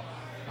as well.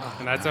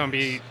 And that's going to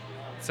be,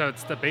 so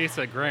it's the base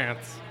at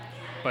Grant's,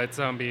 but it's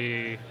going to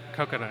be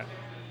coconut.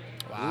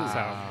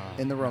 Wow.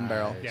 In the rum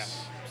barrel. Yeah.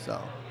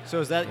 So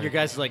is that your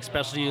guys' like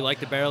specialty? You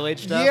like the barrel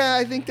aged stuff? Yeah,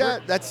 I think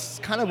that's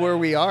kind of where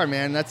we are,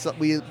 man. That's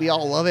we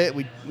all love it.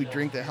 We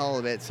drink the hell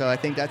of it. So I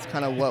think that's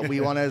kind of what we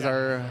want as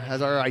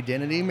our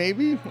identity,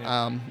 maybe.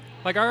 Yeah.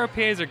 Like our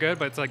IPAs are good,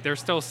 but it's like there's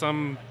still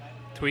some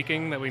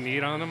tweaking that we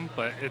need on them,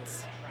 but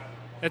it's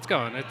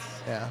going.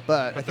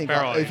 But I think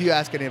if you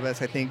ask any of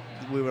us, I think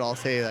we would all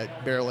say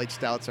that barrel-aged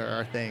stouts are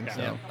our thing. Yeah.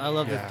 So I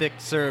love the thick,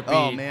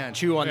 syrupy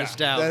chew on the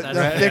stout.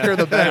 The thicker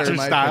the better, in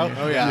my style.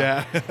 opinion. Oh,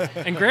 yeah.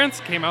 And Grant's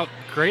came out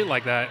great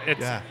like that.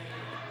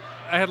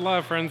 I had a lot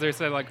of friends that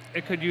said, like,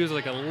 it could use,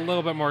 like, a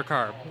little bit more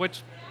carb,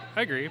 which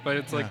I agree, but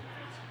it's like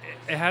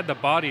it had the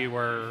body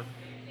where,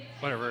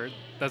 whatever, it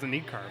doesn't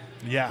need carb.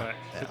 Yeah.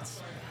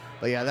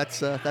 But yeah,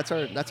 that's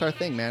our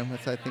thing, man.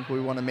 I think we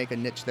want to make a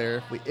niche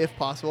there, if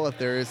possible. If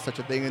there is such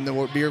a thing in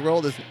the beer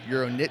world as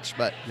your own niche,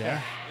 but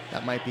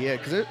that might be it.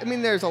 Because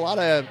there's a lot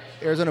of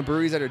Arizona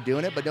breweries that are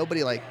doing it, but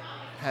nobody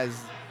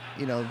has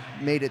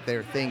made it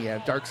their thing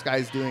yet. Dark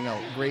Sky's doing a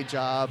great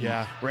job.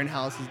 Yeah. Wren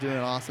House is doing an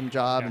awesome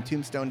job, and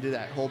Tombstone did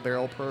that whole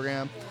barrel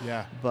program.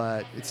 Yeah.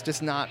 But it's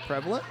just not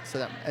prevalent. So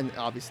that, and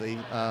obviously,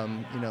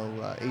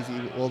 AZ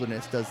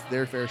Wilderness does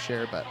their fair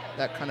share, but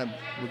that kind of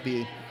would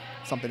be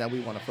something that we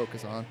want to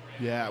focus on.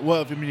 Yeah.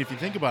 Well, if you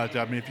think about it,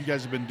 though, if you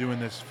guys have been doing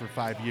this for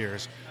 5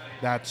 years,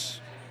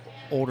 that's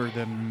older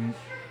than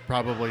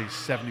probably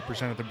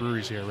 70% of the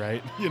breweries here,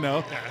 right?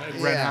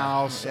 Wren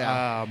House,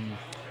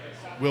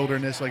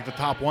 Wilderness, like the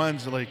top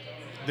ones, like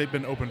they've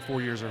been open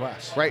 4 years or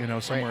less, right?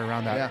 Somewhere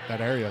around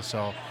that area.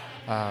 So,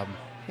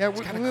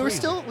 we're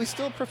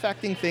still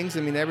perfecting things.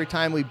 I mean, every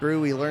time we brew,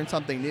 we learn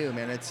something new,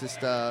 man. It's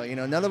just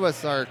none of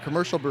us are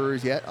commercial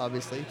brewers yet,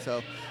 obviously.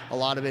 So a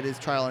lot of it is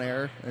trial and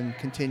error and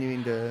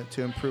continuing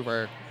to improve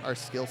our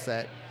skill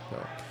set.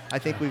 So I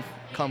think we've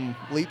come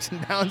leaps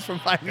and bounds from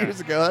 5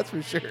 years ago. That's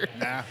for sure.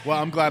 Nah. Well,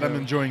 I'm glad I'm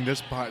enjoying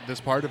this part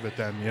of it.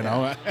 Then we're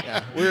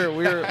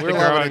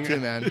loving it too,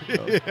 man.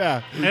 So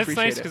and it's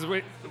nice because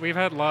we've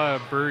had a lot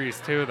of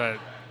breweries too that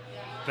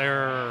they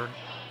were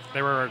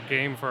a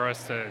game for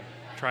us to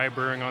try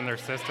brewing on their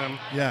system,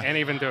 and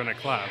even doing a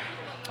collab.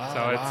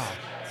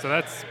 So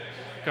that's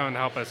going to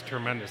help us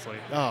tremendously.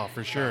 Oh,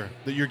 for sure.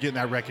 That you're getting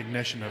that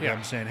recognition of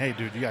them saying, "Hey,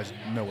 dude, you guys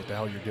know what the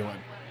hell you're doing."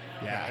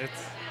 Yeah,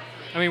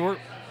 we're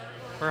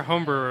a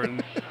home brewer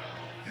in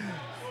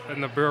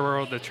the beer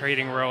world, the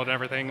trading world, and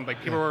everything.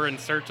 Like people were in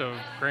search of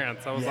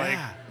Grants. I was like,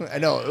 I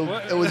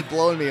know it was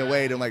blowing me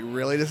away. To like,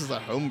 really, this is a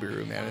home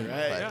brew, man.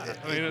 Right?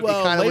 It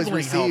kind of was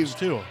received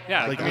too.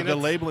 Yeah, like the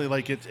labeling,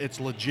 like it's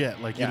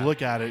legit. Like you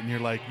look at it and you're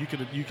like,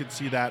 you could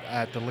see that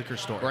at the liquor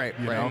store, right?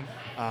 You know,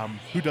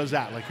 who does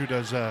that? Like who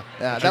does?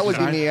 That would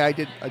be me. I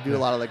do a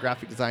lot of the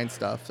graphic design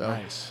stuff. So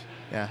nice.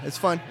 Yeah, it's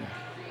fun.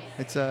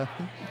 It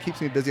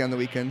keeps me busy on the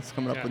weekends,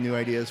 coming up with new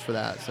ideas for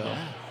that. So.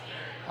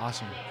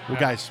 Awesome. Well,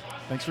 guys,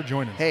 thanks for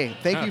joining. Hey,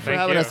 thank you for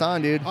having us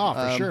on, dude. Oh,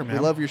 for sure, man. We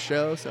love your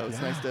show, so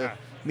it's nice to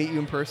meet you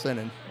in person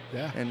and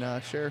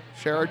share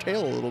our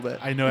tale a little bit.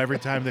 I know every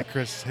time that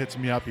Chris hits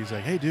me up, he's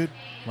like, "Hey, dude."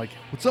 I'm like,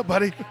 "What's up,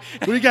 buddy?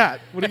 What do you got?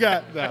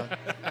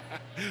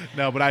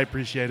 No, but I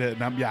appreciate it,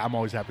 and I'm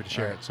always happy to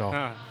share it. So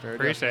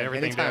appreciate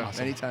everything.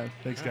 Anytime.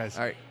 Thanks, guys.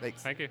 All right,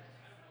 thanks. Thank you.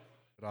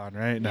 On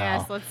right now.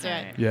 Yes, let's do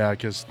it. Yeah,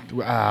 because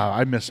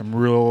I missed some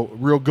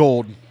real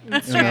gold in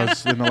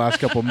the last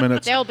couple of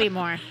minutes. There'll be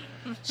more.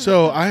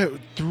 So I have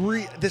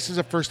 3. This is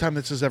the first time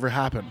this has ever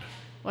happened.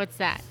 What's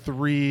that?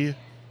 3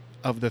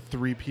 of the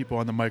 3 people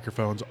on the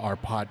microphones are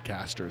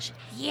podcasters.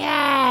 Yes.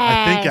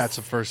 I think that's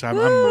the first time.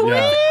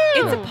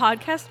 It's a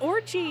podcast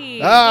orgy.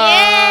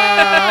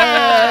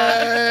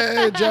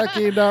 Hey,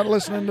 Jackie, not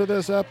listening to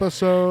this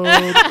episode.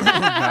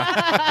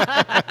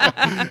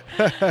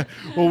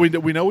 Well,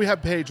 we know we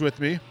have Paige with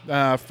me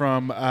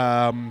from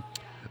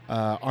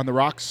On the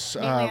Rocks.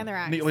 Neatly on the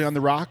Rocks. Neatly on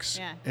the Rocks.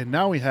 Yeah. And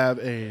now we have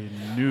a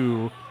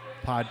new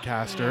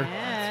podcaster.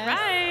 Yes.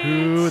 Right.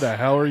 Who the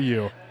hell are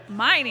you?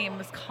 My name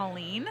is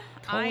Colleen.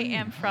 I Colleen.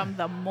 am from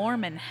the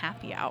Mormon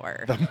Happy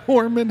Hour. The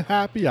Mormon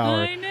Happy Hour.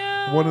 I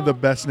know. One of the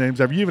best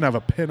names ever. You even have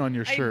a pin on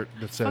your shirt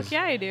that says. Fuck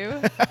yeah, I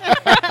do.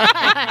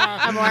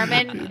 A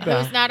Mormon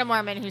who's not a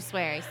Mormon who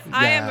swears.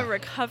 I am Yeah. a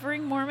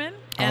recovering Mormon.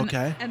 And,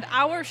 Okay. And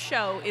our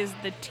show is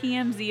the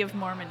TMZ of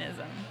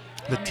Mormonism.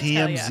 The Let me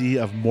tell ya.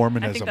 TMZ of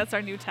Mormonism. I think that's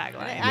our new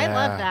tagline. I Yeah.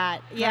 love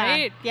that. Yeah.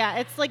 Right? Yeah,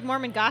 it's like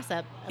Mormon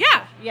gossip.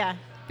 Yeah. Yeah.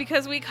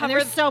 Because we And cover.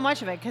 there's so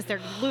much of it because they're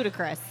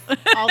ludicrous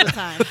all the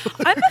time.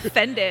 I'm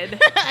offended.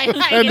 I can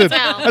Offended.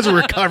 tell. As a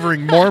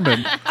recovering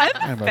Mormon, I'm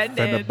I'm offended.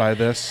 offended by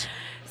this.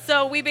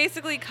 So we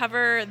basically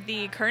cover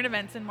the current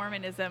events in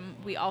Mormonism.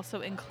 We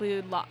also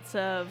include lots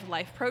of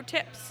life pro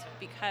tips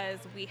because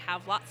we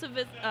have lots of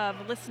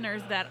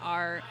listeners that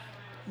are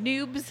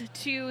noobs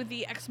to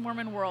the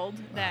ex-Mormon world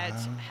that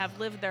have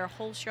lived their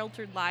whole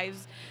sheltered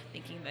lives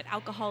thinking that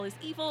alcohol is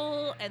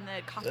evil and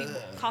that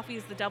coffee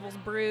is the devil's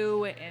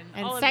brew and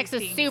all And of sex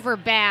these is things. super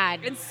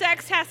bad. And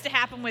sex has to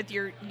happen with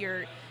your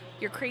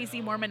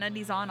crazy Mormon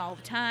undies on all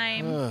the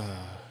time.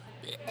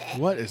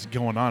 What is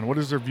going on? What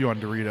is their view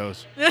on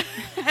Doritos? Because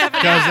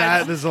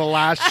that is the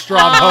last straw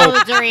of Oh,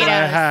 hope that I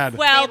Doritos. had.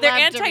 Well, They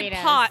they're love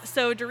anti-pot,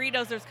 so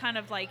Doritos there's kind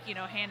of like,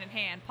 hand in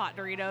hand, pot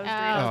Doritos,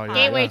 Doritos Oh, pot.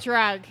 Gateway yeah.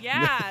 drug.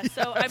 Yeah,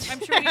 so I'm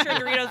pretty sure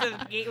Doritos is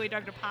a gateway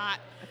drug to pot.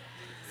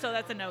 So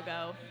that's a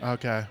no-go.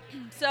 Okay.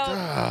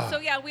 So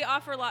yeah, we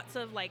offer lots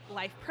of like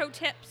life pro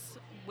tips,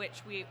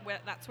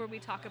 that's where we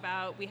talk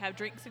about. We have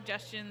drink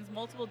suggestions,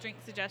 multiple drink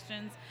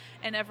suggestions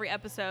in every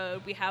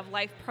episode. We have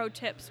life pro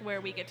tips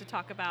where we get to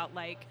talk about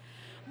like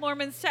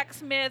Mormon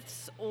sex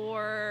myths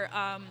or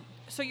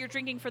so you're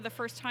drinking for the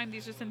first time.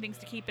 These are some things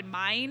to keep in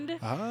mind.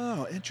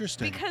 Oh,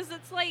 interesting. Because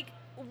it's like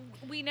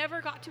we never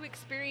got to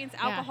experience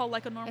alcohol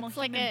like a normal It's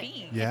like human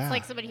being. Yeah. It's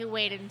like somebody who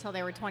waited until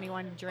they were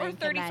 21 to drink. Or and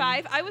then-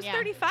 35. I was yeah.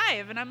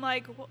 35, and I'm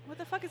like, what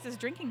the fuck is this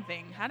drinking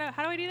thing? How do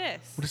I do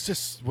this? What is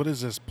this? What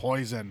is this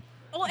poison?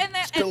 Well, and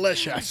It's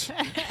delicious.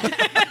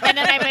 And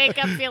then I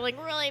wake up feeling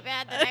really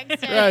bad the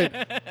next day.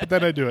 Right. But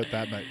then I do it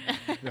that night.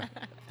 Yeah.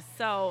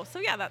 So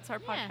yeah, that's our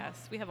Yeah.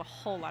 podcast. We have a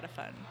whole lot of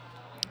fun.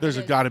 There's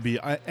got to be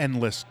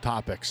endless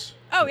topics.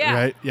 Oh, yeah.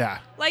 Right? Yeah.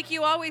 Like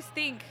you always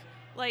think,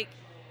 like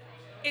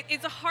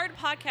it's a hard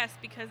podcast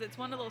because it's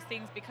one of those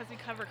things because we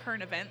cover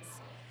current events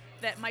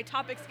that my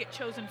topics get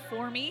chosen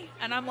for me,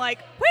 and I'm like,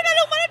 wait, I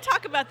don't want to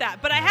talk about that,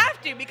 but I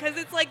have to because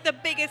it's like the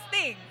biggest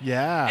thing.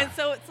 Yeah. And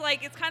so it's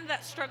like it's kind of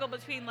that struggle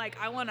between like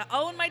I want to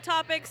own my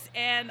topics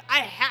and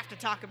I have to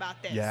talk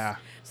about this. Yeah.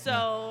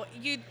 So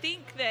you'd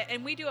think that,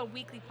 and we do a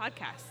weekly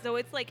podcast, so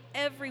it's like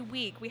every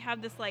week we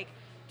have this like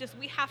just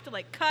we have to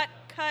like cut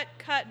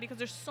because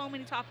there's so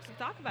many topics to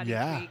talk about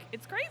Yeah. each week.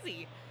 It's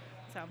crazy.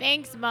 So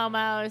Thanks,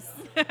 Momos.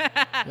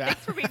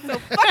 thanks for being so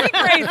fucking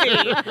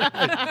crazy.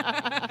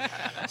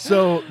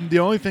 So the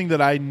only thing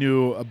that I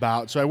knew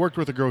about, so I worked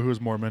with a girl who was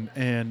Mormon,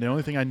 and the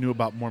only thing I knew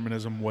about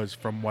Mormonism was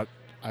from what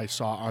I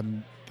saw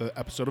on the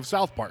episode of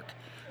South Park.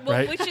 Well,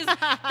 right? which is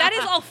that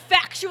is all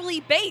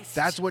factually based.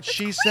 That's what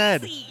she crazy.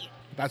 said.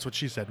 That's what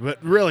she said.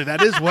 But really,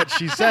 that is what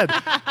she said.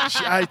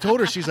 I told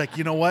her, she's like,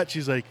 you know what?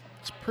 She's like,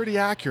 it's pretty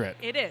accurate.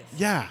 It is.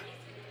 Yeah.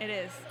 It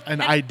is.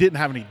 And I didn't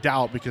have any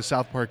doubt because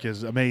South Park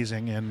is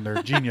amazing and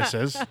they're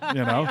geniuses,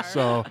 you know?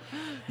 So,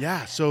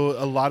 yeah. So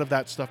a lot of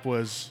that stuff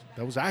was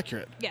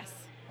accurate. Yes.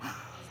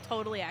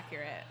 Totally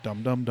accurate.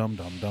 Dum, dum, dum,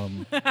 dum,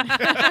 dum.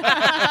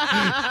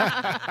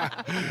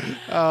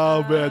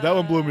 Oh, man. That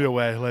one blew me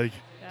away. Like,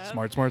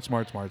 smart. But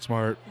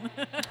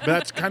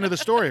that's kind of the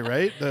story,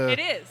 right? It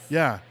is.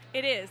 Yeah.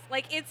 It is.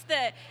 Like it's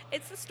the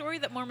story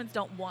that Mormons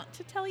don't want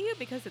to tell you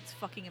because it's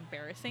fucking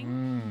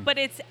embarrassing. But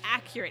it's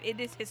accurate. It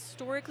is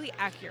historically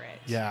accurate.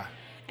 Yeah.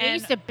 They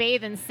used to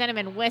bathe in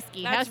cinnamon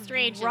whiskey. How That's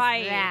strange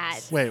right. is that?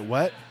 Wait,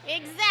 what?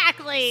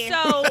 Exactly.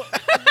 So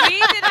we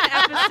did an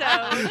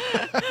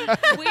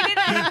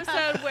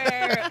episode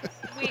where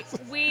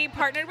we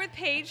partnered with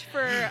Paige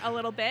for a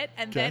little bit,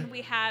 and then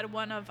we had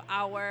one of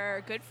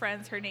our good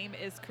friends. Her name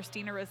is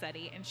Christina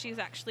Rossetti, and she's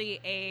actually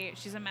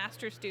she's a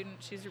master's student.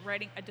 She's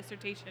writing a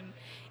dissertation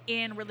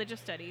in religious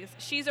studies.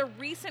 She's a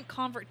recent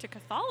convert to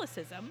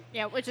Catholicism.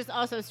 Yeah, which is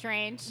also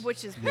strange.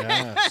 Which is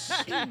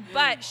Yes.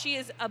 but she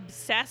is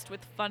obsessed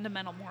with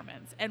fundamental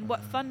Mormons. And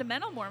what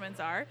fundamental Mormons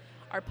are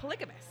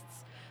polygamists.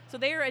 So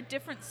they are a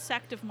different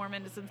sect of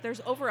Mormonism.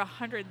 There's over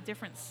 100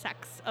 different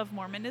sects of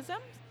Mormonism.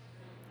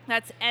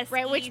 That's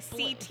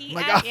S-E-C-T-X,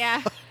 My God.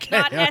 Yeah. Okay.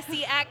 not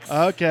S-E-X.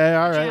 Okay,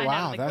 all right. Which I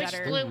Wow, know, that's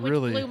like, Which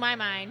really... blew my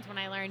mind when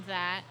I learned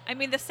that. I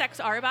mean, the sects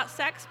are about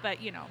sex, but,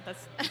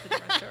 that's a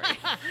different story.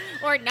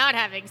 Or not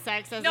having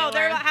sex. As No, it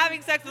they're were. about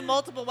having sex with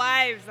multiple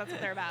wives. That's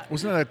what they're about.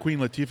 Wasn't that a Queen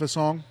Latifah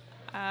song?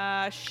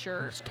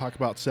 Sure. Let's talk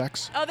about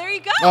sex. Oh, there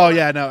you go. Oh,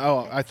 yeah, no.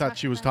 Oh, I thought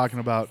she was talking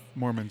about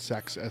Mormon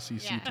sex,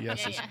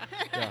 S-E-C-T-S. Yeah.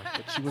 Yeah,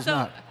 but she was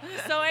not.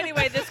 So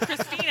anyway, this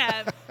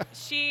Christina,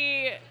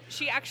 she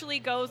actually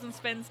goes and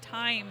spends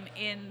time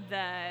in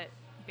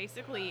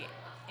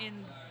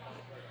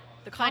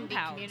the Fundy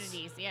compounds.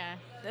 communities, yeah.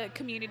 The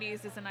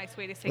communities is a nice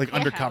way to say Like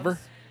compounds. undercover?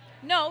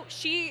 No,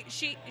 she is.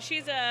 She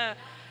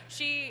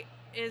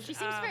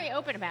seems very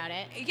open about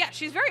it. Yeah,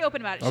 she's very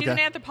open about it. She's Okay. an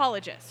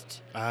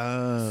anthropologist.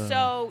 Oh.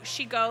 So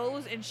she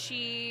goes and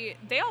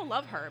they all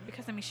love her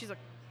because I mean she's a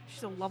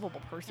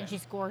lovable person. And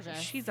she's gorgeous.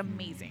 She's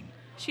amazing.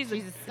 She's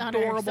a stunner.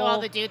 adorable. So all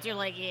the dudes are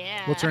like,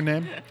 yeah. What's her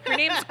name? Her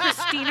name's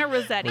Christina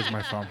Rossetti. Where's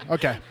my phone?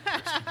 Okay.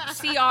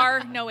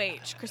 CR no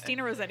H.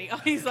 Christina Rossetti. Oh,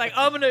 he's like,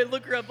 I'm gonna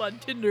look her up on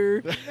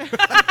Tinder.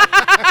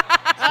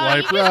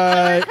 Swipe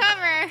right.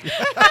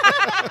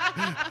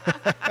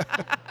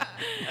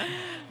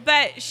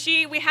 But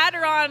we had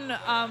her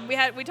on.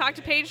 We talked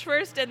to Paige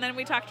first, and then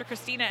we talked to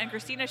Christina, and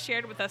Christina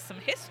shared with us some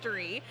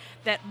history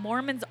that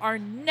Mormons are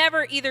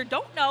never either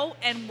don't know,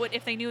 and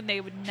if they knew, they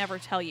would never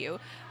tell you.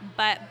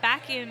 But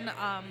back in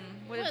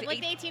like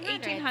the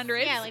 1800s.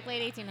 1800s, Yeah, like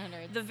late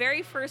 1800s. the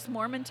very first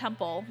Mormon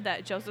temple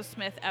that Joseph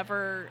Smith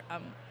ever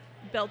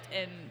built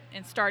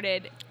and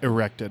started.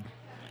 Erected.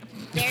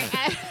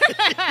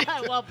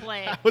 Well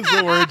played. That was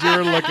the word you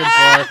were looking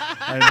for.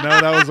 I know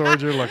that was the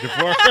word you were looking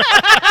for.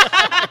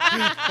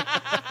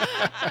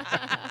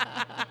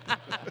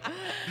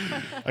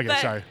 Okay,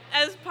 But sorry.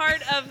 as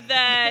part of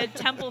the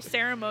temple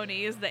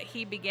ceremonies that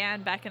he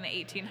began back in the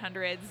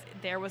 1800s,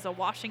 there was a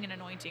washing and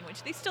anointing,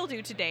 which they still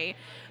do today.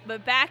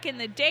 But back in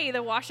the day,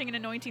 the washing and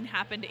anointing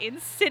happened in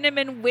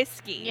cinnamon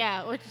whiskey.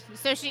 Yeah,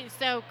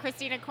 so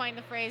Christina coined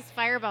the phrase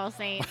 "fireball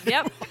saint."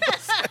 Yep.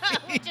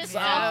 Which is so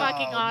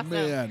fucking awesome.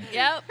 Man.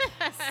 Yep.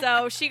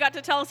 So she got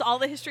to tell us all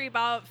the history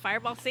about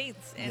fireball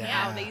saints and Yeah.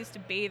 how they used to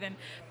bathe in.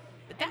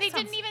 And they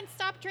didn't even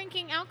stop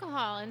drinking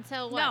alcohol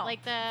until what? No,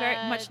 like the very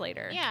much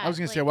later. Yeah. I was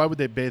going to say, why would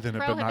they bathe in it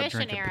but not Prohibition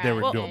drink it? But era. they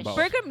were Well, doing both.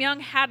 Brigham Young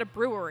had a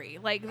brewery.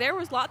 Like there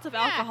was lots of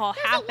alcohol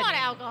there's happening. a lot of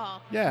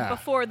alcohol. Yeah.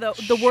 Before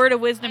the word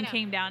of wisdom I know.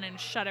 came down and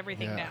shut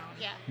everything Yeah. down.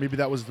 Yeah. Maybe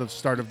that was the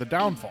start of the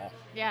downfall.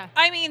 Yeah.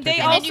 I mean, they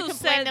And And then also you can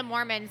blame said the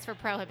Mormons for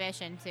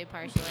prohibition too,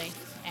 partially.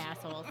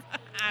 Assholes.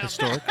 I don't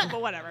Historic? know,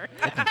 but whatever.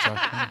 I think so.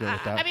 I'm good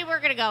with that. I mean,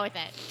 we're gonna go with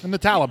it. And the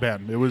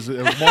Taliban. It was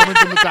Mormons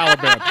and the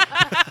Taliban.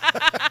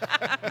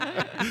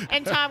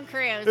 And Tom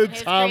Cruise. And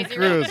his Tom crazy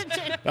Cruise.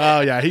 religion.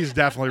 Oh, yeah. He's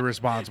definitely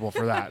responsible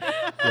for that.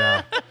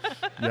 Yeah.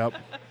 Yep.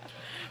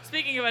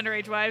 Speaking of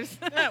underage wives,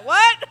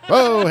 what?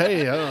 Oh,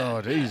 hey.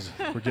 Oh, geez.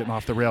 We're getting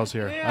off the rails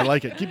here. I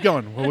like it. Keep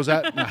going. What was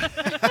that?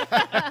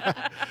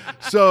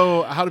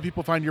 So, how do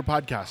people find your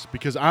podcast?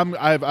 Because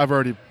I've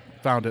already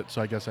found it,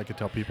 so I guess I could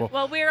tell people.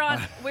 Well, we're on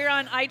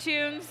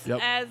iTunes Yep.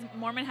 as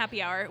Mormon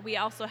Happy Hour. We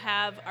also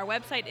have our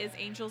website is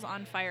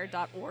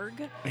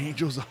angelsonfire.org.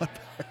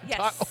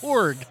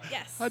 Angelsonfire.org.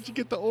 Yes. How'd you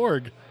get the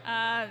org?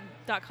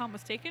 .com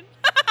was taken.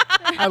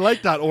 I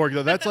like .org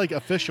though. That's like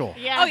official.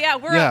 Yeah. Oh yeah,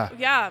 we're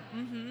Yeah.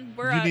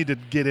 we're You need to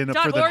get in for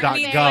the .org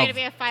means- It's going to .gov.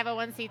 be a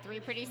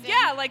 501c3 pretty soon.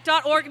 yeah, like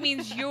 .org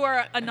means you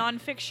are a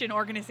nonfiction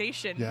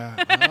organization. Yeah.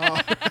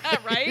 Oh,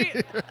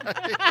 Right?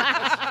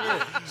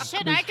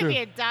 Shit, I could be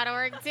a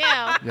 .org too.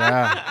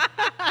 yeah.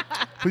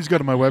 Please go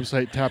to my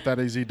website,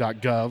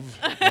 tapthataz.gov.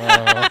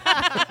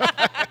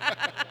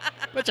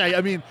 Which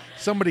I mean,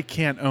 somebody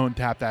can't own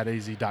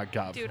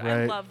tapthataz.gov, Dude,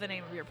 right? I love the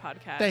name of your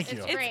podcast. Thank you.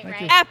 It's Great, Thank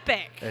right? you.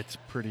 epic. It's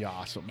pretty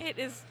awesome. It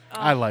is.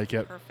 I like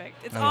it. Perfect.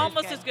 It's I like it.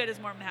 almost Good. as good as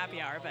Mormon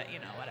Happy Hour, but you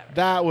know, whatever.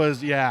 That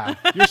was, yeah.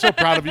 You're so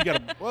proud of you. You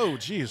got a, whoa,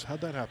 geez,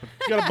 how'd that happen?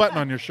 You got a button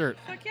on your shirt.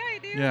 Okay, I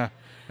do. Yeah.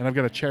 And I've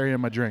got a cherry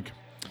in my drink.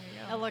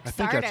 A I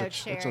think Luxardo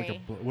that's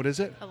cherry. like what is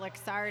it? A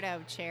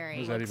Luxardo cherry.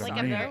 What does that It's even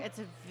like mean? it's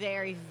a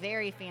very,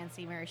 very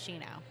fancy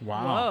maraschino.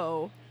 Wow.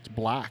 Whoa. It's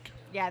black.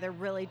 Yeah, they're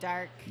really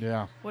dark,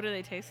 Yeah. What do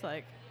they taste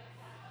like?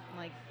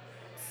 like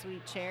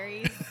sweet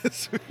cherries.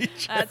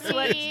 Sweet That's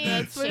what. Sweet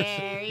That's what.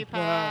 cherry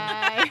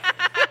pie.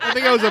 I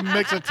think it was a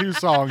mix of two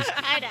songs.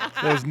 I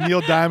know. It was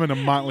Neil Diamond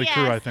and Motley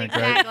Crue, I Yes, think,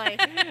 right?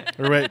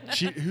 exactly. Or wait,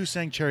 who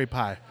sang Cherry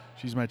Pie?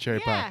 She's my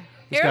cherry Yeah. pie.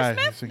 This guy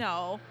Aerosmith? sang-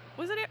 No.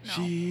 Was it? No.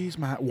 She's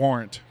my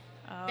Warrant.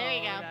 Oh, There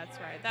you go. That's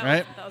right. That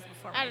Right? was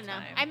before I my don't know.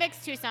 time. I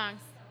mixed two songs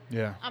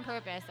Yeah. on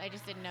purpose. I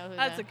just didn't know who.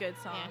 That's the, a good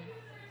song.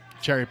 Yeah.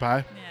 Cherry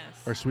Pie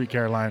Yes. or Sweet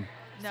Caroline.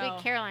 No.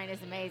 Sweet Caroline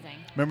is amazing.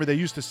 Remember they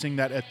used to sing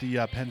that at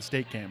the Penn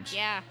State games.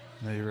 Yeah.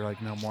 And they were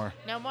like, no more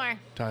No more.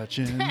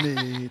 touching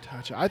me,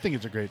 touching. I think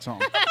it's a great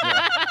song.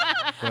 Yeah.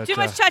 But, Too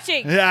much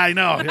touching. Yeah, I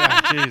know.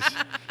 Yeah,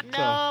 jeez.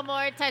 No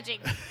more touching.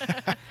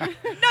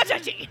 No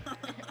touching.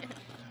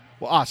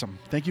 Well, awesome.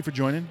 Thank you for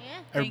joining. Yeah.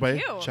 Thank Everybody,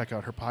 you. check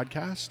out her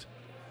podcast,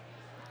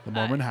 The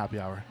Mormon Happy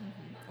Hour.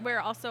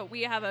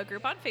 We have a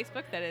group on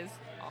Facebook that is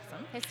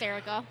awesome.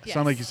 Hysterical. Yes.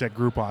 Sound like you said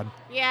Groupon.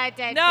 Yeah, it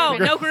did. No,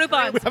 Group- no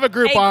Groupon. We have a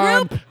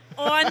Groupon. Group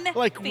on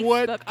Like, Facebook,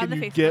 what on can the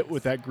you Facebook. get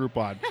with that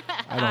Groupon?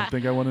 I don't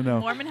think I want to know.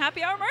 Mormon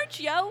Happy Hour merch,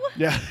 yo.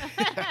 Yeah.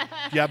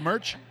 You have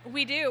merch?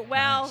 We do.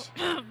 Well,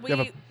 You have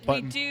a we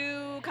button?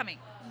 do coming.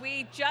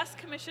 We just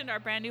commissioned our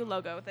brand new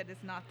logo. That is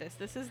not this.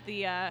 This is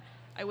the.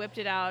 I whipped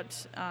it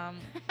out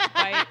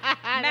by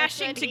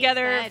mashing what he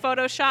together said.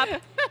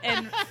 Photoshop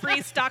and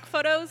free stock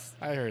photos.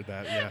 I heard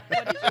that, yeah.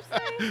 What did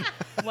you say?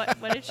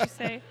 What did she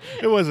say?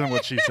 It wasn't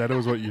what she said. It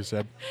was what you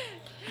said.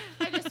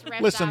 I just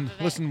ripped Listen, off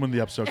of it. listen when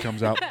the episode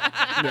comes out.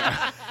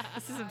 Yeah.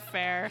 This isn't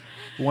fair.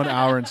 1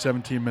 hour and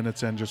 17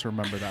 minutes in. Just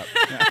remember that.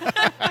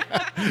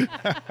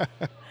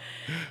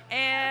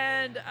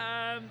 And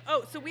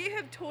so we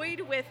have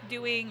toyed with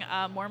doing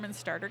Mormon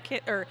starter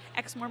kit or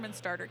ex-Mormon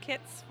starter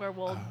kits where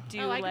we'll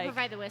do I can like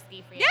provide the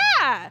whiskey for you.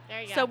 yeah.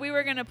 There you go. So we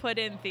were gonna put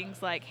in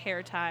things like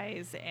hair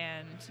ties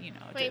and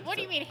Wait, what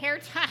do you mean hair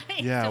ties?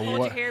 Yeah, to hold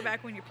what? your hair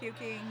back when you're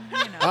puking.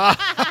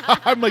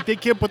 I'm like, they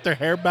can't put their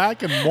hair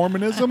back in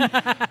Mormonism?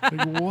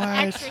 Like, what?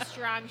 Extra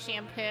strong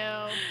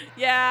shampoo.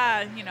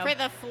 Yeah, For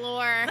the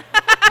floor.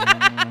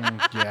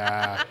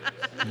 Yeah.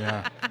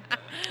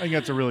 I think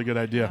that's a really good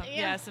idea.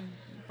 Yeah, some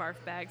barf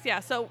bags.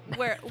 Yeah, so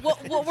we're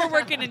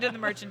working into the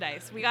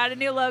merchandise. We got a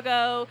new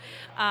logo.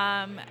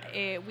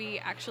 We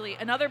actually,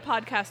 another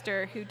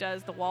podcaster who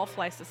does the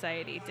Wallfly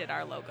Society did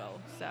our logo.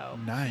 So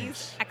nice.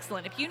 He's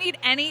excellent. If you need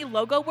any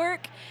logo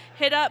work,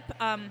 hit up.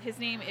 His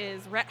name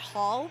is Rhett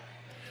Hall.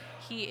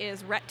 He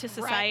is Rhett to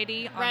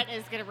Society. Rhett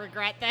is going to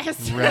regret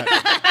this. Rhett.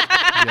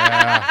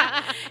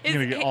 Yeah. You're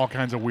going to get all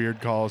kinds of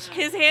weird calls.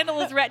 His handle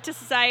is Rhett to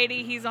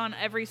Society. He's on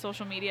every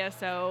social media,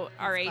 so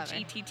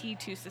RHETT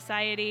to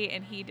Society,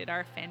 and he did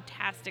our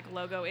fantastic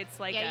logo. It's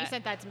like you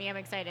sent that to me. I'm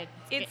excited.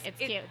 It's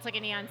cute. It's like a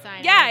neon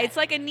sign. Yeah, it's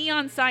like a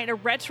neon sign, a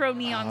retro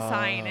neon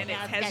sign, and it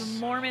has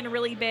Mormon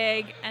really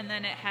big, and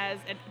then it has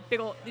a big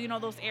old,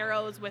 those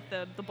arrows with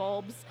the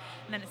bulbs,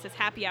 and then it says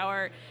happy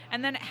hour,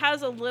 and then it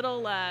has a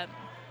little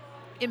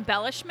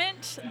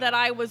embellishment that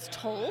I was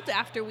told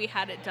after we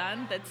had it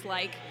done that's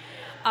like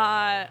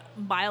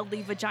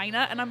mildly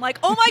vagina, and I'm like,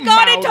 oh my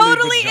god, it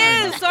totally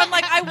is. So I'm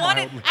like, I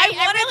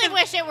really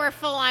wish it were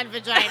full on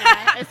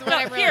vagina. Is what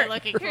I'm really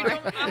looking for.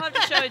 I'll have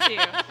to show it to you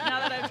now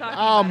that I'm talking.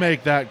 I'll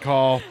make that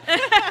call.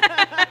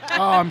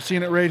 I'm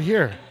seeing it right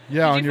here.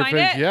 Yeah, Did on you your find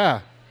face. it?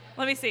 Yeah.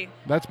 Let me see.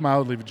 That's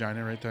mildly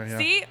vagina right there. Yeah.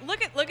 See,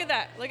 look at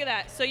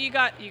that. So you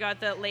got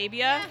the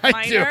labia, I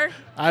do. minor.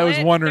 I was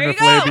wondering if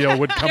labia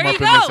would come up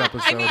in this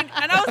episode. I mean,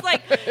 and I was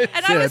like,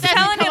 and I was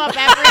telling him up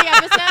every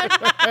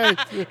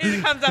episode.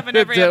 It comes up in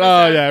every episode.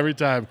 episode. Oh yeah, every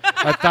time.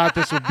 I thought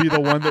this would be the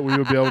one that we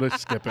would be able to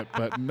skip it,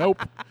 but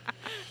nope.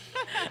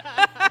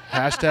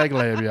 Hashtag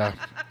labia.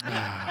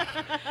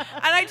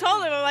 And I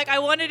told him, I'm like, I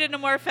wanted it in a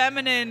more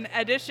feminine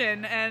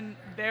edition, and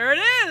there it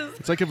is.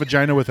 It's like a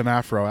vagina with an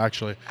afro,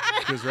 actually.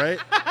 Is right?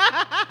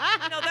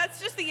 No,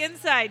 that's just the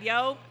inside,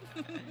 yo.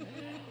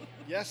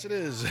 Yes, it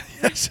is.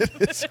 Yes, it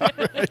is. All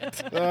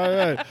right. All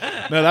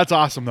right. No, that's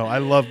awesome, though. I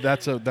love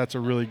that's a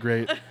really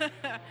great.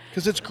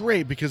 Because it's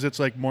great because it's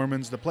like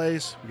Mormon's the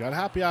place. We got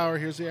happy hour.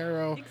 Here's the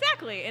arrow.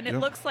 Exactly, and it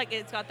looks like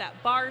it's got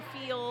that bar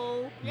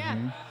feel. Yeah.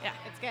 Mm-hmm. Yeah,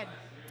 it's good.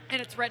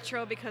 And it's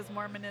retro because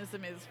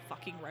Mormonism is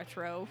fucking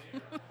retro.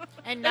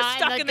 And not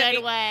in the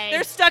good way.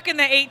 They're stuck in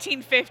the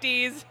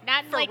 1850s.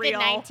 Not for like real.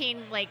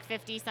 the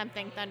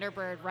 50-something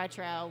Thunderbird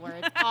retro where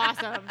it's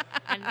awesome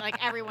and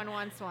like everyone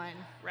wants one.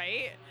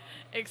 Right?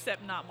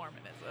 Except not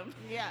Mormonism.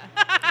 Yeah.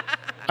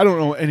 I don't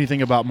know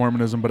anything about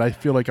Mormonism, but I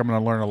feel like I'm going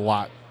to learn a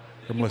lot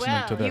from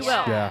listening to this. You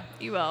will. Yeah.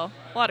 You will.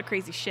 A lot of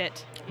crazy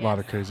shit. A lot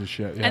of crazy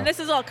shit. Yeah. And this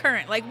is all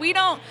current. Like,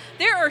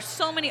 there are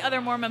so many other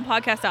Mormon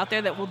podcasts out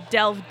there that will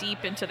delve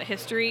deep into the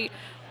history.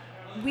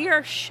 We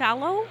are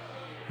shallow.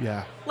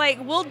 Yeah. Like,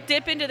 we'll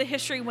dip into the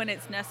history when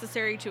it's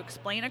necessary to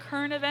explain a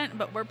current event,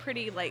 but we're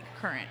pretty,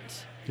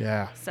 current.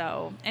 Yeah.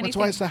 So, that's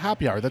why it's the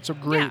happy hour. That's a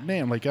great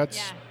name. Like, that's.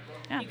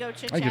 Yeah. You go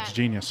chit-chat. I think it's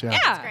genius. Yeah. Yeah.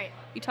 That's great.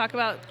 You talk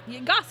about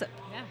gossip.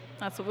 Yeah.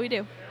 That's what we do.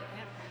 Yeah.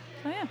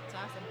 Oh, yeah. It's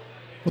awesome.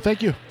 Well,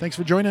 thank you. Thanks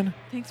for joining.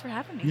 Thanks for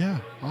having me. Yeah.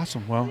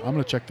 Awesome. Well, I'm going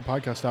to check the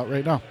podcast out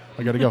right now.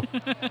 I got to go.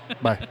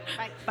 Bye.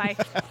 Bye.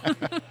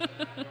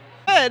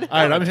 Good.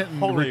 All right, I'm hitting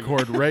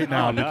record right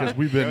now Oh, no. because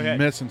we've Go been ahead.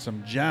 missing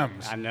some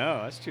gems. I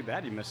know. That's too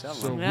bad you missed that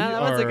one. Yeah,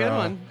 that was a good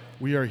one.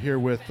 We are here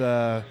with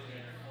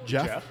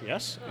Jeff,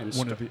 yes. And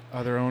one of the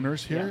other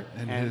owners here,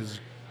 Yeah. and And his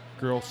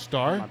girl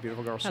Star. My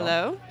beautiful girl Star.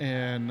 Hello.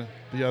 And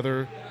the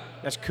other.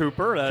 That's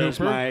Cooper. That is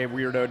my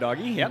weirdo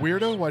doggy. Yep.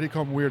 Weirdo? Why do you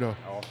call him weirdo?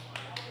 Oh,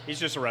 he's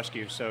just a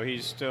rescue, so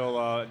he's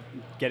still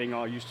getting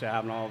all used to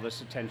having all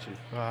this attention.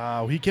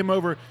 Wow. He came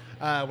over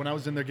when I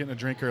was in there getting a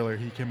drink earlier.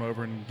 He came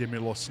over and gave me a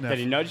little sniff. Did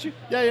he nudge you?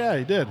 Yeah,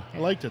 he did. I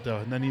liked it though.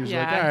 And then he was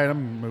like, Yeah. "All right,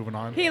 I'm moving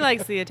on." He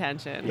likes the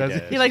attention. Does he?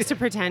 He likes to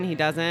pretend he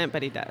doesn't,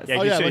 but he does. Yeah,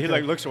 Oh, you yeah, see, like he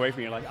that. looks away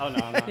from you like, oh, no.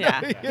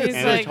 Yeah. And He's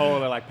he's like,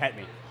 totally pet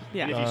me.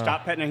 Yeah. And if you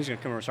stop petting him, he's going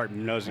to come over and start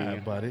nosing Yeah, you.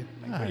 buddy. Like,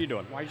 All what right. are you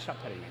doing? Why you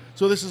stop petting me?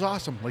 So this is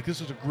awesome. Like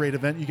this is a great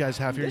event you guys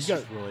have here. This you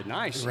is really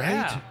nice. right?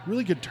 Yeah.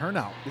 Really good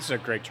turnout. This is a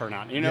great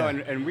turnout. You know,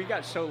 Yeah. and we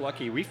got so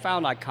lucky. We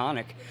found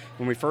Iconic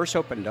when we first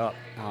opened up.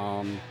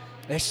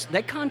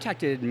 They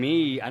contacted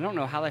me. I don't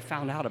know how they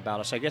found out about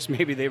us. I guess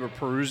maybe they were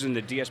perusing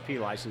the DSP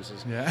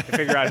licenses to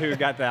figure out who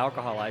got the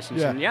alcohol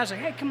license. Yeah. And I was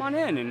like, hey, come on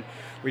in. And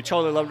we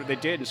totally loved what they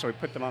did, and so we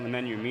put them on the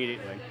menu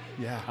immediately.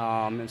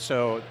 Yeah. And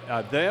so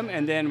them,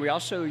 and then we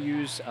also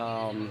use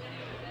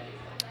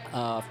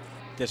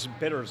this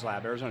bitters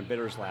lab, Arizona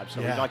Bitters Lab. So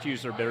we like to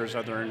use their bitters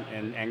other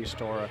in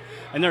Angostura.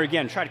 And there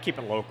again, try to keep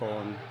it local,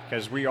 and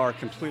because we are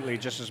completely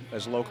just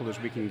as local as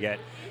we can get.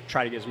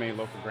 Try to get as many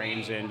local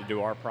grains in to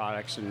do our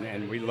products,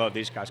 and we love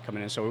these guys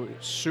coming in. So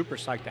we're super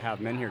psyched to have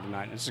them in here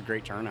tonight. This is a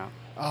great turnout.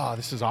 Oh,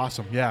 this is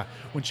awesome. Yeah.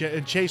 When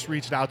and Chase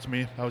reached out to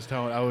me, I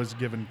was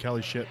giving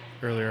Kelly shit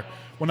earlier.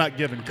 Well, not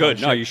giving Kelly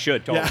Good. No, shit. you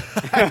should. Totally.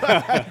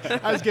 Yeah.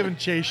 I was giving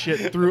Chase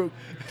shit through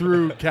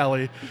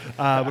Kelly.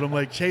 But I'm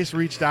like, Chase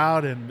reached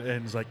out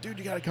and was like, dude,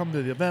 you got to come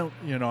to the event.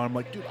 You know, I'm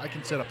like, dude, I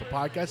can set up a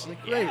podcast. He's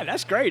like, great. Yeah,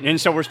 that's great. And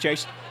so where's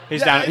Chase?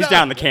 He's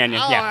down the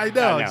canyon. Oh, yeah, I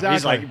know, exactly.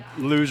 He's like,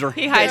 loser.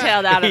 He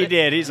hightailed out of He it.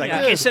 did. He's like,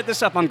 okay, set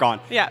this up. I'm gone.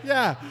 Yeah.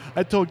 Yeah.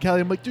 I told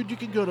Kelly, I'm like, dude, you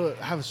can go to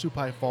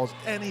Havasupai Falls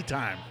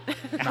anytime.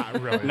 Not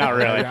really. Not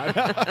really.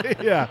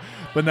 Yeah.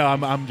 But no,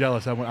 I'm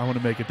jealous. I want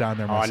to make it down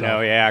there myself. Oh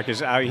no, yeah, because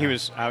he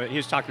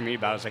was talking to me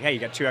about it. I was like, hey, you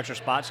got 2 extra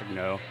spots? Like,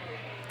 no.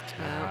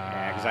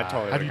 Yeah, because I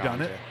totally. Have you would've done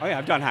gone it? To. Oh yeah,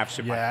 I've done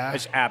Havasupai. Yeah.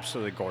 It's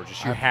absolutely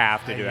gorgeous. You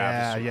have to do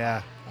Havasupai.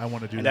 Yeah. I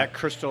want to do and that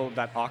crystal,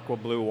 that aqua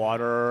blue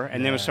water.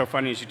 And then what's so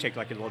funny is you take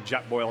like a little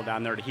jet boil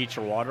down there to heat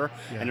your water,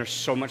 and there's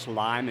so much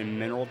lime and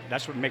mineral.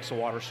 That's what makes the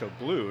water so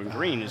blue and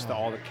green is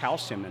all the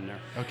calcium in there.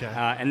 Okay.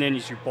 And then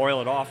as you boil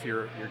it off,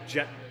 your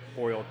jet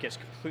boil gets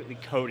completely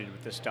coated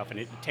with this stuff, and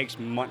it takes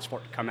months for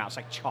it to come out. It's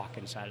like chalk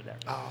inside of there.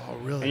 Oh,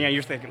 really? And yeah,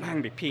 you're thinking, I'm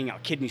going to be peeing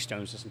out kidney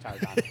stones this entire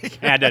time.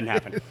 Yeah, it doesn't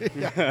happen.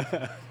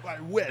 I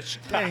wish.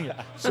 Dang it.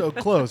 So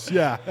close,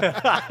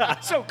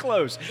 yeah. So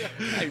close.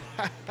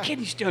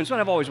 Kidney stones, what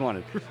I've always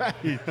wanted.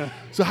 Right.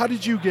 So how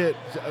did you get...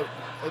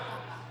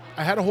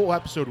 I had a whole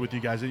episode with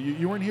you guys.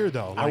 You weren't here,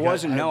 though. I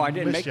wasn't. I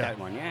didn't missed make you. that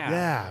one. Yeah.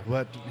 Yeah,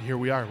 but here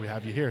we are. We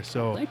have you here.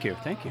 So Thank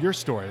you. Your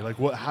story, like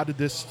how did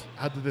this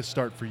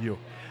start for you?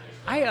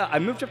 I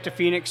moved up to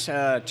Phoenix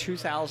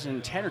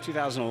 2010 or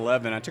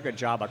 2011. I took a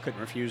job I couldn't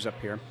refuse up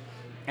here.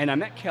 And I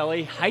met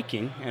Kelly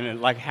hiking, and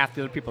like half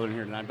the other people in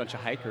here tonight, a bunch of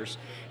hikers,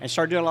 and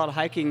started doing a lot of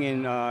hiking.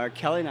 And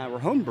Kelly and I were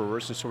home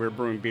brewers, and so we were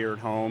brewing beer at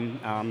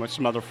home with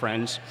some other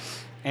friends.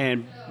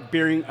 And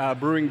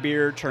brewing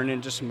beer turned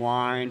into some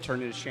wine,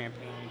 turned into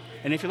champagne.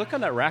 And if you look on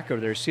that rack over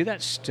there, see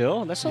that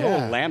still? That's a little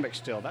lambic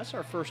still. That's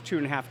our first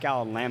 2.5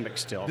 gallon lambic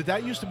still. Did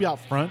that used to be out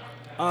front?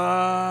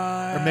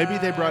 Or maybe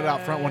they brought it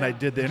out front when I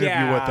did the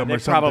interview with them they or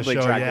something. Probably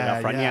to show. dragged it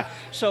out front, yeah.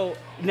 So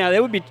now it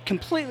would be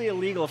completely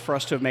illegal for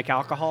us to make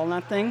alcohol in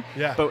that thing.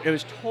 Yeah. But it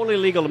was totally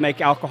legal to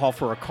make alcohol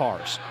for our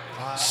cars.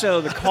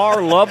 So the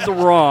car loved the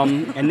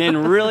rum, and then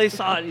really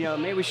thought,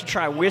 maybe we should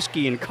try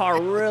whiskey. And the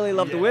car really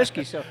loved the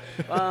whiskey. So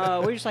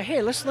we were just like,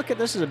 hey, let's look at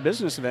this as a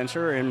business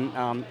venture. And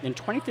in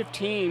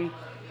 2015,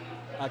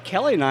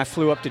 Kelly and I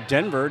flew up to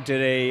Denver,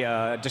 did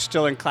a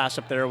distilling class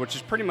up there, which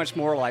is pretty much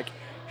more like,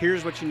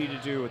 here's what you need to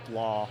do with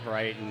law,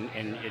 right,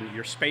 and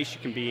your space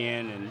you can be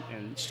in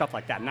and stuff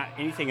like that. Not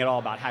anything at all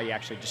about how you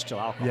actually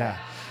distill alcohol. Yeah.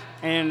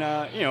 And,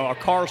 our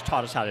cars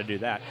taught us how to do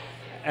that.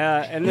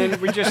 And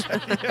then we just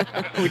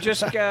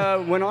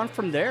went on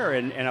from there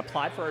and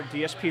applied for our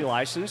DSP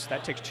license.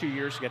 That takes 2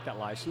 years to get that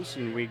license.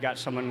 And we got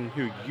someone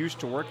who used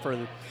to work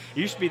it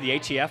used to be the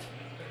ATF,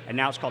 and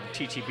now it's called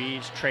the TTB,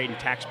 it's Trade and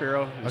Tax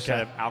Bureau,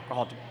 instead of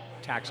Alcohol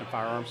Tax and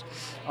Firearms.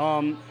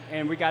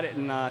 And we got it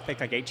in, I think,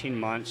 like 18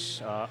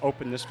 months,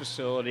 opened this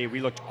facility.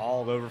 We looked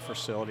all over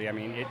facility. I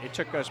mean, it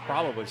took us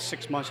probably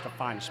 6 months to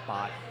find a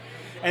spot.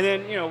 And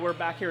then, we're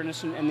back here in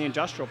the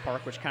industrial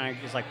park, which kind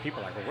of is like,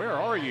 people are like, well, where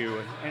are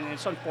you? And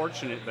it's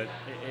unfortunate, but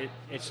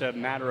it's a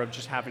matter of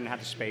just having to have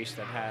the space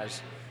that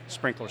has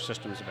sprinkler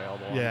systems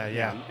available.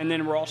 Yeah. And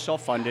then we're all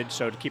self-funded,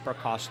 so to keep our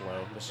costs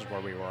low, this is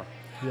where we were.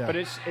 Yeah. But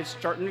it's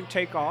starting to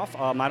take off.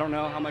 I don't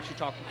know how much you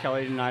talked with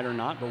Kelly tonight or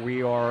not, but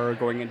we are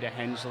going into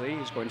Hensley.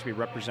 He's going to be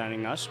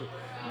representing us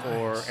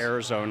for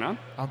Arizona.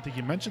 I don't think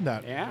you mentioned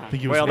that. Yeah. I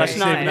think you was that's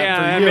not. saving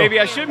that for you. Maybe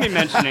I should be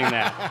mentioning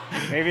that.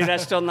 Maybe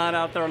that's still not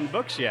out there on the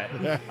books yet.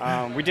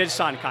 We did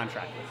sign a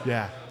contract with them.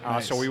 Yeah.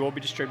 Nice. So we will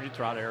be distributed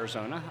throughout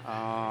Arizona.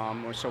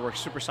 So we're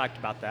super psyched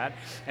about that.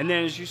 And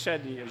then, as you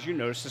said, as you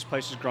noticed, this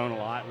place has grown a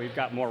lot. We've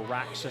got more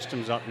rack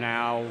systems up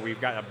now.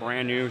 We've got a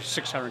brand new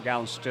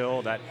 600-gallon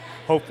still that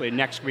hopefully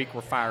next week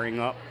we're firing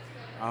up.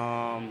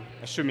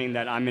 Assuming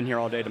that I'm in here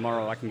all day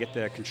tomorrow, I can get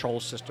the control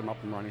system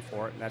up and running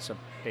for it. And that's a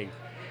big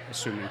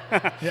assuming.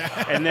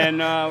 And then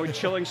we're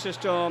chilling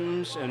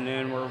systems, and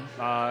then we're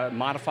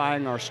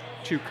modifying our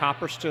 2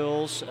 copper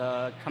stills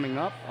coming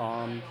up.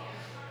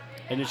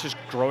 And it's just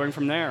growing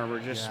from there.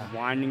 We're just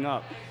winding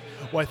up.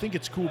 Well, I think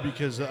it's cool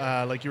because,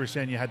 like you were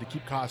saying, you had to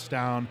keep costs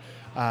down,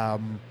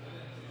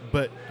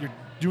 but you're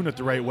doing it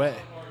the right way.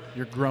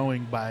 You're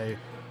growing by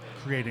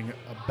creating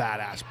a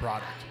badass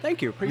product.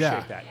 Thank you.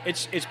 Appreciate that.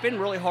 It's been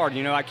really hard.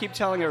 I keep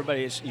telling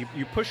everybody,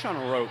 you push on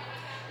a rope,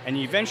 and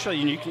eventually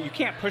you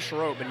can't push a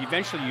rope, but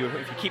eventually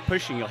if you keep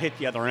pushing, you'll hit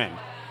the other end.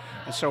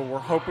 And so we're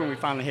hoping we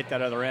finally hit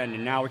that other end,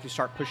 and now we can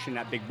start pushing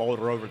that big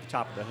boulder over the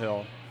top of the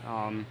hill.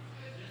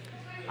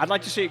 I'd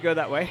like to see it go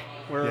that way.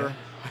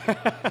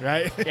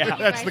 Right? Yeah.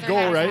 That's the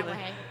goal, right?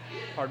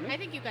 Pardon me? I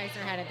think you guys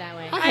are headed that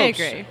way. I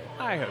agree.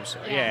 I hope so.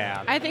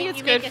 Yeah. I think it's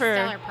you good make for a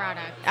stellar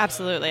product.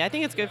 Absolutely. I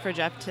think it's good for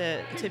Jeff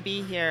to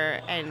be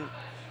here and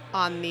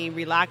on the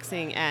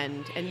relaxing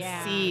end and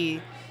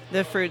see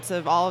the fruits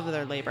of all of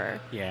their labor.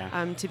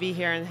 Yeah. To be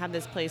here and have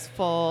this place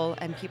full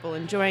and people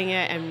enjoying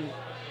it and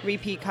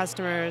repeat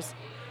customers,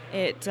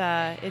 it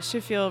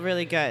should feel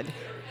really good.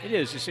 It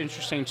is. It's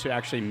interesting to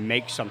actually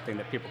make something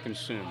that people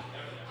consume.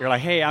 you're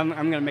like, hey, I'm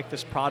going to make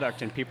this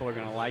product and people are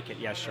going to like it.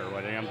 Yeah, sure,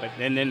 whatever. But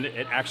then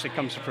it actually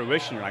comes to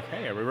fruition. You're like,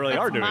 hey, we really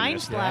are doing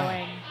this.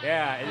 Mind-blowing.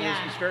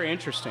 Yeah, it's very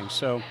interesting.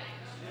 So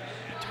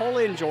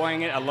totally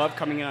enjoying it. I love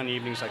coming in on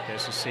evenings like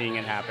this and seeing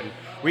it happen.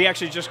 We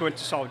actually just went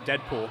to saw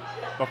Deadpool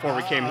before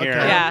we came here.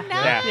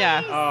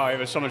 Yeah. Oh, it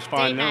was so much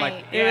fun. Date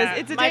night.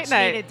 It's a date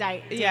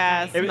night.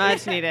 Yes,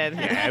 much needed.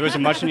 Yeah, it was a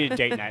much needed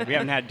date night. We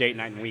haven't had date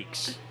night in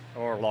weeks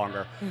or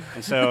longer.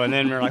 And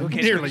then we're like,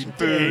 okay, nearly some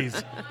food.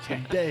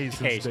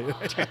 days.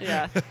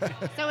 Yeah.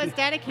 So as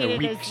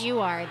dedicated as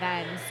you are,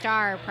 then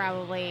Star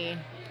probably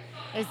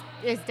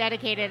is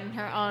dedicated in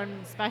her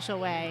own special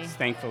way.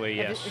 Thankfully,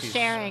 yes.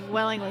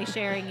 Willingly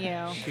sharing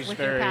you with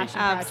your passion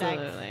project.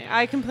 Absolutely.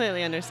 I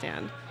completely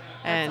understand.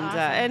 That's awesome.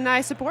 And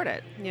I support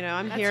it.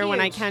 I'm That's here when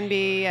I huge. can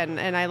be, and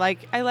I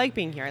like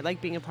being here. I like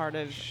being a part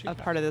of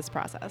this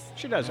process.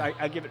 She does.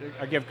 I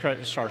give credit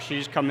to Star.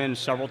 She's come in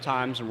several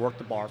times and worked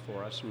the bar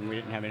for us when we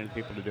didn't have any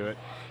people to do it.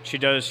 She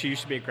does. She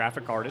used to be a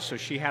graphic artist, so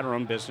she had her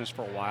own business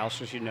for a while,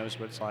 so she knows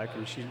what it's like.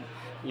 And she,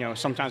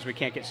 sometimes we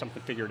can't get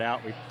something figured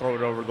out. We throw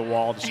it over the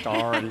wall to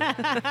Star, and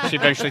she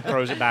eventually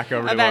throws it back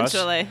over to us.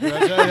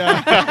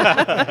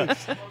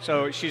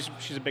 So she's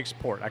a big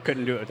support. I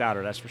couldn't do it without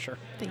her. That's for sure.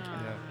 Thank you.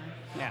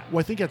 Yeah. Well,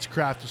 I think that's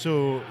craft.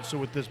 So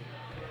with this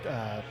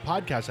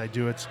podcast I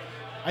do,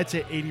 I'd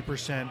say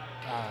 80%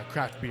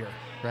 craft beer,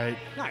 right?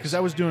 Nice. Because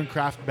I was doing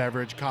craft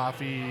beverage,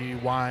 coffee,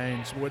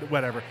 wines,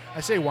 whatever. I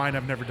say wine.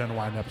 I've never done a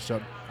wine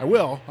episode. I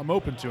will. I'm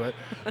open to it.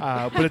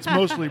 But it's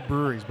mostly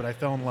breweries. But I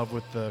fell in love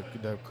with the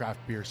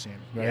craft beer scene,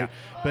 right? Yeah.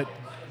 But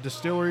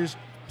distilleries,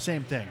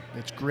 same thing.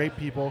 It's great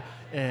people,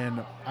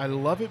 and I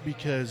love it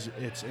because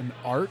it's an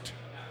art,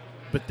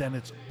 but then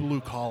it's blue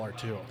collar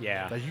too.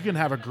 Yeah. Like you can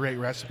have a great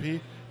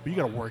recipe, but you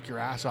got to work your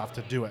ass off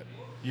to do it,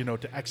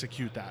 to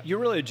execute that. You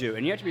really do,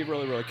 and you have to be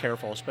really, really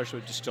careful, especially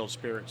with distilled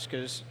spirits,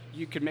 because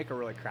you can make a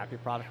really crappy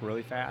product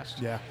really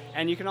fast. Yeah.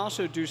 And you can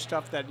also do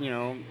stuff that,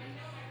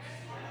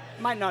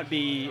 might not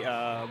be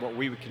what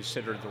we would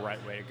consider the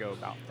right way to go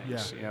about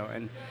things,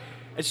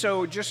 And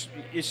so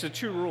it's the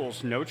two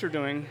rules: know what you're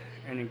doing,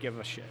 and then give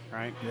a shit,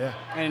 right? Yeah.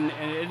 And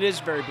it is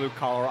very blue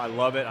collar. I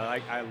love it.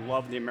 I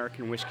love the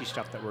American whiskey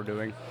stuff that we're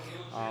doing.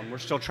 We're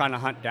still trying to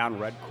hunt down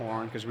red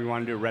corn because we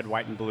want to do red,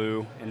 white, and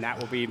blue, and that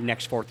will be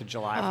next 4th of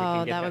July if we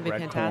can get that would be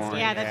red fantastic. corn.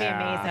 Yeah, that'd be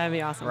amazing. That'd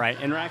be awesome. Right,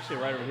 and we're actually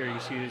right over here. You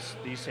see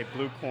these say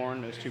blue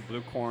corn. Those two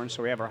blue corns.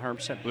 So we have our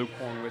 100% blue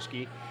corn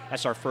whiskey.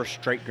 That's our first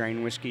straight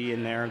grain whiskey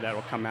in there that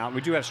will come out.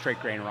 We do have straight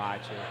grain rye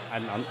too. I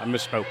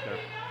misspoke there.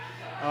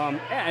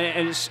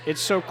 And it's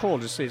so cool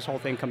to see this whole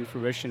thing come to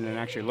fruition and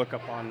actually look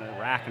up on the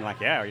rack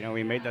and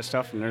we made that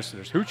stuff and there's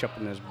hooch up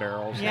in those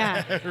barrels.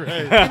 Yeah. Right.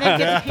 And then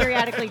get to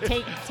periodically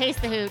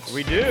taste the hooch.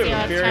 We do. See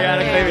how it's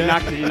Periodically,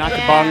 coming we knock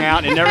the bung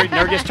out. And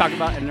never gets talked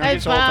about. And never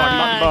gets old talking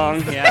about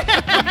the bung. Yeah.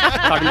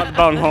 Talking about the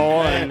bung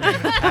hole. And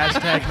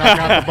Hashtag knock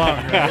out the bung.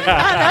 Right?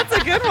 That's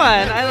a good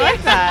one. I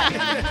like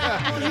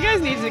that. You guys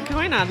need to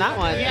coin on that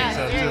one. Yeah,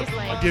 So, seriously.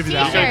 I'll give you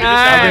that T-shirt. one.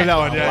 I'll give you that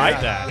one. I like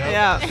that.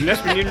 Yeah. And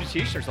that's when you do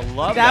t-shirts. I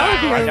love That that.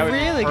 would be Right, a that would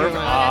really good perfect.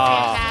 one.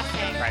 That's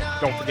fantastic.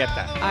 Right. Don't forget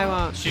that. I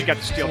won't. She's got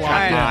the steel All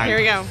trap. right, line. here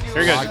we go.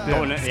 Here goes. Locked in.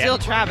 Going in. Steel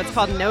trap. It's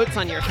called notes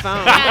on your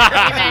phone.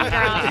 Yeah, bring it in,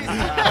 girls.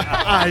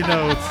 I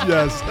know.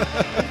 Yes.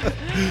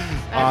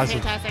 That's Awesome.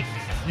 fantastic.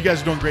 You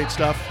guys are doing great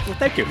stuff. Well,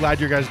 thank you. Glad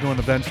you guys are doing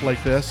events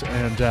like this.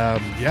 And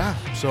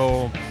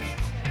so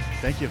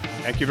thank you.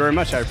 Thank you very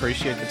much. I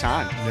appreciate the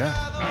time.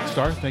 Yeah.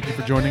 Star, thank you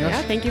for joining us.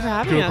 Yeah, thank you for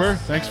having Cooper,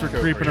 us. thanks for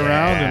creeping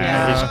around.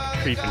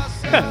 Yeah, he's creeping.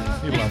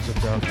 He loves it,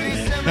 though.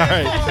 All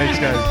right. Thanks,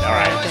 guys. All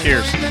right.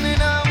 Cheers.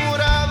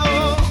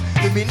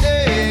 De mi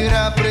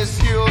negra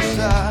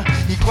preciosa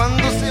y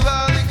cuando se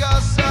va